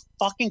 Are you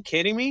fucking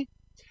kidding me?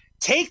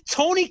 Take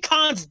Tony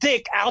Khan's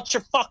dick out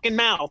your fucking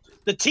mouth.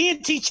 The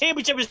TNT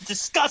Championship is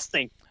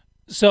disgusting.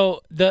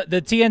 So the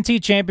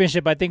TNT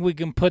Championship, I think we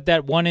can put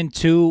that 1 and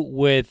 2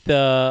 with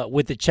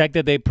the check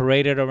that they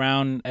paraded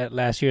around at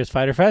last year's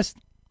Fyter Fest.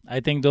 I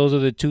think those are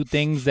the two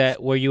things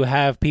that where you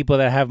have people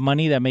that have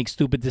money that make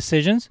stupid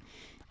decisions.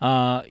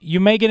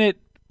 You're making it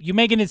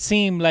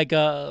seem like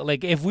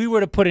if we were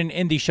to put an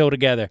indie show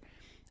together,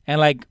 and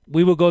like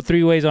we would go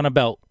 3 ways on a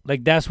belt.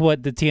 Like that's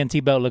what the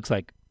TNT belt looks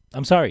like.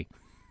 I'm sorry.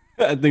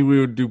 I think we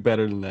would do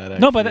better than that.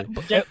 Actually. No,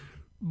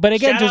 but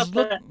again, just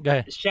look. Go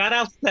ahead. Shout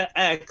out to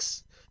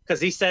X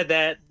because he said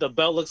that the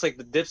belt looks like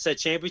the Dipset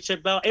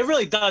Championship belt. It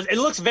really does. It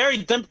looks very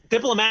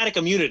diplomatic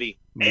immunity.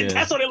 Yeah.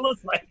 That's what it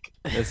looks like.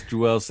 That's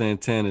Joel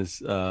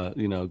Santana's,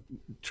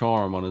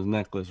 charm on his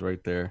necklace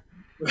right there.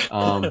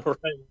 Right.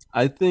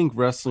 I think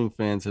wrestling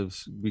fans have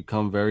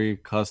become very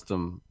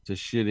accustomed to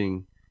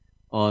shitting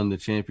on the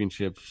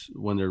championships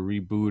when they're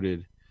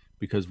rebooted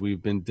because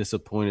we've been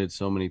disappointed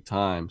so many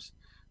times.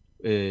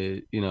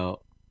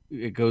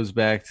 It goes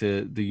back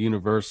to the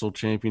Universal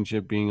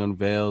Championship being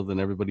unveiled and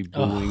everybody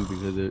booing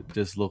because it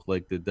just looked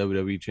like the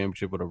WWE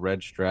Championship with a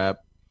red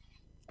strap.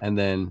 And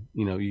then,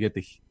 you get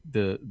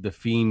the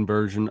Fiend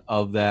version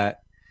of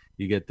that.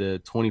 You get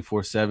the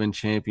 24/7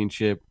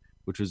 Championship,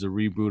 which was a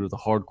reboot of the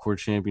Hardcore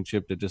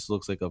Championship that just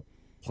looks like a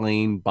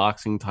plain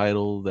boxing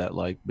title that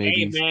like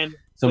maybe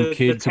some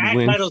kid could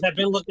win.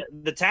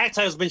 The tag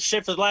titles been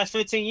shipped for the last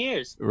 15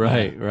 years.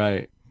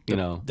 Right.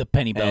 The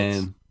penny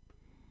belts.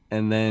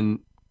 And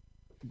then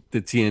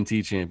the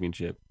TNT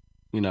championship,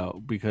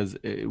 because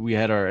we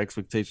had our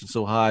expectations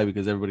so high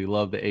because everybody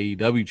loved the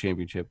AEW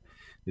championship.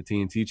 The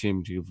TNT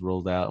championship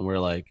rolled out, and we're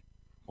like,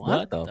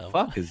 what the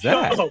fuck is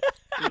that?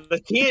 The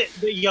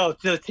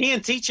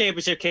TNT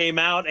championship came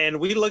out, and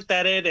we looked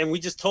at it, and we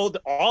just told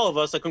all of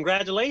us,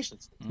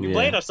 congratulations. We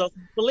played ourselves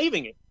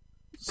believing it.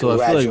 So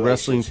I feel like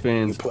wrestling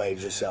fans You played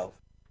yourself.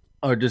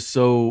 are just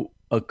so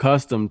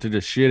accustomed to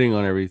just shitting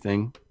on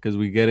everything because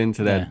we get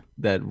into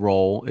that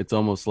role. It's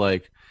almost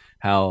like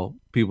how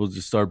people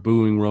just start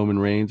booing Roman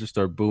Reigns or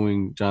start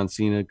booing John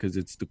Cena because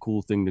it's the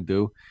cool thing to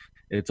do.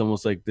 It's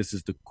almost like this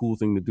is the cool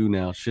thing to do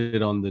now.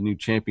 Shit on the new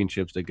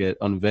championships that get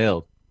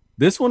unveiled.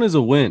 This one is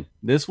a win.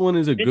 This one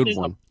is a good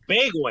one.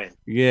 Big win.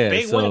 Yeah.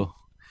 Big win.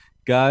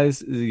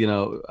 Guys,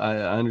 I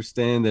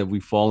understand that we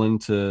fall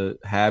into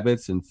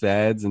habits and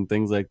fads and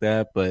things like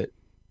that, but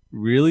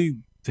really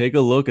take a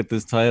look at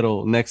this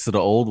title next to the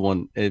old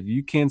one. If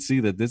you can't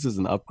see that this is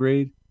an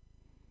upgrade,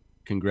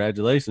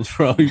 congratulations,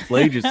 bro. You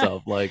played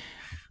yourself. Like,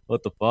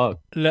 what the fuck?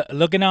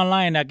 Looking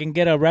online, I can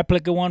get a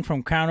replica one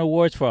from Crown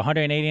Awards for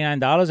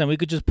 $189, and we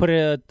could just put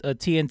a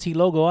TNT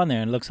logo on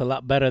there, and it looks a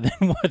lot better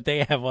than what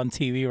they have on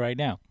TV right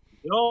now.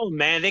 Yo,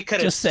 man, they could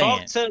have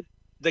talked to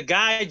the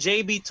guy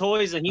JB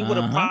Toys, and he would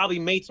have probably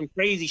made some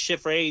crazy shit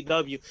for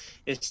AEW.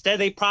 Instead,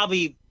 they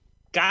probably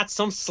got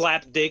some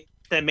slapdick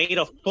that made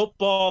a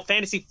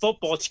fantasy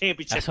football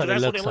championship. That's what it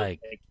looks like.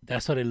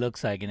 That's what it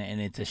looks like,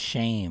 and it's a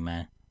shame,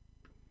 man.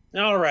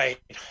 All right.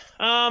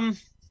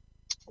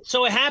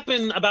 So it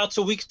happened about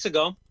 2 weeks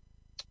ago.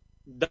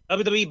 The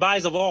WWE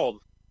buys Evolve.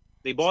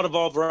 They bought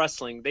Evolve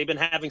Wrestling. They've been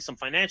having some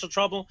financial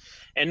trouble,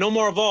 and no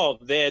more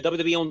Evolve.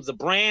 WWE owns the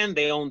brand.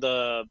 They owned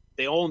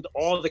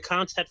all the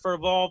content for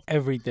Evolve.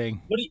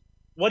 Everything.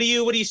 What do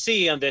you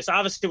see on this?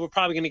 Obviously, we're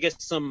probably going to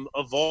get some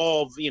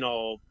Evolve,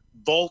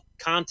 Vault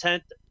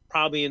content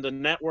probably in the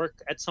network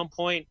at some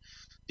point.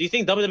 Do you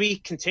think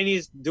WWE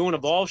continues doing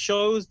Evolve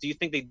shows? Do you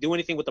think they do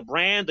anything with the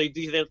brand, or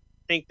do you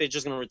think they're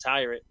just going to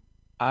retire it?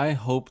 I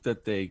hope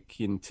that they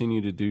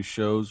continue to do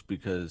shows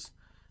because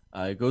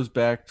it goes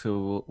back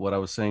to what I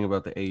was saying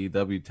about the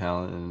AEW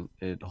talent, and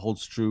it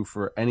holds true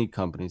for any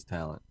company's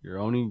talent. You're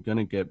only going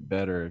to get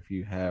better if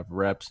you have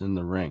reps in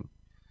the ring.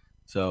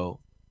 So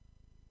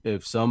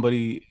if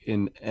somebody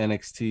in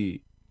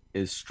NXT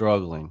is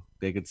struggling,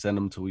 they could send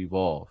them to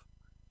Evolve,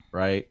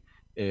 right?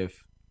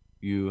 If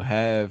you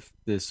have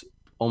this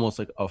almost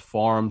like a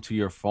farm to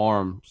your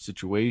farm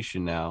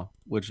situation now,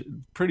 which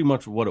pretty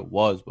much what it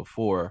was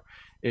before,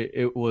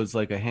 it was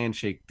like a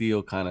handshake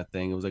deal kind of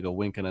thing. It was like a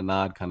wink and a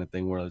nod kind of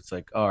thing where it's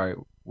like, all right,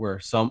 we're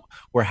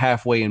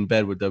halfway in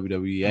bed with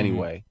WWE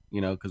anyway,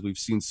 because we've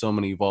seen so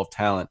many Evolve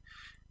talent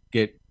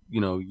get,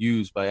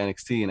 used by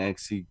NXT, and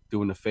NXT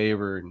doing the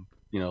favor and,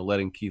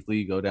 letting Keith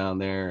Lee go down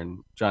there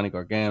and Johnny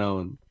Gargano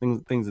and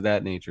things of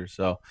that nature.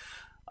 So,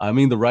 I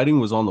mean, the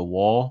writing was on the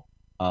wall.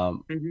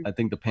 I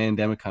think the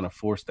pandemic kind of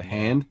forced the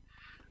hand.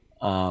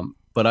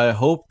 But I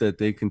hope that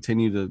they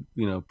continue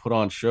to, put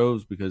on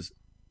shows because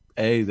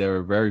A,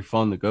 they're very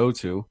fun to go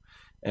to,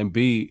 and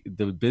B,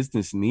 the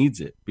business needs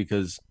it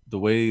because the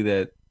way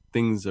that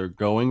things are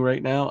going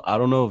right now, I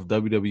don't know if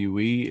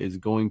WWE is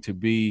going to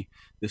be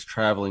this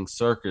traveling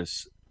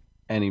circus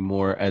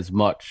anymore as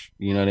much.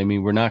 You know what I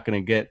mean? We're not going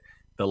to get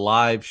the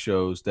live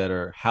shows that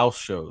are house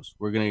shows.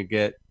 We're going to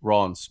get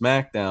Raw and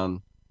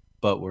SmackDown,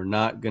 but we're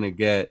not going to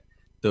get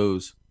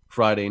those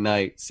Friday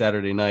night,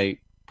 Saturday night,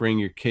 bring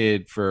your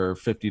kid for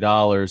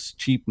 $50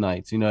 cheap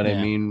nights. You know what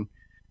I mean?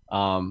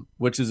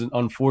 Which is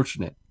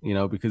unfortunate,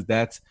 because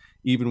that's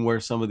even where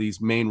some of these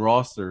main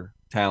roster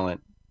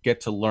talent get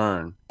to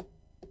learn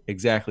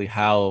exactly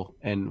how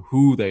and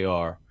who they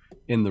are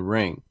in the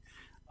ring.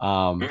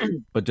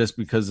 But just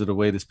because of the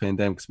way this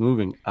pandemic's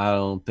moving, I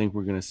don't think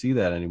we're going to see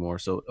that anymore.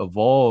 So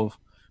Evolve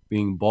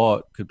being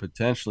bought could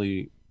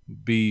potentially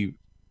be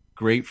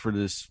great for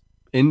this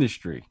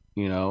industry,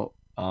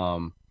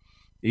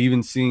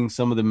 even seeing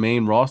some of the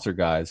main roster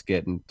guys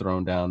getting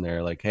thrown down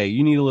there, like, hey,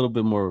 you need a little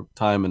bit more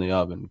time in the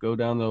oven. Go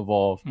down to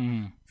Evolve,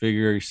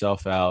 figure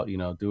yourself out,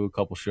 do a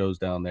couple shows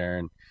down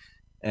there.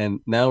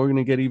 And now we're going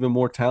to get even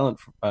more talent,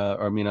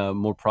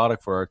 more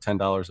product for our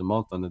 $10 a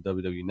month on the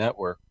WWE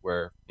Network,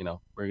 where,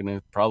 we're going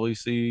to probably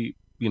see,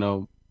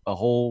 a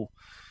whole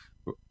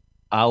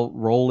out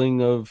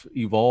rolling of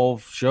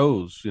Evolve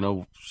shows,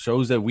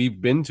 shows that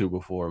we've been to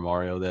before,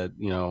 Mario, that,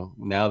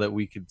 now that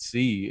we could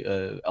see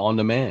on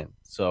demand.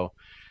 So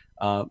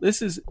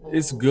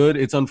it's good.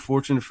 It's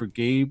unfortunate for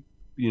Gabe,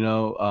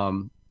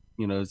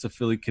 it's a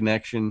Philly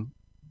connection,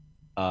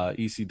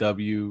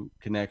 ECW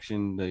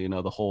connection,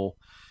 the whole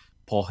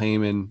Paul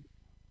Heyman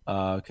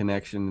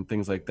connection and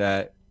things like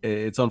that.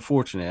 It's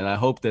unfortunate, and I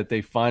hope that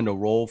they find a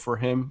role for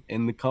him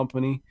in the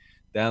company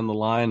down the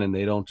line, and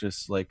they don't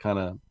just like kind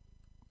of,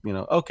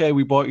 okay,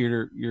 we bought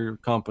your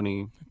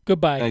company,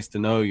 goodbye, nice to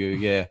know you.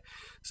 Yeah.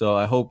 So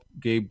I hope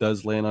Gabe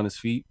does land on his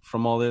feet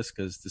from all this,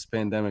 because this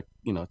pandemic,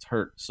 it's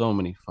hurt so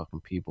many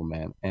fucking people,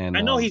 man. And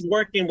I know he's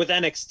working with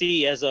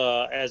NXT as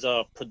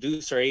a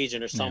producer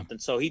agent or something.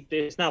 So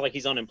it's not like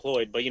he's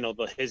unemployed, but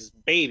his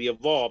baby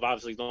Evolve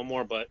obviously no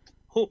more. But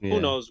Who Yeah.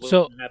 knows what's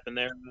So- going to happen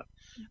there?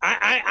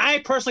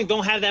 I personally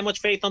don't have that much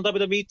faith on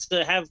WWE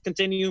to have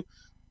continue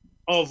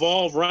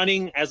Evolve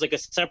running as like a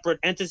separate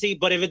entity.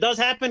 But if it does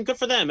happen, good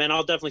for them, and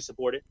I'll definitely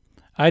support it.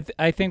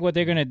 I think what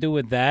they're gonna do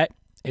with that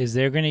is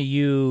they're gonna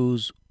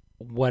use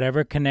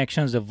whatever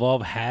connections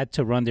Evolve had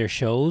to run their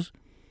shows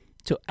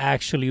to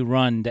actually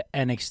run the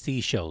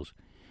NXT shows.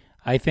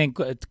 I think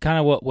it's kind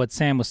of what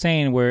Sam was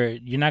saying, where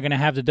you're not gonna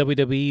have the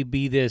WWE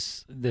be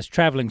this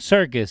traveling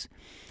circus.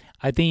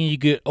 I think you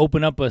could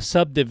open up a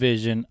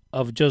subdivision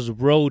of just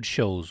road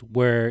shows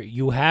where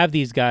you have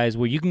these guys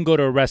where you can go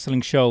to a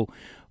wrestling show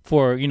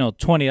for, $20,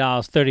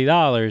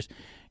 $30.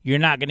 You're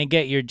not going to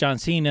get your John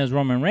Cena's,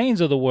 Roman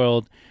Reigns of the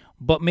world,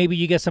 but maybe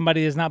you get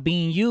somebody that's not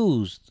being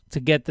used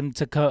to get them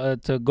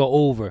to go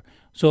over.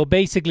 So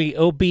basically,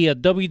 it'll be a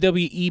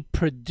WWE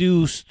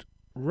produced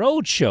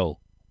road show,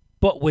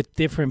 but with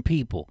different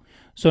people.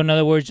 So in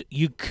other words,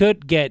 you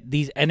could get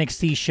these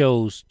NXT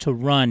shows to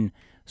run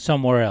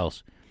somewhere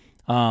else.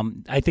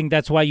 I think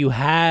that's why you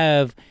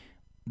have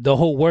the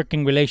whole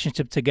working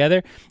relationship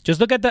together. Just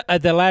look at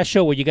the last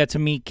show where you got to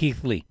meet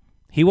Keith Lee.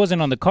 He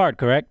wasn't on the card,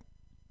 correct?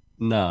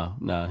 No.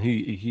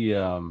 He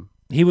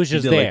was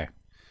just did, there. like,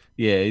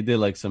 yeah, he did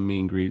like some meet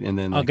and greet, and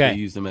then Okay. they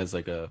used him as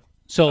like a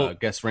So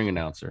guest ring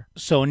announcer.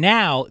 So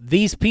now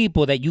these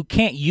people that you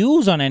can't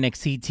use on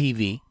NXT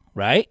TV,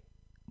 right?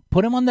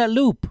 Put them on that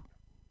loop.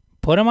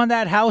 Put them on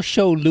that house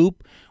show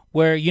loop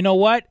where, you know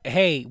what?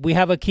 Hey, we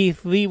have a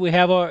Keith Lee. We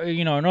have a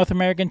North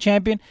American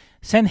champion.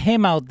 Send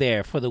him out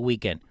there for the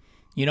weekend.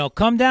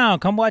 Come down.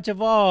 Come watch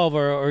Evolve.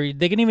 Or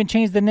they can even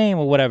change the name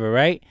or whatever,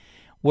 right?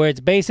 Where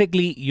it's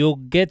basically you'll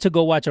get to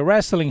go watch a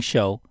wrestling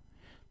show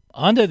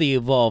under the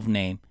Evolve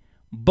name,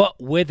 but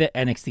with an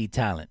NXT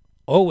talent.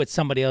 Or with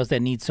somebody else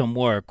that needs some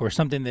work or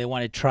something they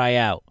want to try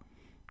out,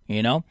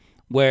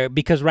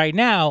 because right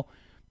now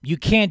you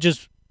can't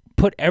just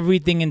put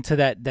everything into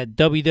that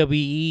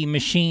WWE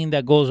machine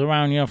that goes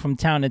around, from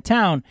town to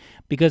town,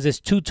 because it's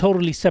two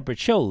totally separate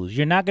shows.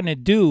 You're not going to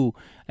do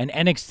an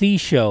NXT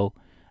show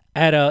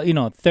at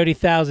a,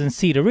 30,000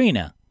 seat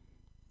arena.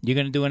 You're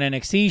going to do an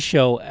NXT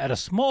show at a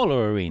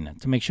smaller arena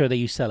to make sure that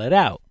you sell it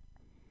out.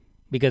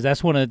 Because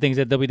that's one of the things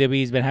that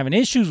WWE's been having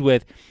issues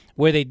with,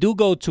 where they do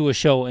go to a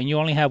show and you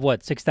only have,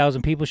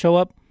 6,000 people show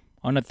up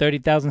on a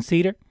 30,000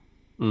 seater?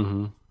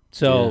 Mm-hmm.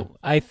 So,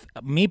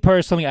 me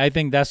personally, I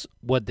think that's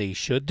what they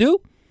should do,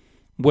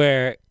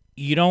 where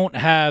you don't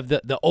have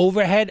the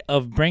overhead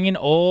of bringing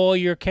all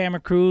your camera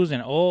crews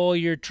and all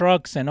your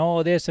trucks and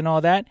all this and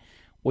all that,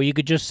 where you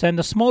could just send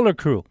a smaller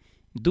crew,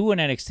 do an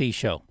NXT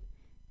show.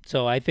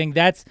 So I think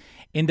that's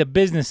in the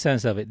business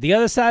sense of it. The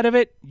other side of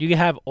it, you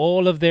have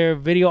all of their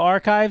video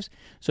archives.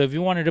 So if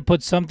you wanted to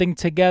put something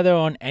together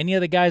on any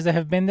of the guys that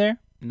have been there,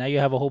 now you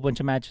have a whole bunch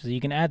of matches that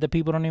you can add that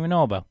people don't even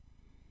know about.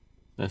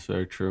 That's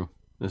very true.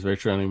 That's very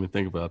true. I didn't even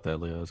think about that,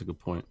 Leo. That's a good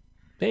point.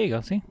 There you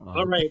go. See?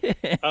 All right.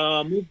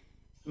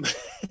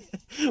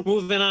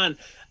 Moving on.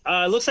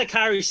 It looks like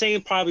Kairi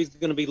Sane probably is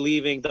going to be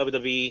leaving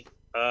WWE.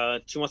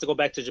 She wants to go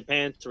back to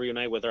Japan to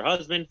reunite with her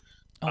husband.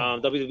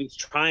 WWE's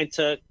trying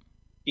to,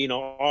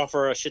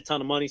 offer a shit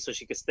ton of money so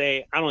she could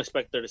stay. I don't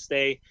expect her to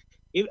stay.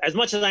 As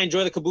much as I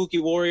enjoy the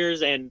Kabuki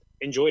Warriors and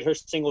enjoyed her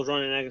singles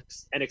run in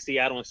NXT,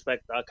 I don't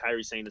expect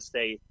Kairi Sane to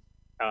stay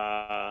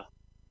at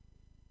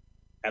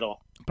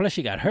all. Plus,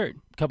 she got hurt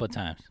a couple of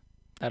times.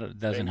 That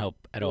doesn't help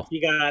at all. She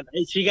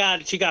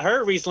got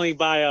hurt recently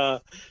by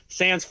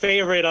Sam's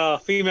favorite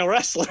female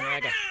wrestler.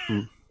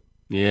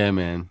 Yeah,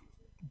 man.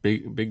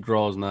 Big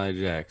draws, Nia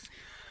Jax.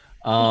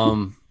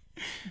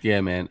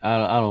 Yeah, man.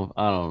 I don't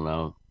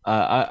know.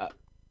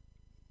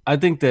 I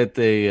think that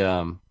they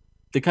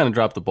kind of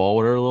dropped the ball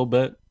with her a little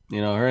bit. Her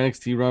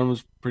NXT run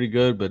was pretty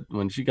good, but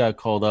when she got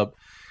called up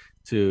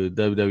to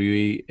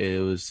WWE, it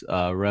was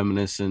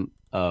reminiscent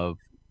of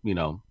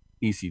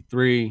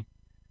EC3.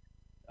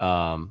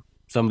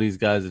 Some of these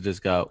guys that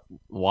just got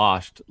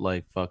washed,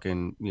 like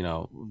fucking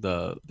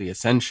the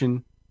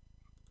Ascension.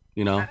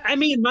 I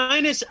mean,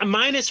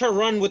 minus her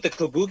run with the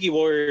Kabuki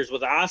Warriors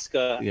with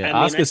Asuka. Yeah,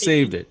 Asuka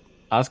saved it.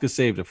 Asuka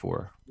saved it for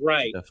her.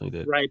 Right. Definitely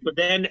did. Right. But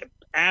then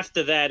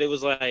after that, it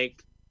was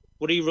like,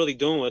 what are you really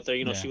doing with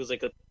her? She was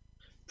like a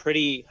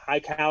pretty high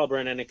caliber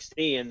in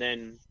NXT, and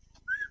then,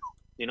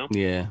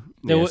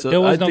 There was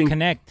no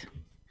connect.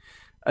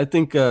 I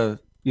think,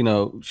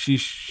 she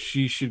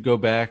should go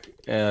back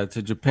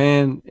to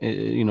Japan,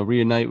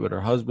 reunite with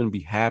her husband,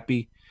 be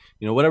happy,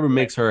 whatever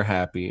makes her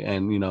happy.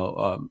 And,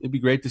 it'd be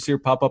great to see her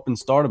pop up in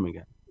Stardom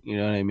again. You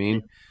know what I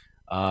mean?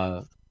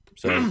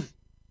 So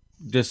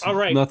just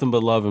nothing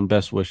but love and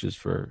best wishes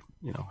for,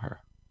 her.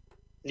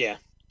 Yeah.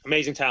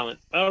 Amazing talent.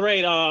 All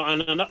right.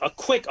 On a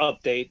quick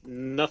update,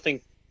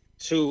 nothing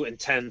too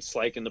intense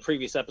like in the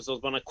previous episodes,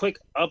 but on a quick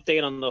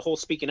update on the whole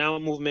speaking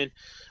out movement.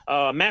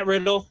 Matt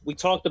Riddle, we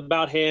talked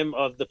about him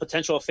of the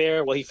potential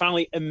affair. Well, he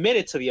finally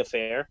admitted to the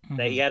affair,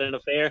 that he had an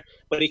affair,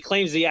 but he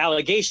claims the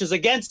allegations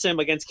against him,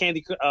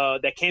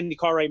 that Candy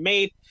Cartwright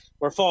made,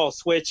 were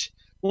false, which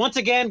once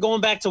again,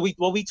 going back to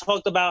what we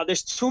talked about,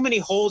 there's too many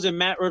holes in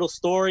Matt Riddle's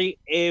story.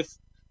 If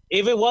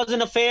if it was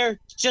an affair,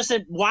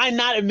 why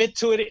not admit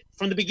to it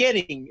from the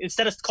beginning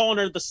instead of calling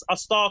her a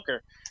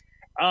stalker?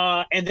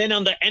 And then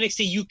on the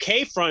NXT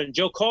UK front,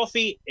 Joe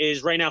Coffey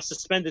is right now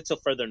suspended till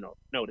further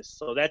notice.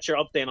 So that's your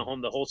update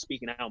on the whole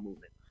speaking out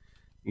movement.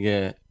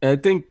 Yeah, I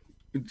think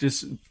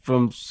just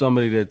from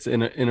somebody that's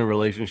in a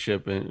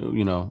relationship,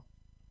 and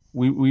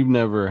we've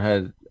never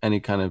had any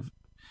kind of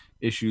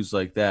issues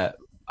like that.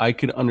 I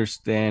could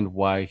understand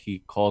why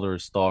he called her a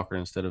stalker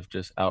instead of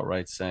just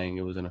outright saying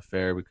it was an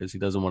affair, because he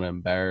doesn't want to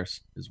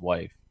embarrass his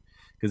wife.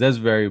 Because that's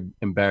very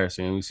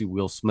embarrassing. And we see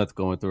Will Smith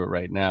going through it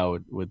right now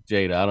with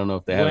Jada. I don't know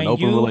if they have an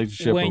open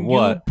relationship or what.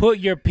 When you put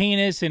your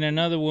penis in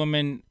another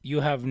woman, you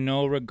have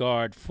no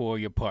regard for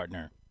your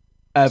partner.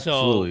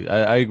 Absolutely. So,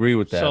 I agree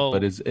with that.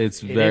 But it's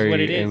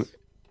very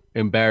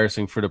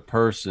embarrassing for the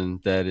person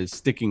that is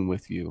sticking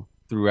with you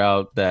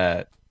throughout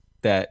that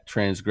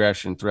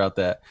transgression, throughout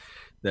that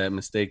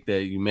mistake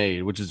that you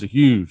made, which is a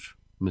huge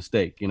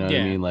mistake. You know what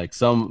I mean? Like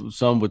some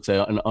would say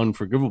an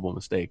unforgivable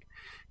mistake,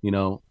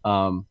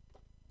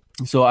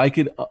 So I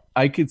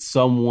could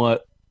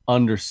somewhat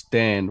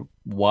understand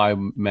why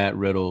Matt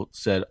Riddle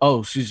said,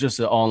 "Oh, she's just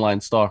an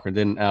online stalker,"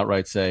 didn't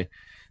outright say,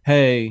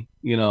 "Hey,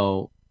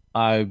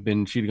 I've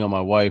been cheating on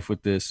my wife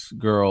with this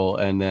girl,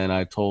 and then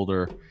I told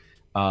her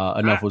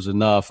enough was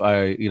enough.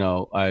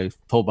 I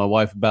told my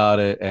wife about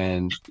it,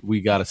 and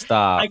we got to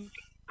stop."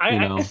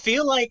 I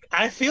feel like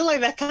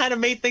that kind of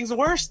made things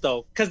worse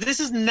though, because this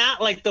is not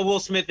like the Will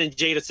Smith and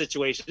Jada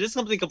situation. This is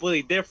something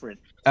completely different.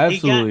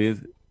 Absolutely.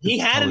 He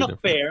had an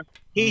affair.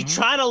 He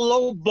tried to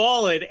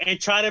lowball it and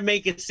try to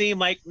make it seem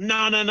like,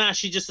 no,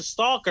 she's just a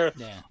stalker.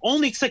 Yeah.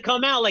 Only to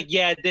come out like,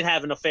 yeah, I did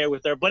have an affair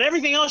with her. But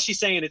everything else she's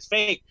saying is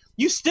fake.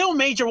 You still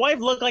made your wife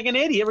look like an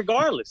idiot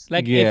regardless.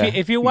 Like,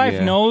 if your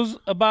wife knows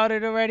about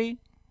it already,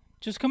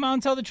 just come out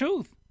and tell the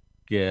truth.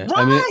 Yeah.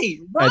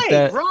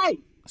 Right.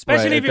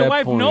 Especially if your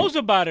wife knows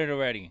about it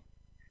already.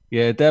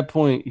 Yeah, at that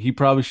point, he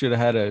probably should have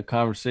had a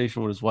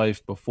conversation with his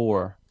wife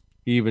before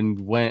he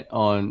even went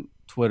on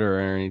Twitter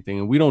or anything,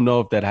 and we don't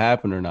know if that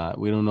happened or not.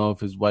 We don't know if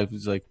his wife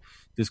is like,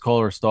 just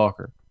call her a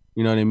stalker.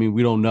 You know what I mean?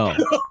 We don't know.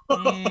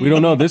 We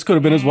don't know. This could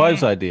have been his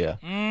wife's idea.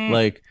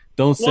 Like,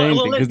 don't say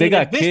anything because they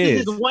got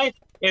kids.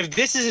 If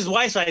this is his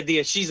wife's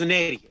idea, she's an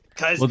idiot.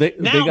 Because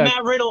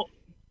Matt Riddle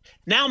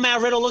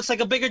looks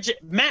like a bigger.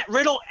 Matt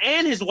Riddle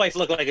and his wife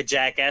look like a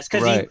jackass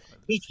because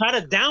he tried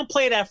to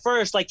downplay it at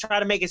first, like try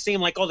to make it seem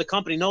like the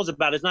company knows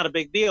about it. It's not a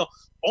big deal.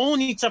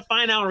 Only to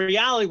find out in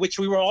reality, which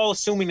we were all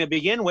assuming to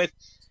begin with.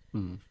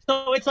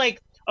 So it's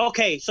like,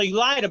 okay, so you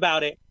lied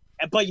about it,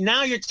 but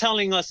now you're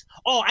telling us,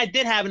 oh, I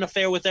did have an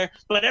affair with her,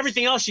 but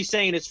everything else she's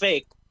saying is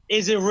fake.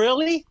 Is it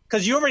really?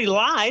 Because you already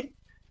lied.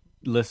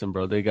 Listen,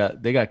 bro, they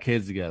got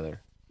kids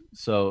together,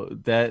 so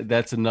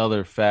that's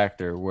another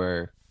factor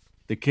where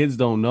the kids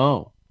don't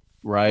know,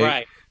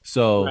 right?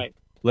 So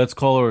let's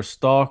call her a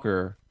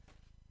stalker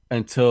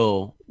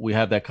until we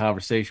have that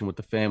conversation with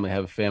the family,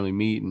 have a family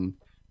meeting,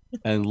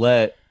 and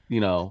let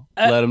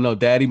them know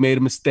Daddy made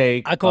a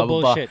mistake. I call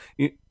bullshit.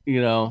 They're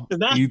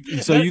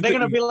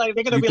gonna be like,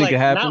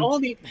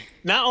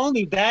 not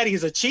only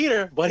Daddy's a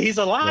cheater, but he's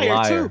a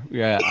liar too.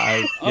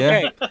 Yeah.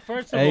 Okay.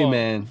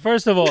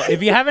 First of all,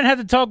 if you haven't had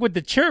to talk with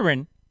the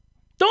children,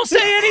 don't say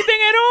anything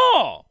at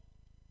all.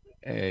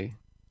 Hey,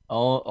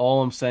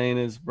 all I'm saying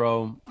is,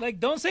 bro, like,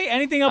 don't say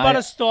anything about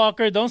a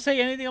stalker. Don't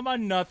say anything about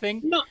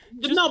nothing.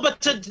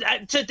 But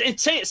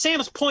to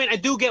Sam's point, I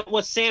do get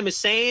what Sam is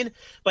saying,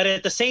 but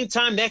at the same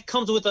time, that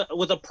comes with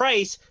a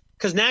price.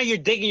 Because now you're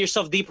digging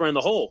yourself deeper in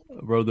the hole,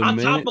 bro. On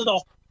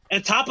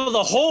top of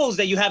the holes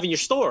that you have in your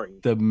story.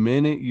 The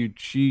minute you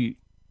cheat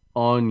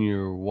on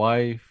your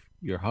wife,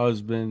 your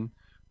husband,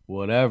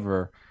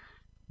 whatever,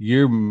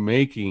 you're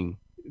making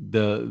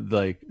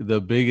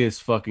the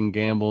biggest fucking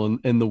gamble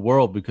in the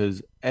world.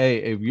 Because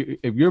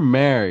if you're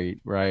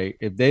married, right?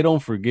 If they don't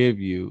forgive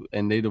you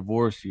and they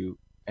divorce you,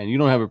 and you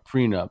don't have a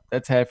prenup,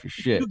 that's half your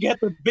shit. You get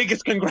the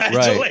biggest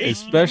congratulations. Right,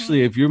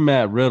 especially if you're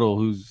Matt Riddle,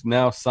 who's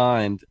now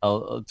signed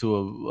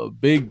to a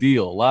big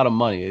deal, a lot of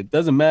money. It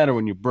doesn't matter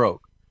when you're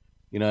broke.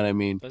 You know what I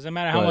mean? Doesn't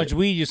matter how much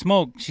weed you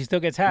smoke. She still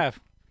gets half.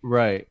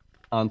 Right.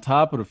 On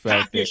top of the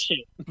fact that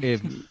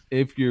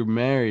if you're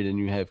married and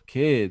you have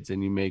kids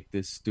and you make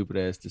this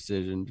stupid-ass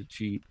decision to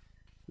cheat,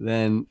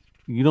 then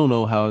you don't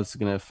know how it's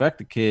going to affect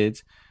the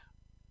kids.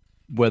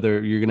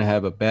 Whether you're going to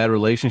have a bad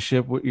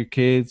relationship with your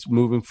kids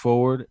moving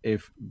forward,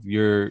 if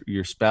your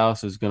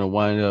spouse is going to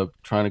wind up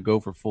trying to go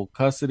for full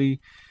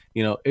custody,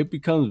 it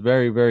becomes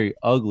very, very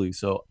ugly.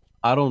 So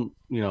I don't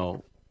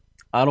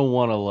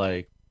want to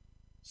like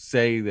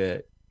say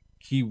that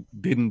he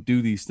didn't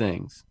do these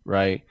things,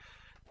 right?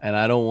 And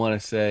I don't want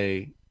to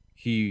say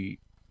he's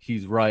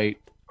right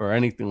or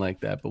anything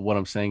like that. But what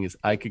I'm saying is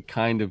I could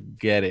kind of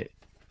get it.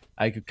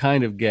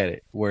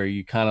 Where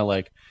you kind of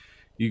like,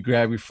 you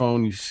grab your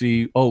phone, you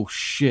see, oh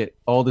shit,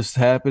 all this is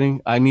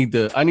happening. I need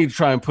to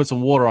try and put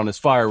some water on this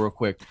fire real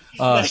quick.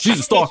 She's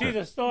a stalker.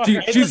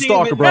 She's a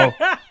stalker, bro.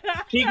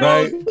 He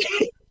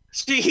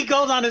he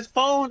goes on his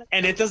phone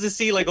and it doesn't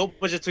see like a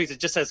bunch of tweets. It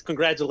just says,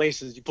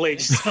 "Congratulations, you played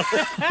yourself."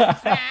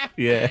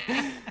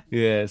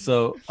 Yeah.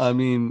 So I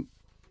mean,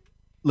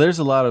 there's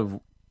a lot of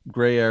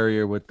gray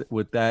area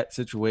with that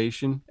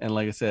situation, and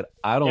like I said,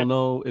 I don't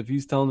know if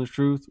he's telling the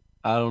truth.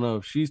 I don't know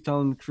if she's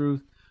telling the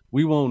truth.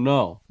 We won't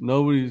know.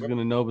 Nobody's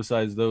gonna know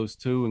besides those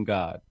two and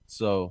God.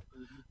 So,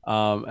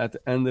 at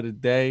the end of the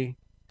day,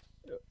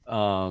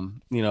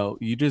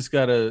 you just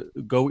gotta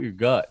go with your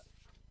gut.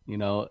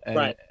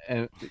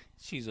 And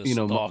she's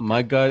a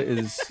my gut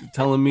is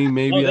telling me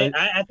maybe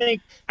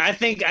I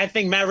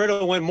think Matt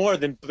Riddle went more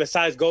than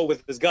besides go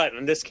with his gut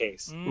in this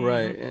case.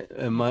 Right,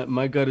 and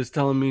my gut is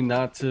telling me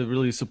not to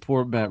really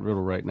support Matt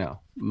Riddle right now.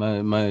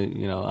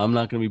 I'm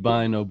not gonna be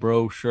buying no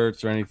bro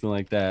shirts or anything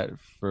like that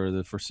for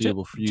the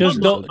foreseeable future.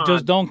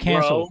 Just don't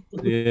cancel.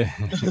 Bro. Yeah.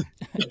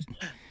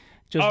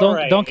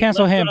 Don't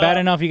cancel him. Bad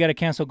enough you got to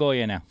cancel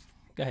Goya now.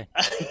 Go ahead.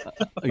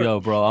 Yo,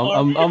 bro,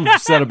 I'm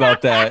upset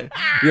about that.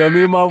 Yo,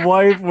 me and my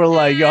wife were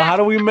like, yo, how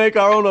do we make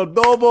our own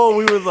adobo?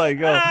 We was like,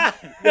 yo,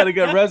 we gotta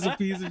get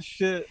recipes and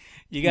shit.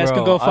 You guys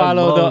can go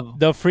follow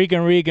the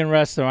Freakin' Regan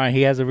restaurant.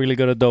 He has a really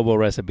good adobo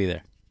recipe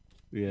there.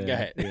 Yeah. Go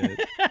ahead. Yeah.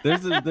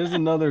 There's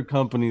another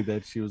company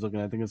that she was looking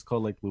at. I think it's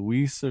called like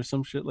Luis or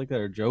some shit like that,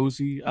 or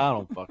Josie. I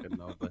don't fucking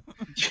know, but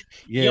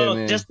yeah,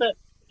 man. Just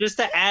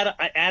to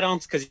add on,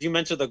 because you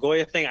mentioned the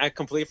Goya thing, I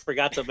completely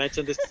forgot to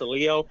mention this to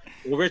Leo.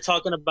 We were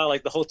talking about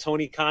like the whole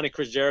Tony Khan and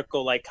Chris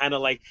Jericho, like kind of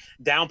like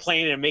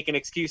downplaying and making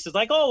excuses,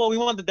 like, oh well, we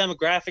want the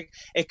demographic.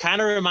 It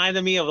kind of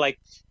reminded me of like,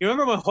 you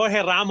remember when Jorge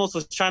Ramos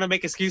was trying to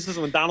make excuses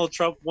when Donald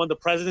Trump won the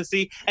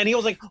presidency, and he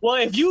was like, well,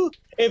 if you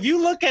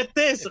look at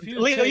this,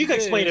 Leo, you can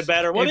explain it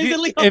better. What is it,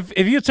 Leo?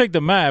 If you take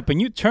the map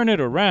and you turn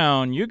it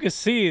around, you can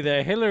see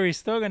that Hillary's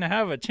still gonna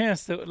have a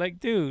chance to,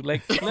 like, dude,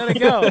 like, let it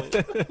go.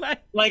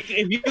 Like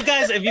if you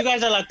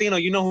guys are Latino,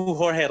 you know who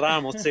Jorge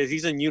Ramos is.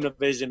 He's in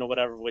Univision or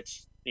whatever,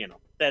 which,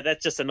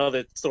 that's just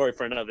another story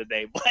for another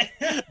day.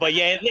 But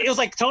yeah, it was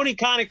like Tony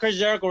Khan and Chris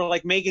Jericho were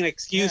like making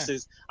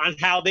excuses on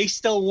how they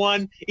still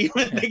won,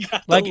 even they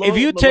got like if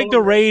you take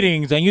the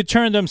ratings and you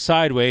turn them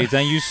sideways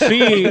and you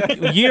see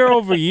year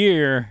over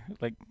year,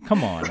 like,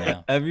 come on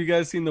now. Have you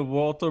guys seen the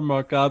Walter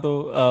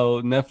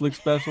Mercado Netflix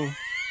special?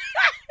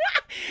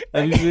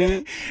 Have you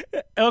seen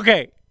it?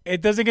 Okay.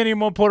 It doesn't get any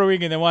more Puerto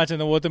Rican than watching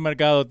the Walter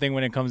Mercado thing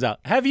when it comes out.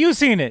 Have you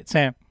seen it,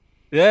 Sam?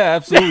 Yeah,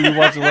 absolutely. We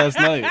watched it last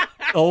night.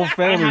 The whole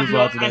family was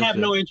watching it. I have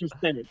no interest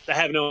in it.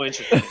 Bro,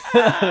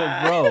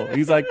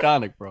 he's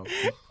iconic, bro.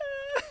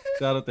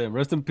 Shout out to him.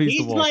 Rest in peace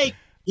to Walter.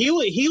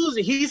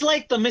 He's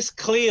like the Miss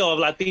Cleo of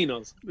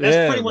Latinos.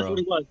 That's pretty much what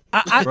he was.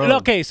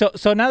 Okay,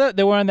 so now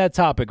that we're on that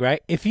topic,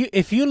 right?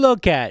 If you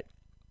look at,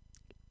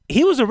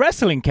 he was a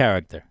wrestling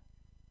character.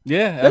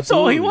 Yeah, that's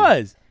all he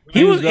was.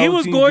 He was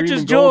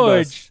Gorgeous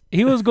George.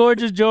 He was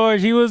Gorgeous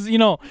George. He was,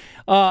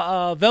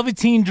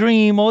 Velveteen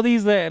Dream, all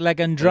these like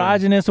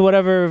androgynous or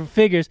whatever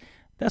figures.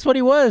 That's what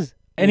he was.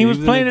 And he was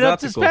playing it up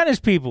to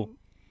Spanish people.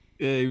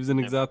 Yeah, he was an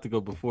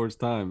exotico before his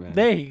time, man.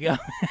 There you go.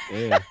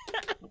 Yeah.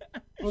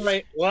 All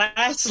right.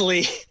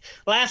 Lastly,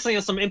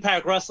 on some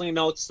Impact Wrestling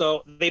notes.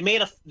 So they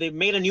made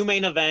a new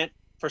main event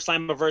for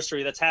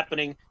Slammiversary that's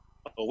happening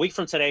a week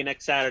from today,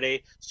 next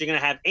Saturday. So you're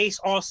gonna have Ace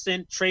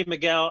Austin, Trey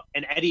Miguel,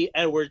 and Eddie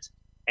Edwards,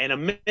 and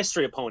a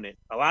mystery opponent.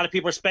 A lot of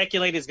people are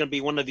speculating it's going to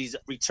be one of these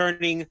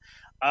returning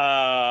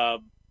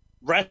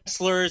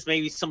wrestlers,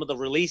 maybe some of the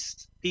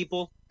released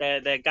people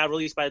that got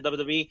released by the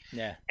WWE.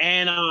 Yeah.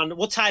 And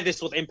we'll tie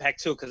this with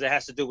Impact too, because it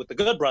has to do with the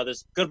Good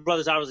Brothers. Good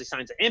Brothers obviously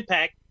signed to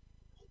Impact.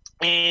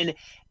 And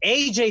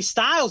AJ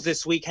Styles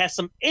this week has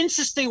some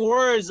interesting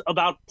words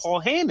about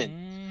Paul Heyman.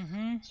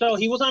 Mm-hmm. So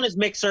he was on his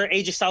mixer.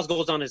 AJ Styles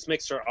goes on his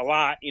mixer a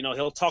lot.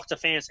 He'll talk to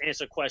fans,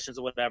 answer questions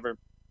or whatever.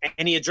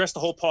 And he addressed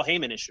the whole Paul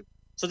Heyman issue.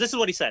 So this is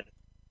what he said.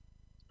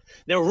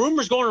 There were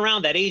rumors going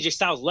around that AJ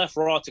Styles left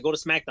Raw to go to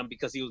SmackDown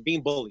because he was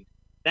being bullied.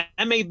 That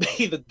may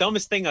be the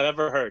dumbest thing I've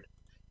ever heard.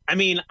 I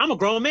mean, I'm a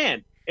grown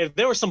man. If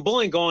there was some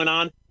bullying going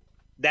on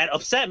that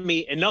upset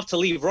me enough to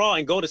leave Raw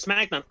and go to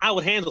SmackDown, I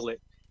would handle it.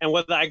 And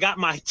whether I got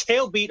my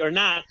tail beat or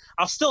not,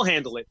 I'll still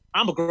handle it.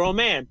 I'm a grown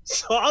man.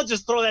 So I'll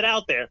just throw that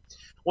out there.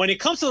 When it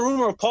comes to the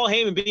rumor of Paul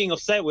Heyman being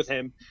upset with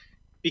him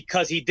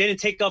because he didn't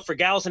take up for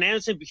Gallows and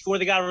Anderson before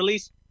they got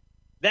released,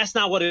 that's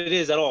not what it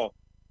is at all.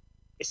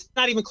 It's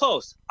not even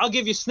close. I'll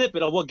give you a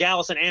snippet of what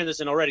Gallows and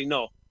Anderson already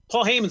know.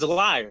 Paul Heyman's a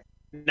liar.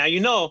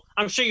 Now,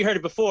 I'm sure you heard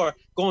it before,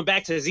 going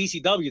back to his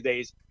ECW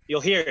days,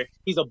 you'll hear it.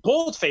 He's a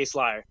bold-faced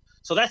liar.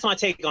 So that's my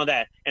take on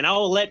that. And I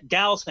will let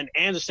Gallows and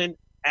Anderson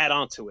add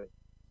on to it.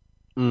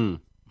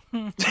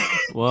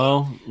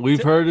 Well,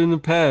 we've heard in the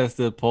past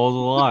that Paul's a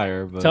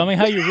liar. But tell me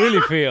how you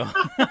really feel.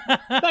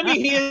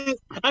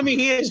 I mean,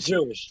 he is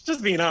Jewish.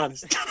 Just being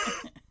honest.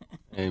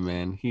 Hey,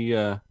 man, He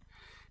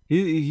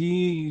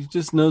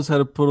just knows how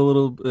to put a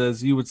little,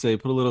 as you would say,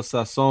 put a little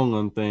sazon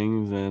on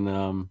things,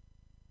 and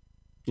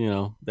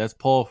that's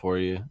Paul for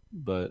you.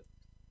 But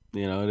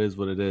it is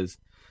what it is.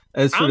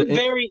 I'm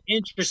very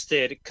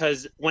interested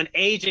because when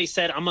AJ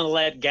said I'm gonna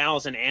let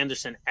Gallows and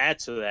Anderson add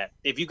to that.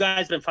 If you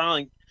guys been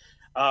following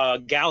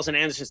Gallows and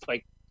Anderson's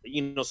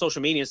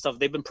social media and stuff,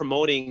 they've been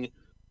promoting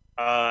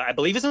I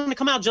believe it's going to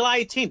come out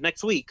July 18th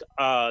next week.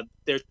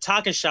 Their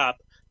Talking Shop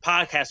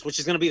podcast, which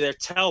is going to be their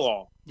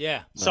tell-all.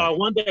 Yeah. So I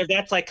wonder if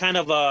that's like kind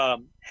of a,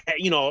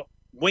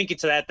 wink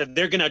into that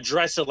they're going to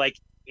address it like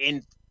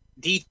in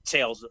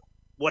details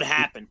what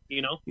happened,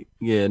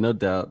 Yeah, no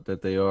doubt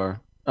that they are.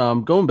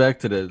 Going back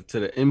to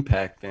the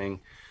Impact thing,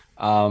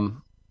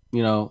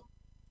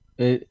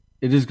 it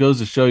just goes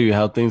to show you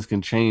how things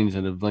can change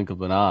in the blink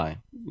of an eye.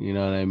 You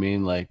know what I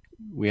mean? Like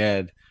we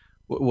had,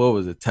 what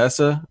was it?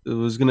 Tessa it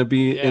was going to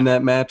be in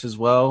that match as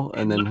well,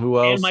 and then who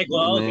else? And Michael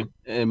Elgin.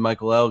 And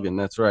Michael Elgin.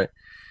 That's right.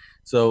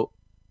 So,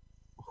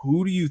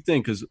 who do you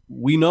think? Because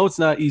we know it's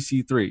not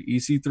EC3.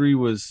 EC3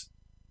 was,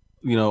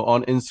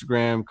 on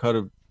Instagram, cut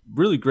a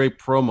really great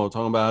promo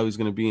talking about how he's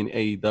going to be in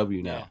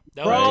AEW now.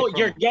 Yeah, bro,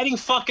 you're getting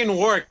fucking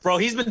work, bro.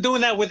 He's been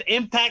doing that with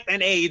Impact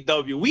and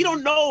AEW. We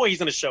don't know where he's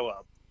going to show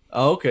up.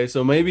 Oh, okay,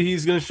 so maybe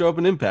he's going to show up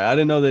in Impact. I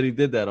didn't know that he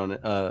did that on it.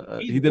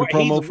 He did a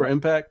promo for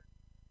Impact.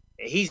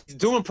 He's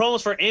doing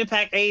promos for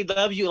Impact,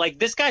 AEW. Like,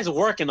 this guy's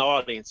working the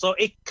audience. So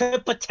it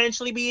could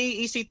potentially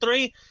be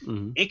EC3.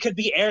 Mm-hmm. It could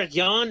be Eric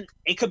Young.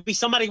 It could be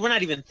somebody we're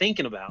not even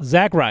thinking about.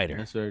 Zack Ryder.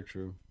 That's very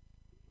true.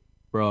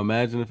 Bro,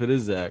 imagine if it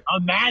is Zack.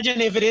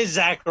 Imagine if it is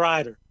Zack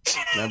Ryder.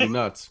 That'd be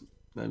nuts.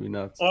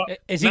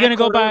 Is he going to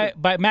go by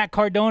Matt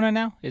Cardona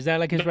now? Is that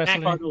like his wrestling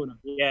name? Matt Cardona.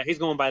 Yeah, he's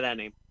going by that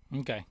name.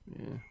 Okay.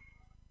 Yeah.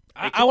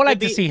 I would like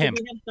to see him.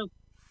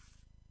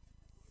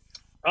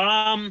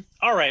 All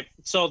right.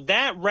 So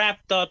that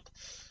wrapped up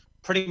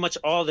pretty much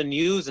all the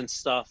news and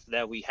stuff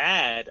that we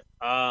had.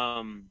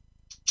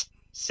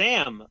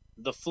 Sam,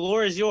 the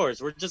floor is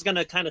yours. We're just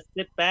gonna kind of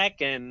sit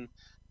back and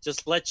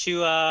just let you,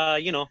 go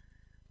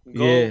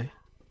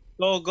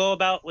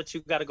about what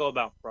you got to go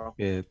about, bro.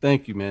 Yeah,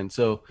 thank you, man.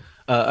 So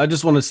I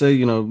just want to say,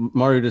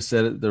 Mario just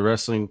said it. The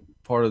wrestling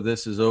part of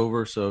this is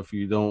over. So if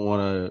you don't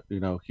want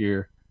to,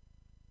 hear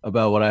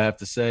about what I have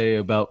to say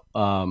about,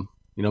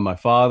 my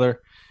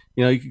father,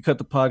 you can cut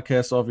the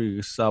podcast off or you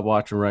can stop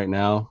watching right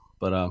now.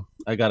 But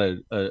I got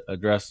to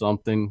address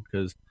something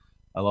because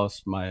I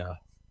lost my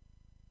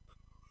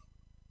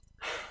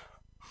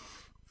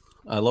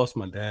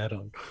dad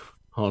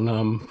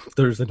on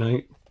Thursday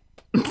night.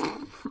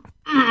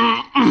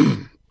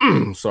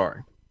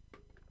 Sorry.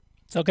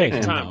 It's okay. Take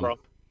your time, bro.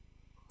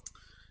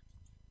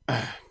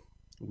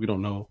 We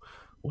don't know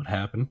what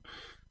happened.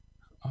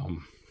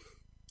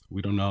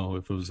 We don't know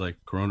if it was like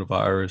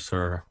coronavirus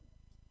or,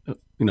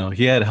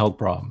 he had health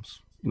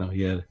problems.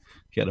 He had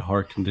a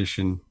heart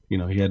condition.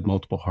 He had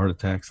multiple heart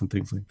attacks and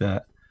things like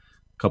that.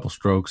 A couple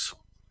strokes.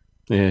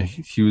 Yeah,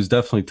 he was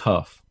definitely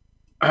tough.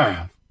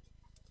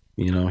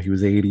 He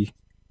was 80.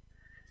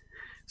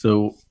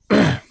 So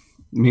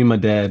me and my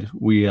dad,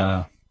 we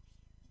had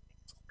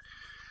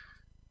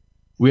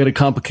a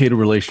complicated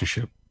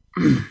relationship.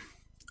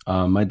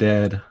 My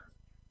dad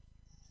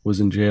was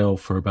in jail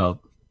for about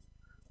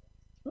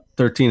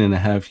 13 and a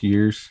half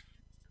years.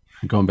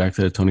 Going back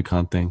to the Tony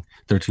Khan thing,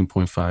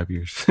 13.5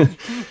 years.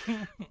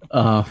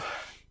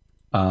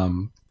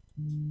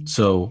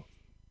 So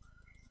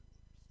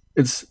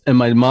and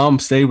my mom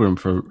stayed with him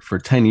for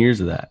 10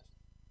 years of that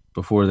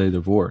before they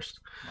divorced.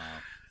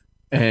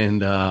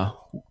 Wow.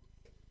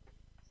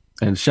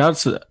 And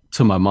shouts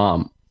to my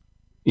mom.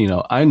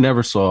 I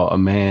never saw a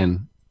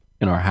man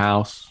in our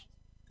house.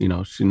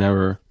 She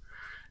never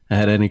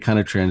had any kind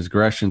of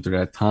transgression through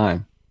that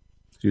time.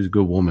 She was a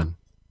good woman.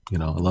 I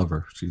love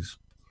her. She's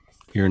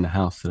here in the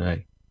house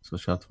today. So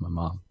shout out to my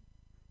mom.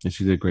 And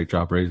she did a great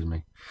job raising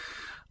me.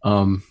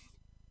 And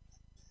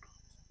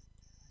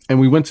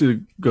we went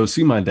to go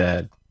see my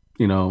dad,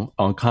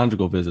 on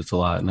conjugal visits a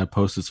lot. And I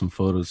posted some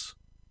photos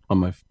on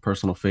my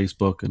personal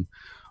Facebook and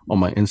on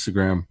my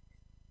Instagram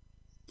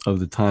of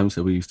the times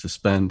that we used to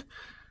spend.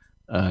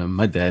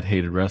 My dad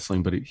hated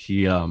wrestling, but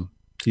he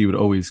would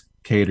always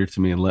cater to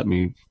me and let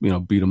me,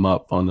 beat him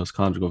up on those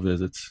conjugal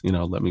visits,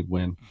 let me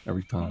win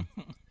every time.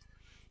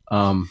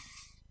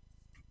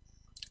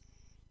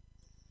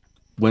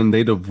 When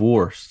they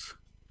divorced,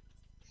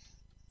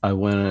 I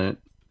went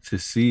to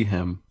see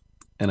him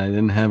and I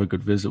didn't have a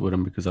good visit with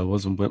him because I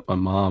wasn't with my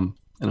mom.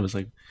 And it was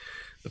like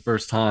the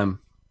first time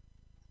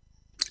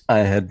I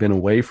had been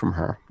away from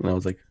her. I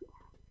was like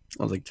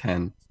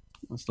 10.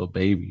 I was still a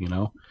baby,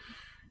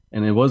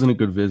 and it wasn't a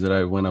good visit.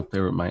 I went up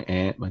there with my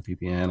aunt, my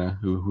Titi Anna,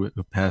 who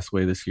passed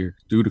away this year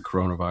due to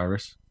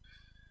coronavirus.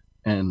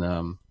 And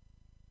I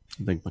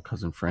think my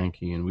cousin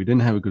Frankie, and we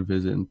didn't have a good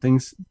visit, and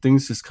things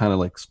just kind of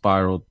like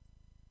spiraled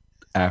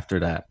after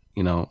that.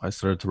 I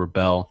started to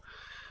rebel,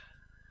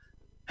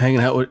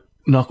 hanging out with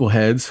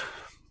knuckleheads,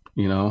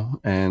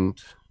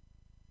 and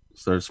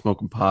started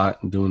smoking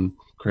pot and doing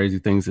crazy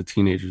things that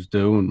teenagers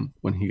do. And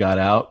when he got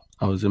out,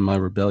 I was in my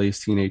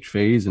rebellious teenage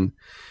phase, and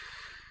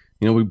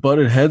we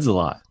butted heads a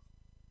lot.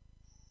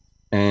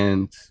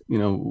 And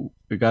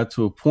it got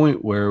to a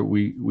point where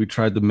we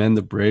tried to mend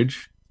the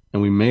bridge,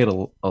 and we made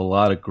a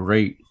lot of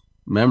great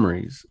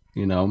memories,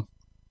 and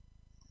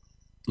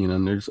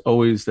there's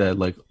always that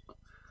like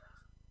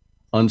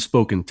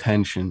unspoken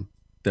tension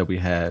that we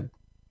had.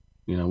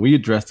 We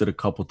addressed it a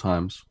couple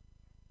times,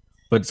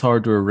 but it's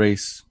hard to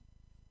erase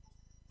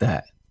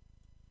that.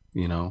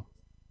 you know.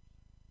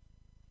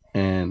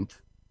 And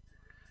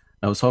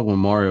I was talking with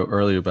Mario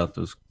earlier about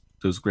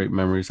those great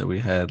memories that we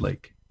had.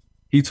 Like,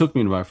 he took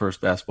me to my first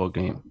basketball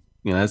game.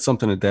 You know, that's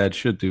something a dad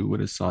should do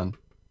with his son.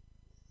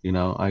 You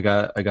know, I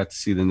got to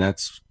see the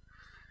Nets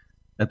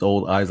at the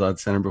old Izod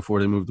Center before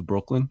they moved to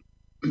Brooklyn.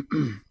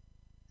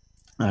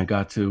 I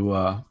got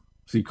to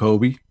see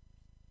Kobe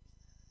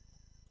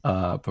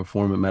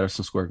perform at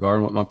Madison Square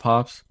Garden with my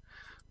pops.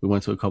 We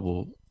went to a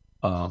couple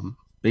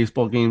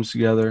baseball games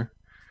together.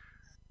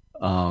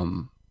 We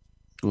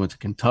went to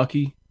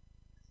Kentucky,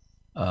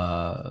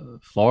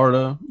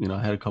 Florida. You know,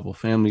 I had a couple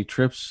family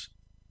trips,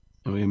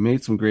 and we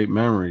made some great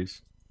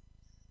memories.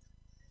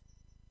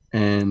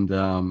 And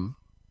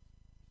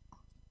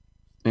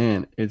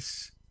man,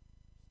 this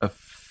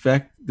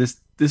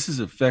is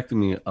affecting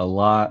me a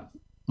lot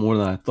more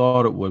than I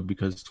thought it would,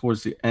 because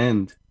towards the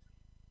end,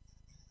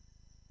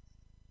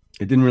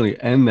 it didn't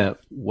really end that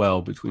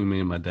well between me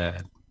and my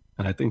dad.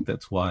 And I think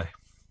that's why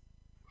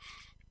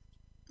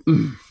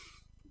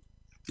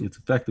it's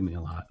affected me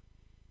a lot.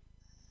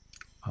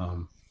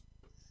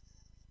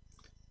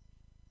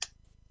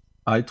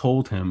 I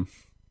told him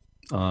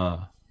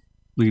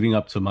leading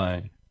up to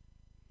it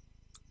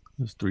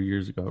was 3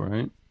 years ago,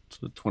 right? It's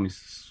the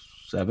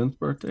 27th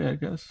birthday, I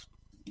guess.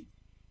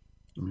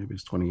 Or maybe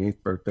it's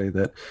 28th birthday,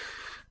 that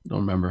I don't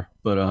remember.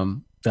 But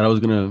that I was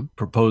going to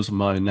propose to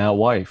my now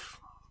wife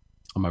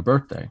on my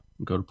birthday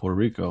and go to Puerto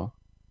Rico.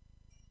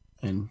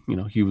 And, you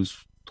know, he was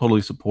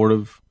totally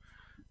supportive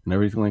and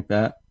everything like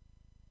that.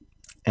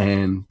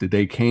 And the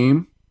day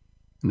came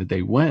and the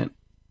day went.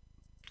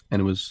 And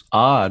it was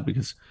odd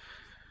because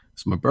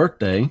it's my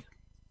birthday.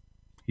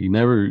 He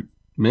never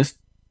missed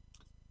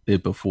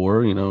it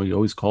before. You know, he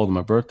always called it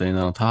my birthday. And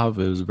on top of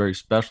it, it was a very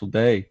special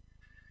day,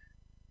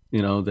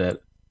 you know,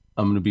 that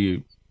I'm going to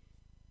be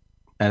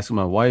asking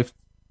my wife,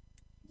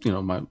 you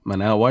know, my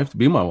now wife, to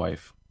be my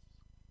wife.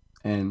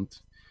 And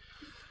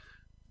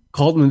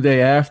called him the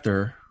day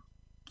after,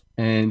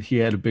 and he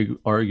had a big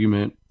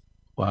argument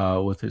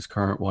with his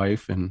current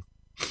wife, and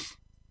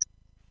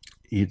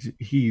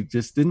he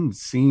just didn't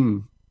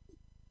seem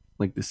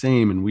like the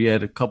same. And we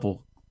had a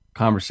couple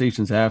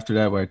conversations after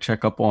that where I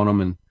check up on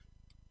him,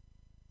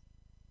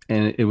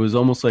 and it was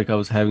almost like I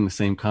was having the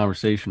same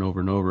conversation over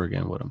and over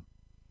again with him.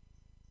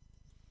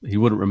 He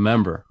wouldn't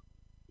remember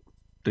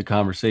the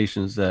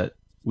conversations that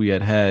we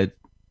had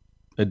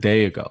a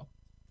day ago,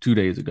 2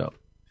 days ago.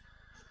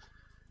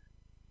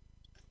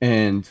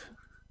 And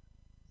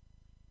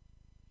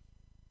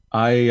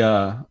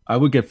I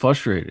would get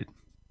frustrated,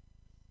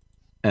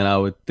 and I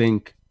would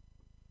think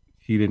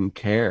he didn't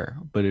care.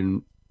 But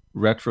in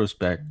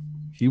retrospect,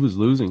 he was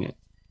losing it.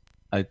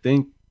 I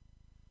think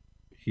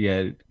he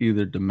had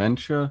either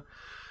dementia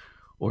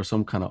or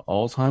some kind of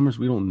Alzheimer's.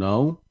 We don't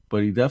know,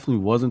 but he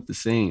definitely wasn't the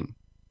same,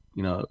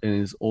 you know, in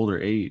his older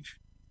age.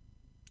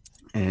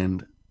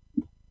 And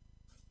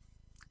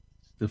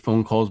the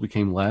phone calls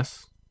became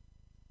less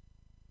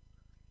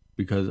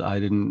because I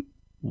didn't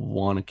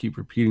want to keep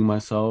repeating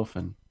myself.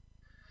 And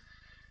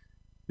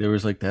there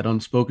was like that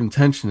unspoken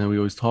tension that we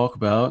always talk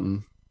about.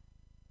 And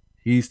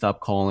he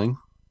stopped calling.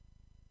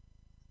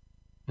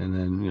 And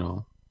then, you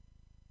know,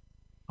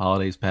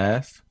 holidays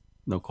passed,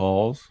 no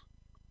calls.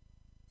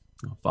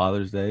 You know,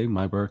 Father's Day,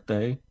 my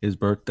birthday, his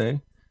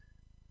birthday,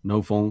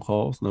 no phone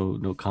calls,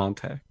 no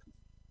contact,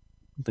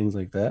 things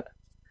like that.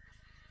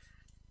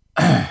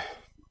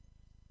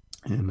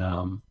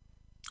 And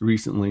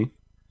recently,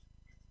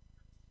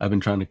 I've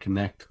been trying to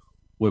connect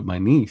with my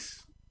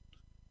niece,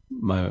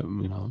 my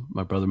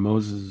brother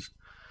Moses'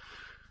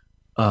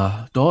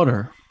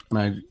 daughter,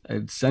 and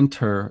I sent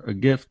her a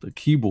gift, a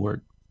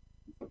keyboard,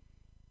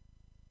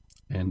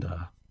 and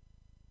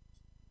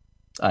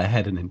I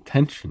had an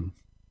intention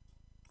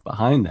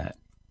behind that.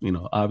 You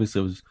know,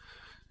 obviously I was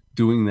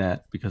doing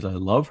that because I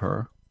love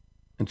her,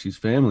 and she's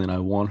family, and I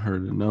want her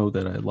to know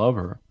that I love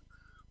her.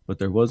 But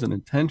there was an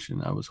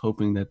intention. I was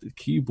hoping that the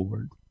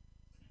keyboard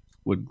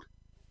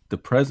the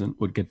present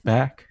would get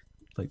back,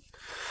 like,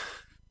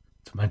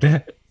 to my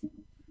dad.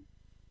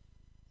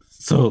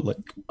 So,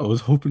 like, I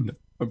was hoping that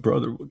my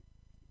brother would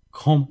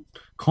call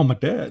my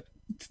dad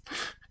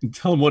and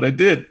tell him what I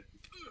did,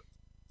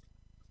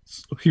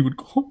 so he would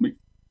call me.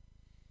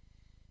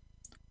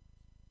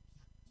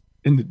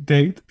 And the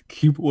day that the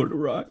keyboard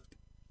arrived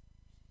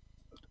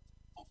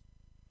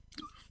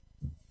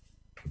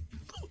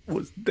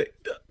was the day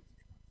that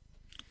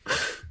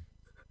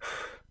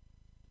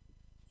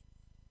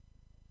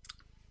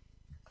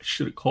I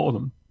should have called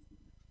him.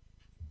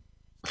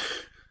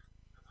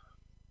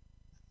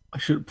 I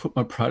should have put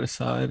my pride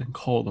aside and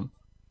called him.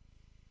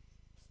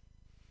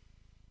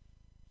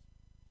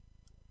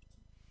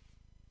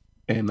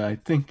 And I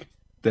think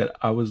that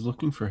I was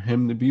looking for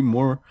him to be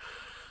more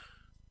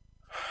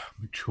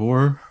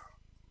mature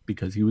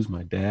because he was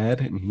my dad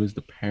and he was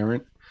the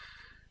parent.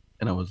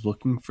 And I was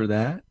looking for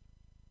that.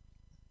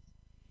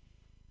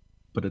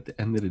 But at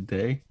the end of the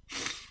day,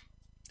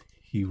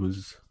 he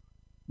was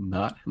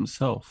not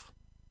himself.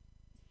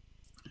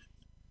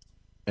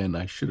 And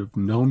I should have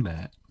known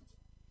that.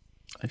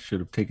 I should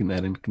have taken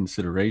that into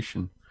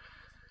consideration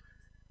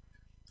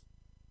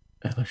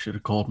And I should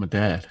have called my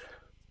dad.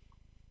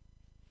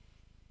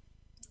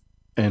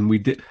 And we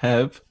did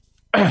have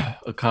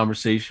a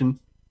conversation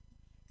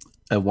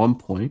at one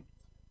point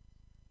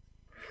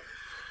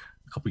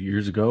a couple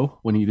years ago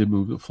when he did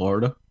move to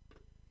Florida.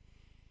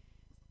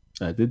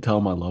 I did tell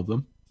him I loved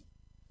him.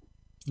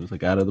 It was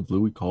like out of the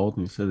blue, he called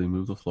and he said they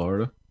moved to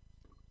Florida.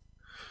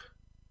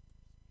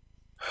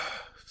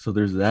 So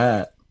there's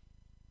that.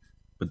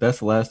 But that's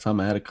the last time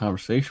I had a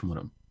conversation with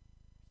him.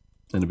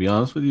 And to be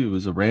honest with you, it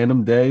was a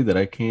random day that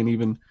I can't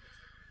even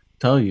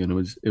tell you. And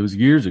it was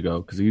years ago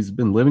because he's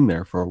been living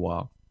there for a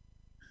while.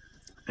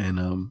 And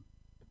I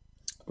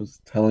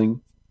was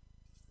telling,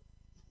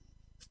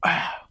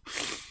 I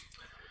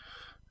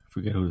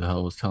forget who the hell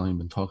I was telling. I've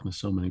been talking to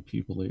so many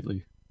people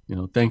lately. You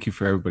know, thank you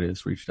for everybody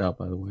that's reached out,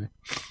 by the way.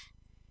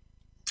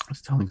 I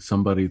was telling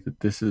somebody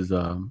that this is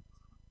a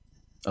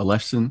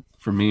lesson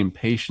for me in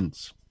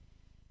patience,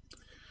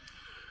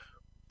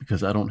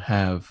 because I don't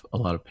have a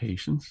lot of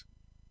patience.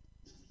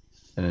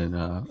 And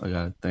I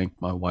got to thank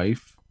my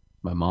wife,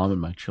 my mom, and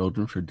my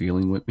children for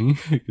dealing with me,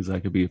 because I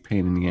could be a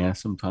pain in the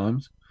ass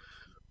sometimes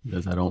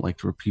because I don't like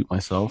to repeat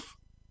myself.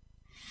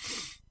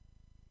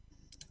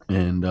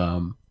 And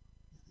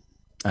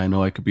I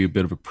know I could be a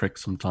bit of a prick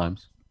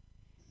sometimes.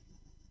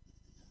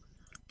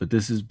 But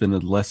this has been a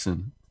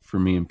lesson for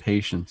me in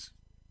patience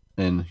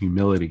and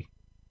humility.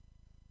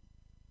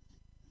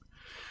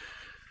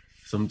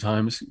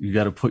 Sometimes you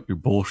got to put your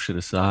bullshit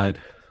aside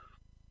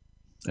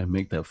and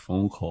make that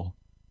phone call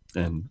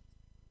and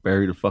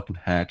bury the fucking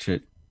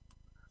hatchet.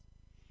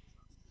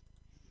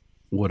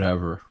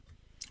 Whatever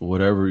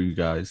you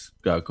guys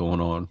got going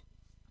on,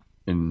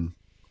 and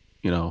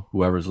you know,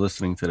 whoever's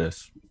listening to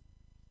this,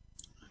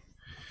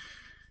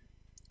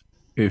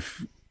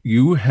 if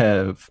you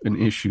have an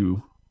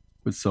issue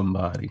with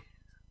somebody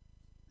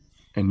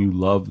and you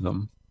love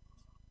them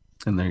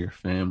and they're your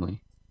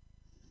family,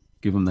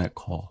 give them that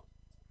call.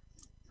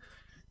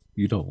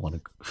 You don't want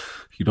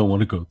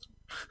to go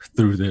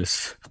through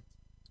this.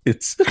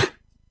 It's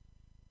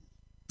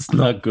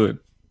not good.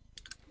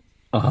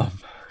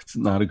 It's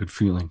not a good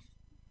feeling.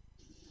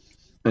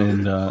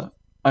 And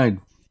I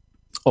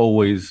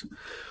always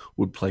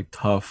would play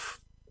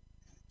tough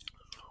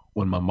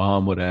when my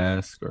mom would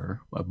ask,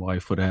 or my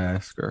wife would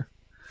ask, or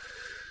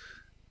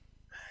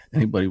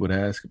anybody would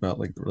ask about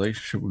like the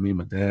relationship with me and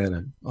my dad.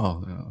 And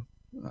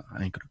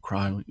I ain't gonna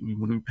cry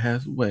when he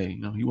passed away.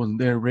 You know, he wasn't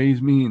there to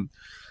raise me, and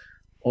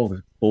all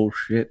that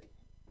bullshit.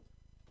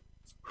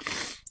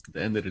 At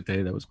the end of the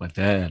day, that was my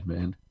dad,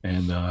 man.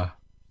 And like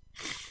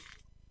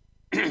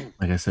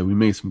I said, we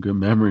made some good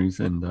memories,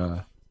 and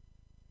I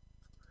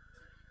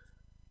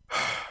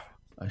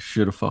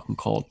should have fucking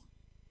called.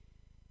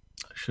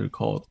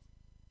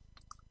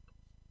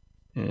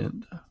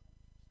 And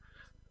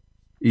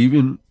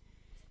even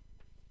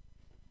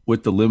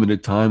with the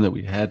limited time that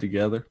we had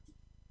together,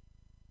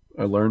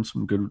 I learned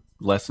some good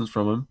lessons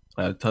from him.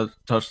 I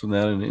touched on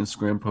that in an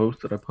Instagram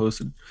post that I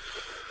posted,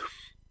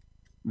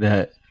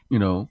 that, you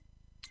know,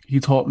 he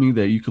taught me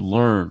that you could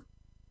learn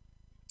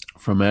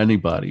from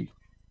anybody,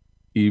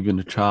 even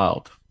a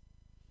child.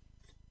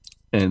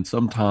 And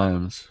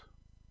sometimes,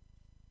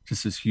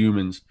 just as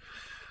humans,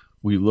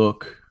 we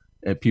look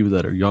at people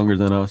that are younger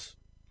than us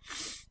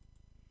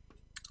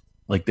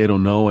like they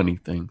don't know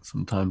anything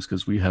sometimes,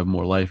 because we have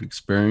more life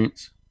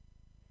experience,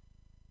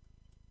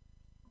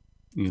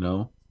 you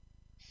know.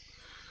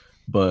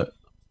 But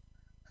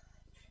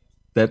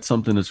that's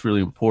something that's really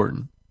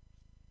important.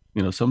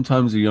 You know,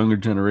 sometimes the younger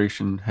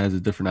generation has a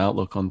different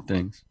outlook on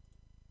things,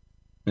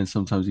 and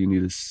sometimes you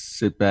need to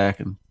sit back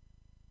and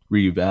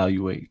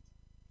reevaluate.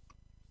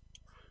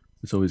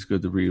 It's always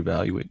good to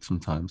reevaluate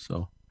sometimes.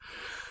 So,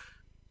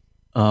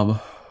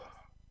 you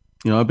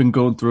know, I've been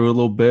going through a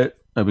little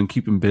bit. I've been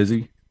keeping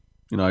busy.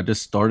 You know, I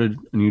just started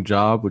a new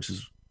job, which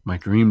is my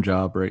dream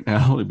job right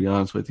now, to be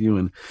honest with you.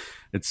 And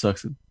it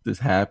sucks that this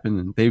happened.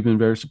 And they've been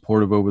very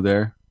supportive over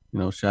there. You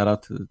know, shout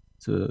out to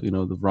you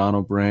know, the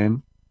Verano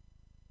brand.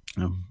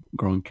 I'm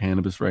growing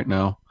cannabis right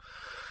now,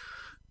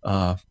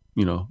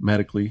 you know,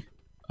 medically,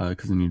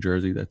 because in New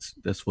Jersey,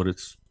 that's what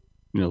it's,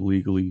 you know,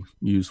 legally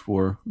used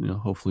for. You know,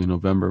 hopefully in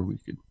November we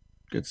could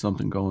get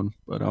something going.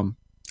 But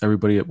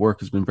everybody at work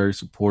has been very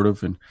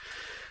supportive. And,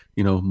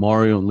 you know,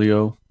 Mario and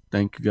Leo,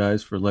 thank you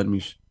guys for letting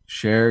me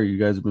share. You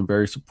guys have been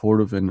very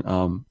supportive. And,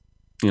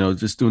 you know,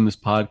 just doing this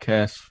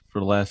podcast for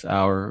the last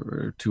hour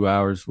or 2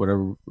 hours,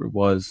 whatever it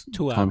was,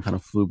 time kind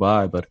of flew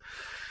by. But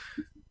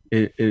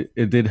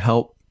it did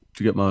help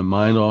to get my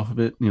mind off of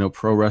it. You know,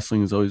 pro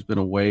wrestling has always been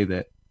a way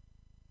that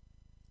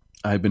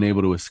I've been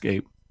able to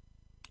escape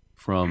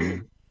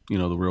from, you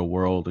know, the real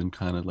world and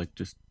kind of like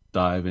just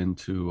dive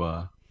into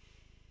a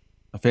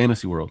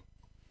fantasy world,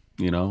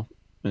 you know,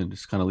 and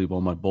just kind of leave all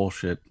my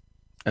bullshit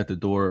at the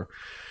door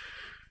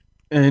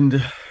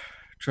and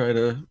try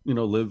to, you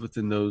know, live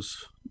within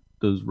those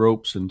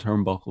ropes and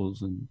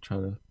turnbuckles and try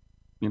to,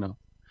 you know,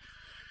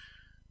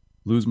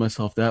 lose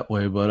myself that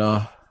way.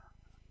 But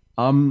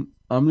I'm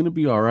gonna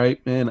be all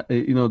right, man.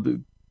 You know,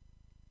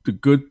 the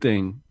good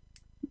thing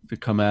to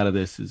come out of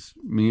this is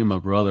me and my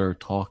brother are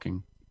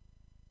talking,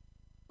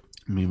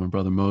 me and my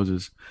brother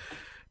Moses.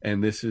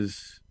 And this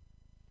is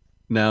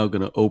now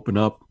going to open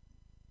up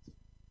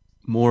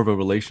more of a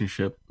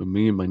relationship with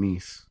me and my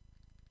niece,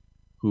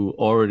 who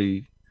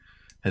already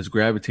has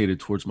gravitated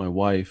towards my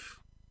wife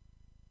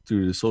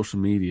through the social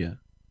media.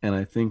 And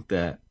I think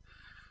that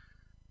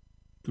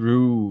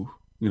through,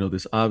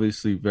 this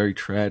obviously very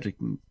tragic,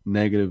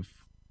 negative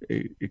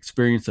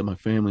experience that my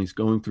family's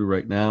going through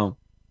right now,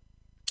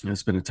 and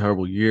it's been a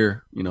terrible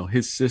year.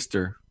 His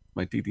sister,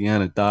 my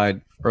Titiana,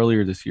 died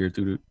earlier this year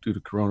due to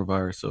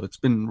coronavirus. So it's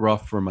been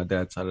rough for my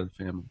dad's side of the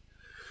family.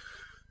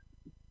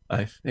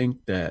 I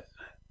think that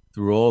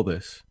through all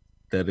this,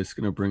 that it's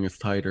going to bring us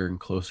tighter and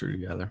closer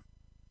together.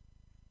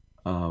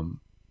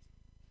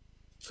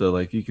 So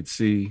like you could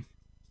see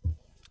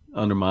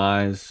under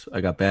my eyes,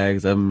 I got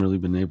bags. I haven't really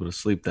been able to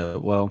sleep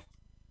that well.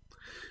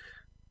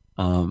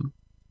 I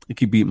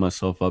keep beating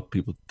myself up.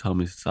 People tell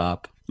me to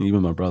stop.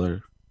 Even my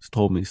brother has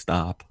told me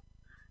stop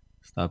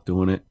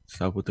doing it.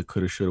 Stop with the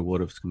coulda, shoulda,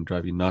 woulda. It's going to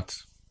drive you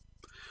nuts.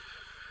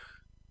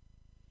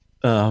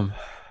 The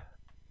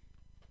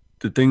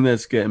thing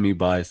that's getting me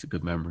by is the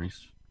good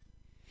memories,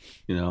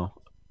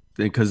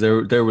 because they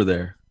were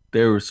there.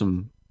 There were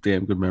some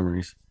damn good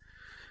memories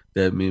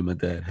that me and my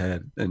dad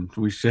had, and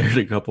we shared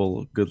a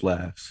couple good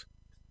laughs.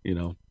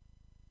 One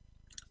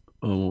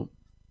of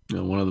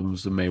them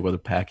was the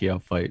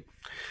Mayweather-Pacquiao fight,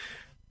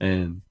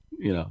 and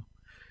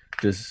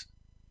just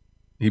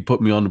he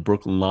put me on the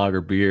Brooklyn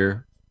Lager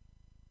beer,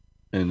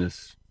 and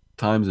this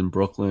times in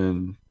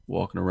Brooklyn,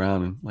 walking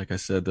around, and like I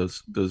said,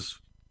 those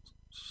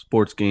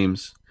sports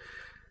games,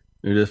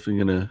 they're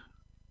definitely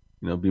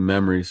gonna be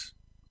memories.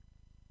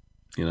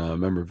 I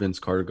remember Vince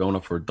Carter going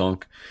up for a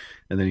dunk,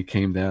 and then he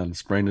came down and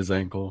sprained his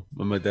ankle,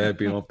 and my dad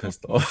being all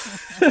pissed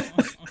off.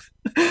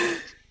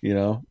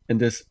 And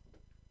just,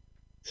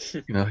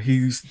 he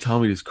used to tell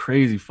me these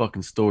crazy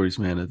fucking stories,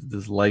 man, of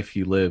this life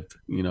he lived.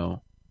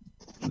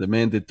 The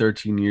man did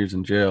 13 years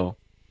in jail,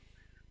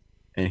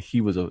 and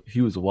he was a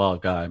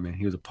wild guy, man.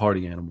 He was a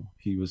party animal.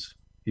 He was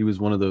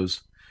one of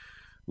those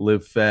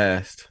live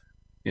fast,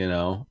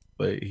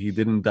 but he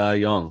didn't die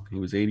young. He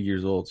was 80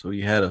 years old, so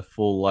he had a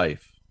full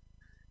life.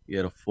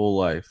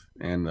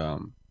 And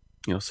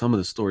some of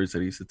the stories that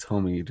he used to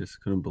tell me, you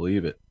just couldn't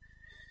believe it.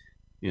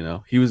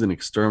 He was an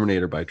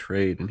exterminator by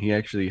trade, and he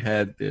actually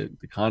had the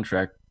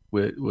contract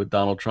with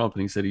Donald Trump,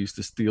 and he said he used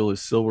to steal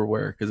his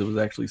silverware because it was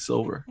actually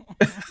silver.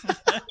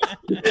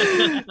 So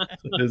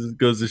this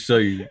goes to show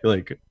you,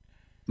 like,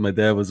 my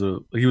dad was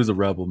a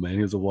rebel, man.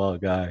 He was a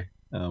wild guy.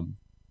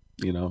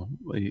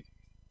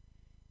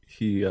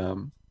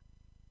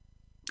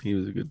 He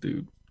was a good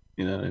dude.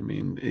 You know what I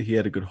mean? He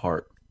had a good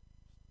heart,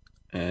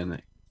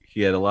 and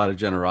he had a lot of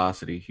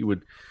generosity. He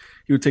would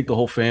take the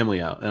whole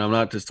family out, and I'm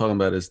not just talking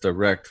about his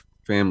direct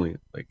family.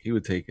 Like, he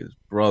would take his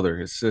brother,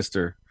 his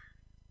sister,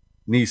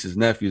 nieces,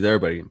 nephews,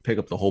 everybody, and pick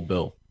up the whole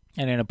bill.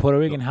 And in a Puerto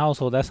Rican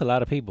household, that's a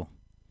lot of people.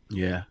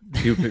 Yeah,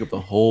 he would pick up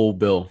the whole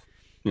bill.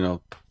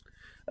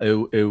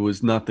 It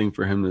was nothing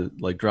for him to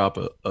like drop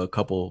a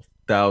couple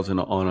thousand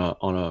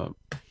on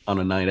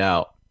a night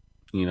out.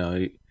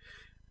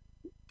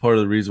 Part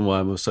of the reason why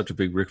I'm such a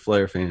big Ric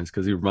Flair fan is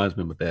because he reminds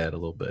me of my dad a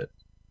little bit.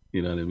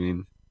 You know what I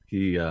mean?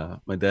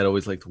 My dad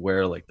always liked to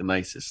wear like the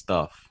nicest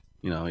stuff.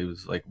 He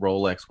was like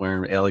Rolex,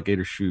 wearing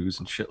alligator shoes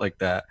and shit like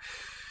that.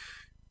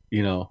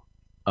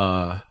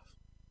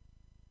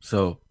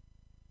 So,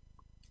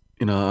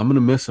 I'm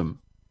gonna miss him.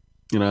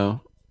 And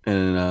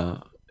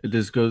it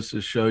just goes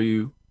to show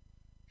you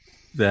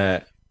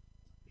that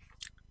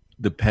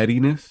the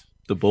pettiness,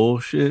 the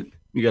bullshit,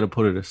 you got to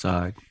put it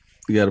aside.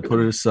 You got to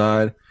put it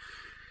aside.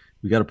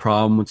 You got a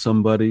problem with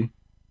somebody,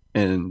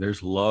 and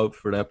there's love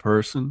for that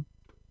person.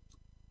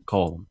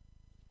 Call them.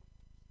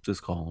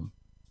 Just call them,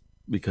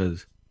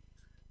 because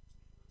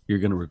you're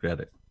gonna regret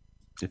it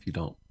if you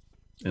don't,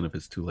 and if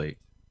it's too late.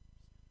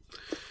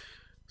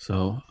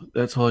 So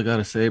that's all I got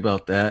to say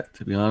about that.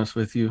 To be honest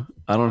with you,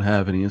 I don't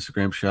have any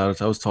Instagram shout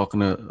outs. I was talking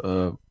to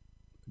a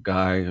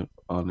guy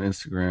on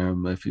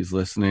Instagram. If he's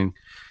listening,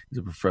 he's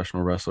a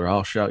professional wrestler.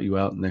 I'll shout you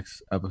out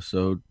next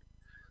episode.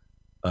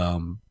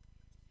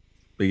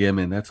 But yeah,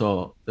 man, that's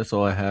all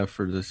I have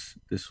for this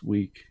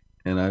week.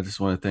 And I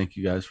just want to thank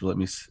you guys for letting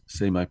me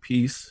say my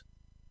piece.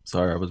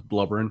 Sorry, I was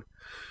blubbering.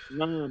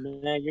 No,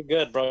 man, you're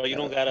good, bro. You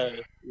don't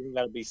gotta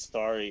be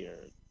sorry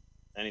or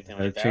anything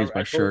like that. I changed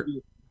my shirt.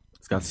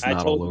 It's got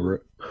snot all over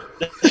it.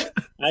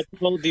 I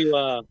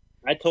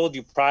told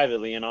you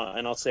privately, and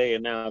I'll say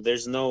it now.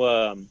 There's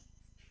no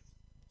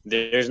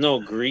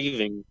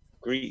grieving,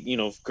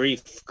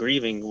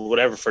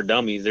 whatever for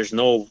dummies. There's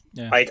no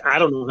like, I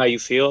don't know how you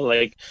feel,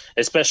 like,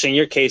 especially in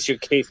your case. Your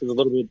case is a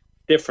little bit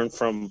different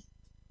from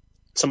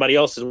somebody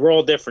else's. We're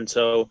all different,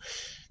 so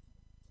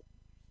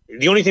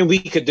the only thing we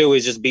could do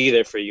is just be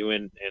there for you,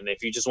 and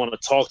if you just want to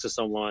talk to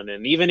someone,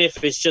 and even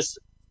if it's just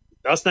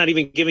us not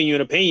even giving you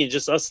an opinion,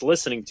 just us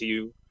listening to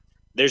you,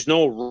 there's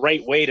no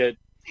right way to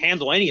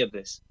handle any of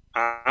this.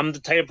 I'm the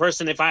type of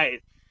person,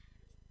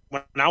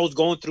 when I was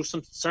going through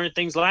some certain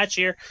things last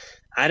year,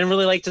 I didn't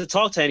really like to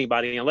talk to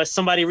anybody unless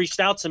somebody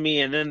reached out to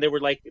me, and then they were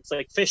like, it's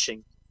like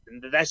fishing,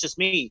 and that's just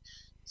me.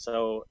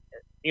 So,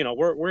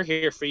 we're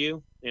here for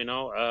you. It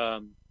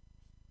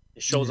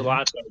shows a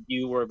lot that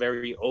you were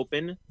very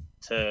open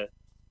to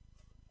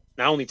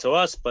not only to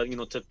us, but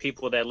to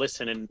people that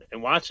listen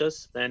and watch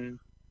us. Then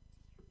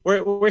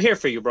we're here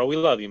for you, bro. We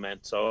love you, man.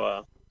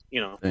 So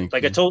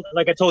I told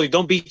you,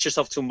 don't beat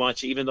yourself too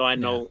much, even though I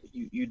know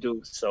you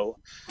do. So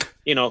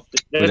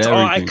that's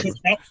all I could.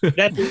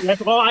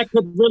 That's all I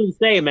could really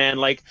say, man.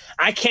 Like,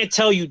 I can't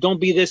tell you don't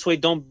be this way,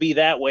 don't be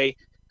that way,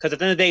 because at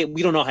the end of the day,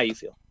 we don't know how you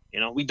feel.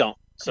 We don't.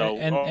 So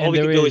all we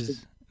can do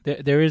is.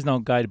 There is no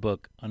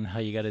guidebook on how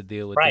you got to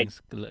deal with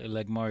things,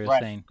 like Mario's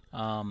saying.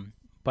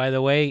 By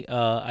the way,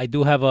 I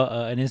do have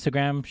an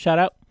Instagram shout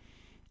out.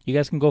 You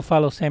guys can go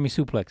follow Sammy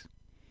Suplex.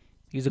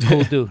 He's a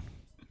cool dude.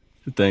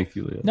 Thank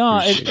you, Leo.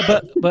 No,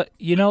 but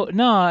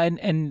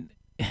and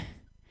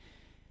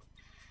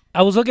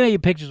I was looking at your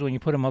pictures when you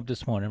put them up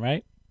this morning,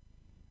 right?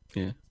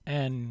 Yeah.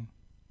 And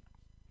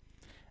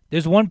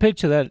there's one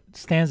picture that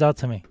stands out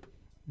to me.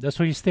 That's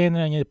where you're standing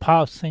on your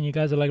pops and you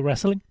guys are like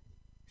wrestling.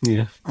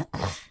 Yeah.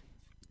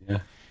 Yeah.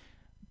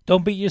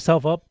 Don't beat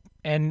yourself up.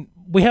 And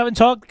we haven't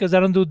talked because I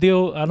don't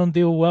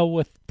deal well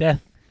with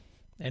death.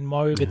 And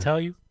Mario could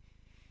tell you.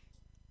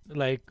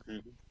 Like,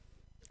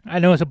 I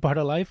know it's a part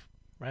of life,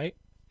 right?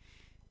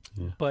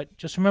 Yeah. But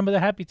just remember the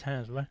happy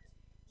times, right?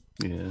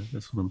 Yeah,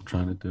 that's what I'm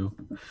trying to do.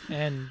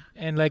 And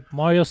like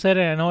Mario said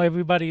it, I know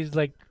everybody's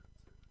like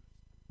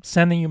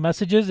sending you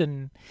messages,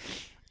 and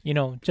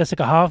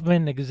Jessica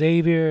Hoffman,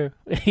 Xavier,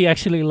 he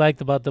actually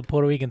liked about the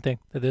Puerto Rican thing,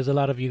 that there's a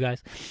lot of you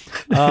guys.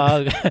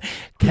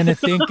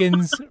 Kenneth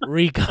Dinkins,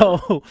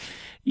 Rico,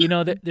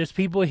 there's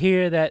people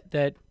here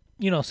that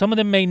some of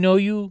them may know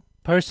you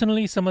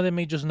personally, some of them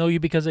may just know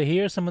you because of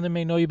here, some of them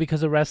may know you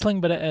because of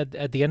wrestling, but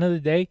at the end of the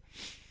day,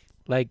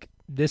 like,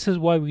 this is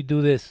why we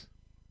do this,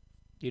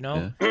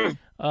 Yeah.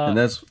 And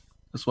that's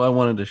why I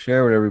wanted to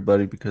share with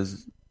everybody,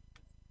 because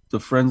the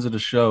friends of the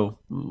show,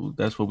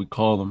 that's what we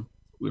call them.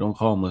 We don't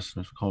call them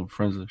listeners. We call them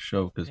friends of the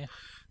show, because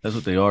that's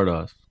what they are to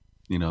us.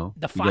 You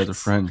guys are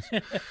friends.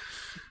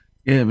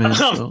 Yeah, man.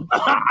 So,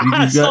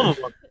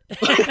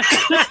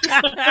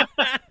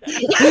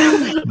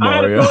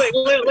 Mario.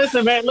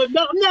 Listen, man.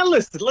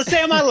 Listen.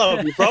 Sam, I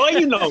love you, bro.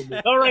 You know me.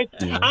 All right.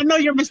 Yeah. I know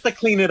you're Mr.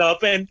 Clean It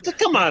Up, and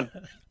come on.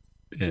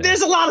 Yeah.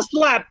 There's a lot of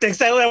slapdicks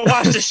that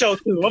watch the show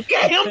too.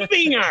 Okay, I'm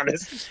being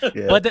honest.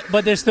 Yeah.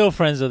 But they're still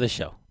friends of the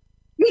show.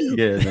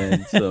 Yeah,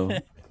 man. So,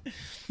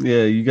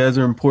 yeah, you guys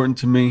are important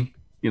to me.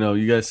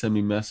 You guys send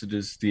me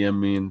messages, DM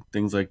me, and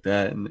things like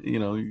that, and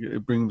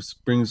it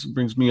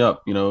brings me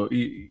up.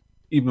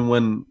 Even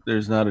when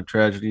there's not a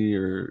tragedy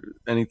or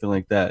anything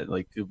like that,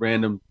 like a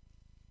random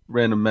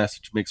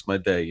message makes my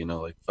day.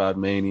 Like Five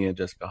Mania,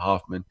 Jessica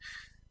Hoffman,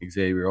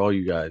 Xavier, all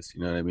you guys.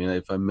 You know what I mean?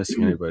 If I'm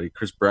missing anybody,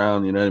 Chris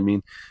Brown. You know what I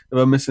mean? If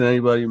I'm missing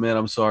anybody, man,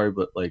 I'm sorry,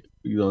 but like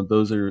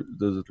those are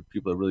the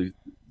people that really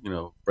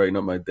brighten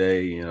up my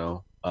day.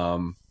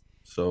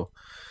 So.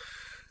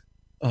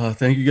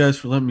 Thank you guys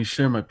for letting me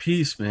share my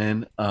piece,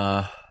 man.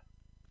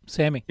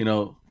 Sammy.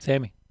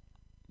 Sammy,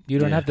 you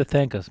don't have to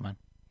thank us, man.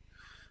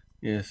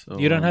 Yeah, so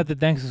you don't have to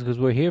thank us because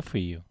we're here for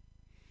you.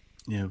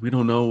 Yeah, we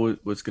don't know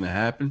what's gonna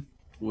happen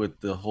with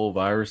the whole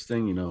virus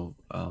thing.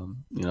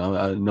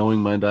 Knowing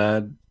my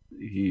dad,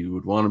 he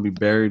would want to be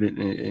buried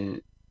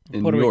in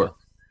New York.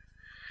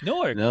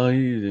 Newark? No,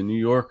 he's a New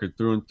Yorker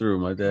through and through.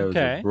 My dad was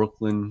a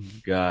Brooklyn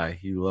guy.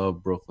 He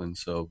loved Brooklyn.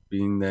 So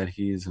being that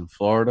he's in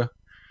Florida,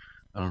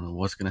 I don't know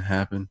what's going to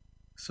happen.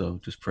 So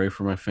just pray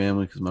for my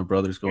family, because my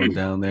brother's going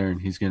down there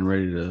and he's getting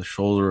ready to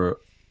shoulder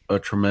a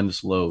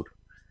tremendous load.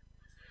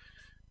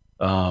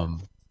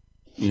 And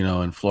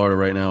Florida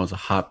right now is a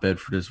hotbed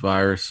for this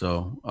virus.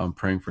 So I'm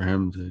praying for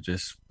him to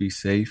just be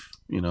safe.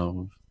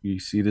 If you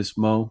see this,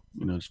 Mo,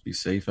 just be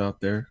safe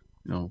out there.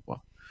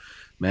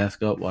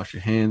 Mask up, wash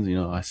your hands.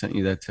 I sent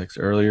you that text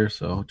earlier.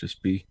 So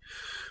just be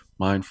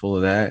mindful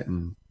of that.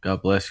 And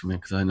God bless you, man,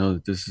 because I know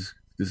that this is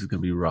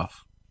going to be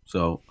rough.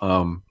 So,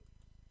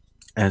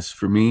 as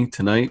for me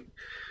tonight,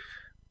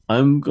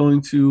 I'm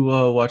going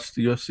to watch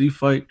the UFC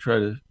fight.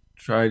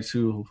 Try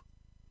to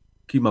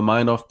keep my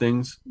mind off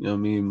things.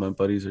 Me and my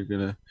buddies are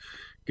gonna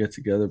get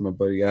together. My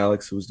buddy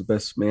Alex, who was the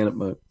best man at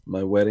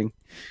my wedding,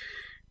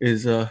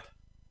 is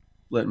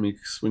letting me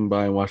swing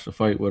by and watch the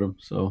fight with him.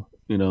 So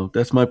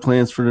that's my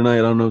plans for tonight.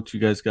 I don't know what you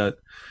guys got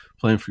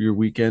planned for your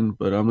weekend,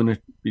 but I'm gonna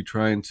be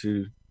trying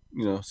to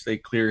stay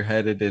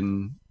clear-headed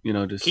and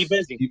just keep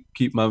busy.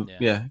 Keep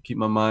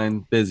my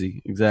mind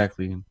busy.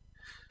 Exactly. And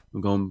I'm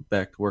going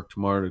back to work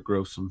tomorrow to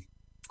grow some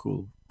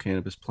cool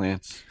cannabis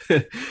plants.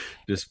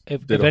 Just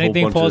if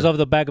anything falls off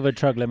the back of a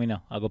truck, let me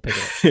know. I'll go pick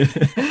it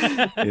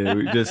up. Yeah,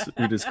 we just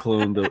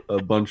cloned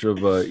a bunch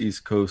of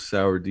East Coast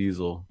sour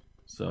diesel,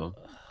 so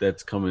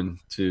that's coming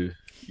to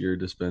your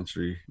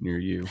dispensary near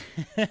you.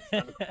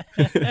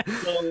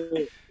 So,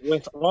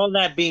 with all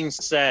that being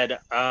said,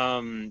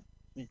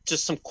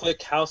 just some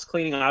quick house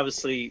cleaning.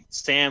 Obviously,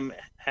 Sam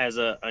has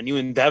a new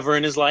endeavor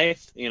in his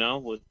life,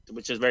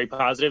 which is very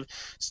positive.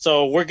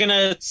 So we're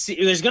gonna see.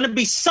 There's gonna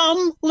be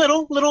some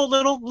little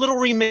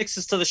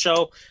remixes to the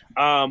show.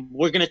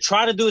 We're gonna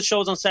try to do the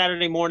shows on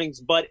Saturday mornings,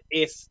 but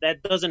if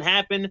that doesn't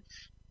happen,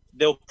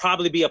 there'll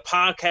probably be a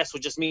podcast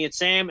with just me and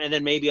Sam, and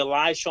then maybe a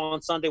live show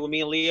on Sunday with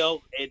me and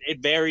Leo. It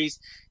varies.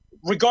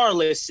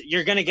 Regardless,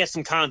 you're gonna get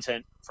some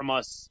content from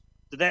us.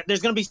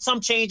 There's going to be some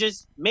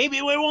changes.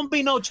 Maybe there won't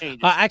be no changes.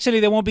 Actually,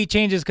 there won't be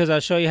changes because I'll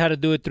show you how to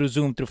do it through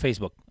Zoom, through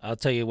Facebook. I'll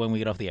tell you when we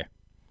get off the air.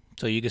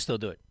 So you can still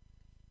do it.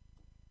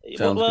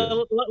 Sounds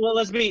good. Well,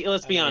 let's be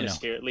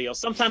honest here, Leo.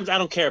 Sometimes I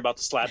don't care about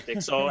the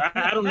slapdick, so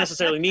I don't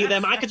necessarily need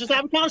them. I could just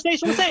have a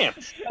conversation with Sam.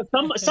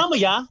 Some of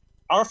y'all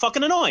are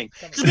fucking annoying.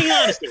 Just being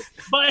honest here.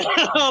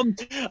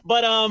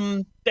 But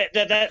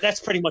that's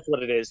pretty much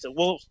what it is.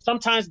 We'll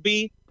sometimes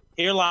be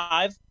here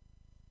live,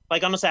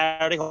 like on a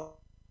Saturday,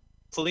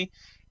 hopefully.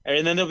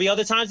 And then there'll be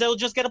other times that we'll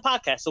just get a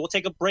podcast. So we'll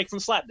take a break from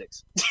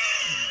slapdicks.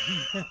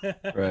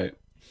 Right.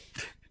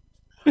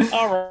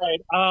 All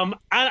right.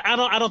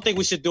 I don't think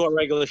we should do a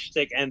regular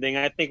shtick ending.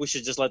 I think we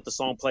should just let the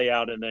song play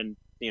out and then,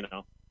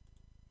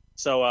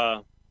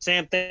 So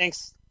Sam,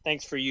 thanks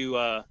for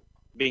you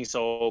being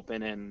so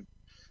open, and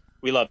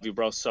we love you,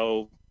 bro.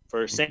 So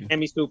for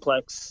Sammy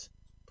Suplex,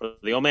 for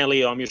the old man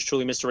Leo, I'm yours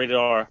truly, Mr. Rated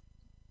R.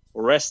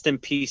 Rest in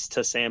peace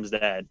to Sam's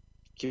dad.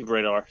 Keep it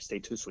rated R. Stay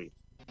too sweet.